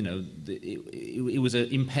 it was an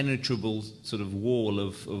impenetrable sort of wall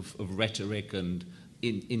of rhetoric and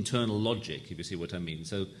internal logic, if you see what I mean.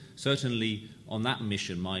 So certainly on that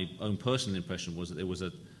mission, my own personal impression was that there was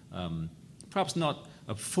perhaps not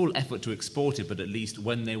a full effort to export it, but at least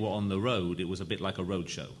when they were on the road, it was a bit like a road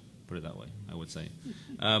show, put it that way, I would say.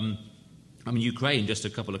 I mean, Ukraine, just a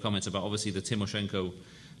couple of comments about, obviously the Tymoshenko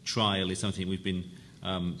trial is something we've been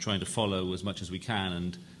trying to follow as much as we can,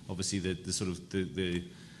 and obviously the sort of the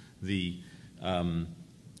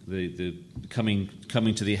coming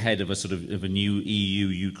to the head of a new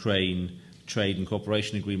EU-Ukraine trade and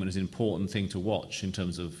cooperation agreement is an important thing to watch in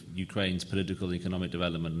terms of Ukraine's political and economic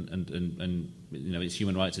development and its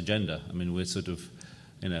human rights agenda. I mean, we're sort of,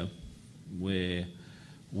 we're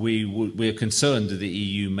concerned that the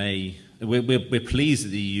EU may. We're pleased that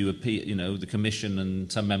the EU, the Commission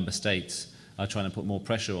and some member states are trying to put more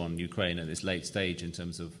pressure on Ukraine at this late stage in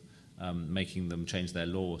terms of making them change their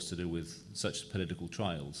laws to do with such political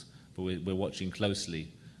trials. But we're watching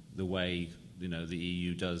closely the way the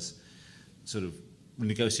EU does sort of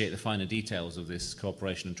negotiate the finer details of this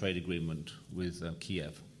cooperation and trade agreement with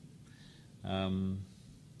Kiev. I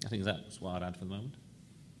think that's what I'd add for the moment.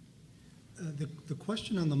 The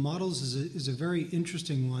question on the models is a very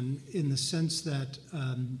interesting one, in the sense that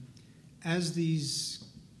as these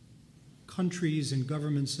countries and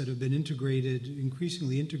governments that have been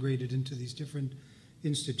increasingly integrated into these different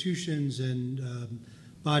institutions and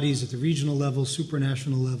bodies at the regional level,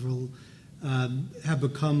 supranational level, have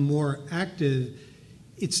become more active,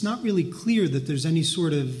 it's not really clear that there's any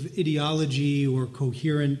sort of ideology or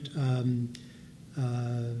coherent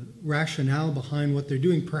rationale behind what they're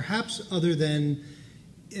doing, perhaps other than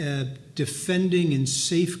defending and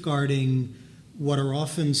safeguarding what are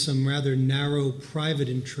often some rather narrow private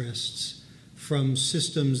interests from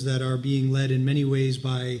systems that are being led in many ways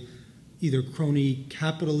by either crony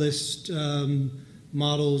capitalist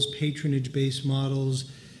models, patronage-based models,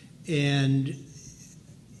 and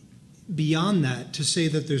beyond that, to say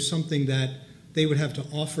that there's something that they would have to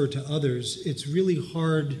offer to others, it's really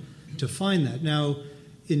hard to find that. Now,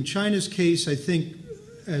 in China's case, I think,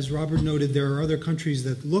 as Robert noted, there are other countries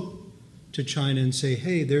that look to China and say,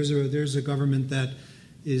 hey, there's a government that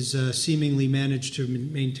is seemingly managed to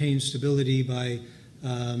maintain stability by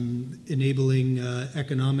enabling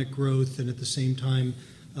economic growth and at the same time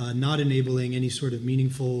not enabling any sort of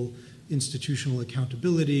meaningful institutional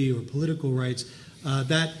accountability or political rights.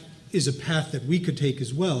 That is a path that we could take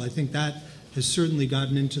as well. I think that has certainly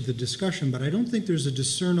gotten into the discussion, but I don't think there's a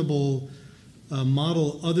discernible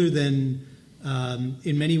model other than,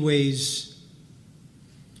 in many ways,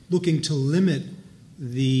 looking to limit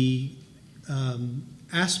the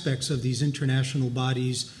aspects of these international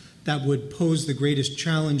bodies that would pose the greatest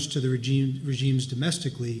challenge to the regimes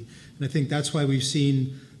domestically. And I think that's why we've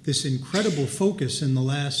seen this incredible focus in the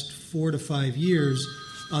last 4 to 5 years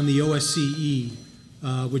on the OSCE,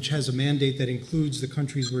 which has a mandate that includes the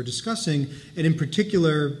countries we're discussing, and in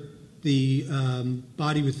particular, the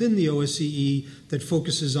body within the OSCE that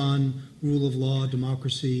focuses on rule of law,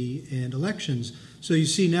 democracy, and elections. So you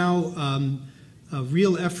see now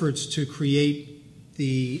real efforts to create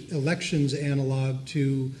the elections analog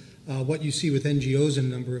to what you see with NGOs in a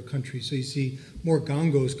number of countries. So you see more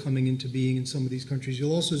gongos coming into being in some of these countries.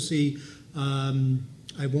 You'll also see,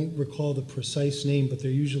 I won't recall the precise name, but they're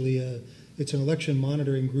usually it's an election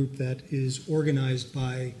monitoring group that is organized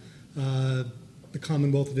by the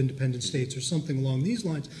Commonwealth of Independent States or something along these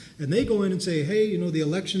lines. And they go in and say, hey, you know, the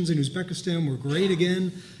elections in Uzbekistan were great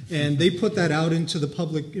again. And they put that out into the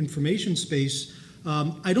public information space.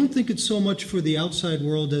 I don't think it's so much for the outside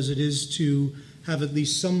world as it is to have at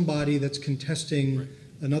least some body that's contesting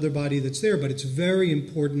another body that's there, but it's very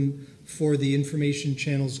important for the information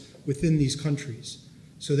channels within these countries.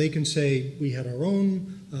 So they can say, we had our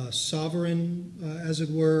own sovereign, as it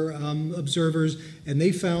were, observers, and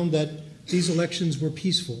they found that these elections were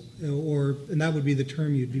peaceful, and that would be the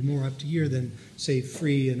term you'd be more up to hear than, say,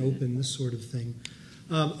 free and open, this sort of thing.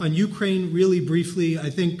 On Ukraine, really briefly, I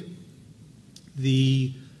think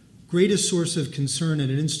the greatest source of concern at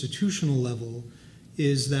an institutional level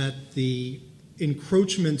is that the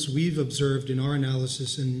encroachments we've observed in our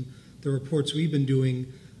analysis and the reports we've been doing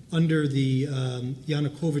under the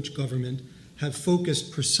Yanukovych government have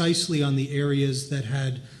focused precisely on the areas that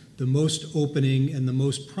had the most opening and the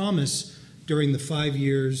most promise during the 5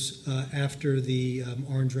 years after the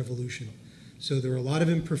Orange Revolution. So there are a lot of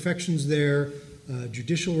imperfections there.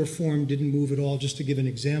 Judicial reform didn't move at all, just to give an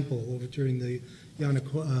example, over during the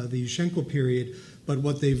Yushchenko period. But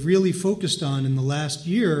what they've really focused on in the last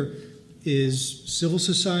year is civil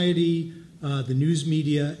society, the news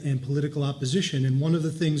media, and political opposition. And one of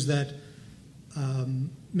the things that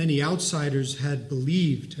many outsiders had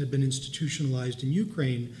believed had been institutionalized in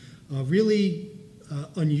Ukraine, really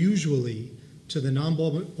unusually to the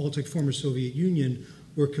non-Baltic former Soviet Union,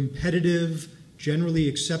 were competitive, generally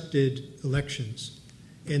accepted elections,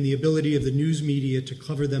 and the ability of the news media to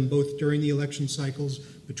cover them both during the election cycles,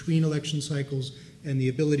 between election cycles, and the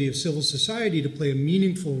ability of civil society to play a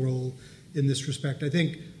meaningful role in this respect. I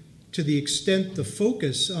think to the extent the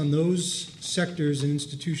focus on those sectors and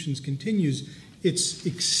institutions continues, it's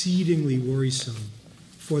exceedingly worrisome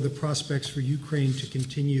for the prospects for Ukraine to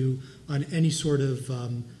continue on any sort of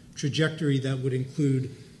trajectory that would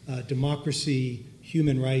include democracy,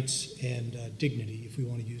 human rights, and dignity, if we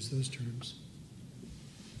want to use those terms.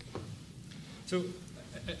 So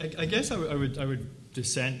I guess I would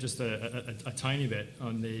dissent just a tiny bit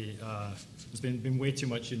on the. There's been way too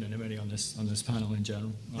much unanimity on this panel in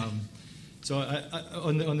general. So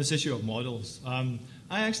on this issue of models,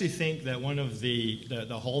 I actually think that one of the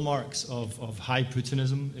hallmarks of high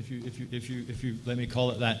Putinism, if you let me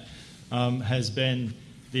call it that, has been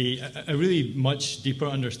a really much deeper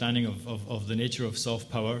understanding of the nature of soft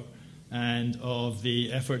power and of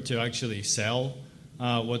the effort to actually sell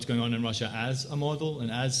what's going on in Russia as a model and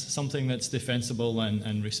as something that's defensible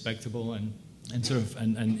and respectable and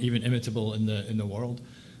even imitable in the world.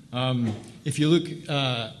 If you look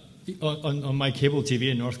on my cable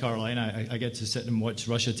TV in North Carolina, I get to sit and watch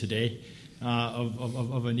Russia Today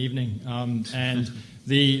of an evening, and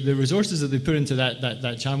the resources that they put into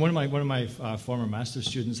that channel. One of my former master's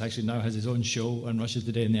students actually now has his own show on Russia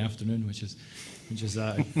Today in the afternoon, which is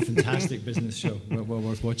a fantastic business show, well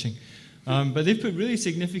worth watching. But they've put really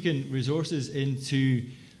significant resources into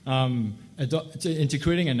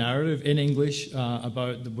creating a narrative in English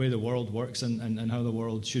about the way the world works and how the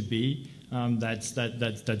world should be,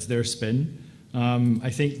 That's their spin. I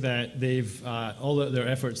think that they've all their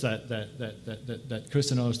efforts that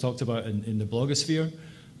Chris and others talked about in the blogosphere.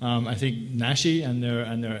 I think Nashi and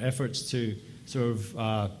their efforts to sort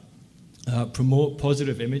of promote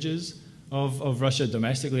positive images of Russia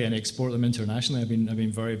domestically and export them internationally have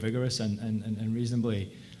been very vigorous and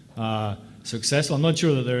reasonably successful. I'm not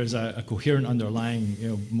sure that there is a coherent underlying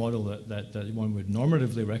model that one would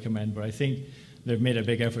normatively recommend, but I think they've made a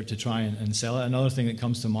big effort to try and sell it. Another thing that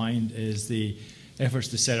comes to mind is the efforts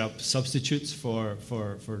to set up substitutes for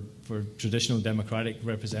traditional democratic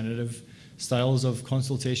representative styles of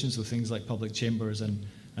consultation, so things like public chambers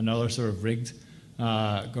and other sort of rigged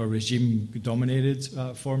or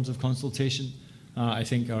regime-dominated forms of consultation, I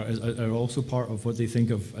think are also part of what they think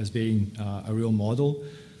of as being a real model.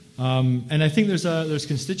 And I think there's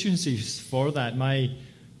constituencies for that.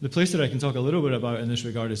 The place that I can talk a little bit about in this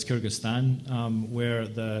regard is Kyrgyzstan, where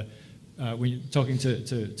when you're talking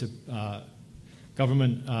to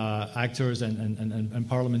government actors and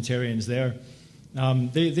parliamentarians there,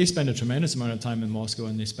 they spend a tremendous amount of time in Moscow,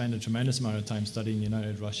 and they spend a tremendous amount of time studying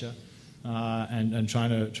United Russia and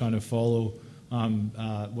trying to follow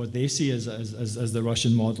what they see as the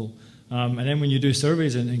Russian model. And then when you do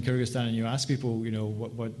surveys in Kyrgyzstan and you ask people,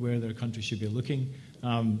 where their country should be looking,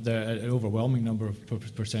 an overwhelming number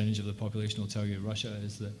of percentage of the population will tell you Russia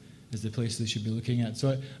is the place they should be looking at.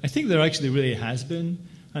 So I think there actually really has been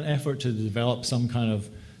an effort to develop some kind of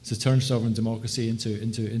to turn sovereign democracy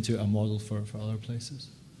into a model for other places.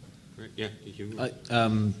 Great. Yeah, Hugh. I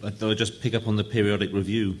thought I'd just pick up on the periodic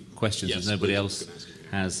review questions, as nobody else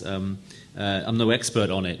has. I'm no expert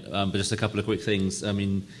on it, but just a couple of quick things. I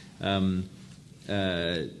mean,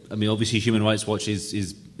 obviously, Human Rights Watch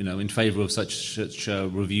is in favour of such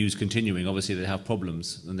reviews continuing. Obviously, they have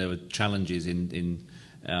problems, and there are challenges in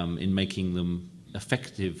making them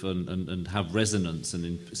effective and have resonance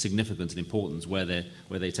and significance and importance where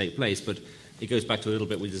they take place. But it goes back to a little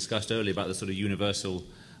bit we discussed earlier about the sort of universal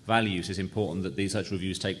values. It's important that these such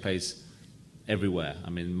reviews take place everywhere. I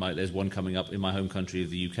mean, there's one coming up in my home country of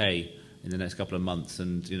the UK in the next couple of months,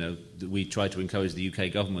 and we try to encourage the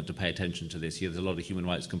UK government to pay attention to this. There's a lot of human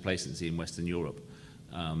rights complacency in Western Europe,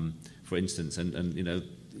 for instance, and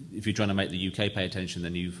if you're trying to make the UK pay attention,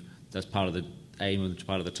 then that's part of the aim and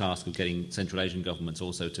part of the task of getting Central Asian governments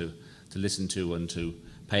also to listen to and to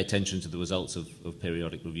pay attention to the results of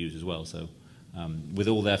periodic reviews as well. So with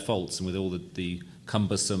all their faults and with all the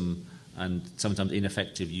cumbersome and sometimes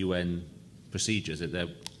ineffective UN procedures,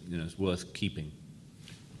 it's worth keeping.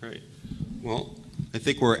 Great. Well, I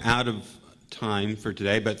think we're out of time for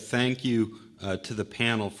today, but thank you to the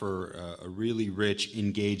panel for a really rich,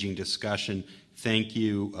 engaging discussion. Thank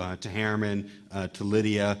you to Harriman, to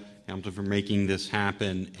Lydia Hamilton for making this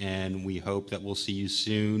happen, and we hope that we'll see you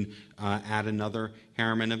soon at another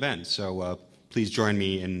Harriman event. So please join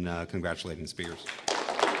me in congratulating the speakers.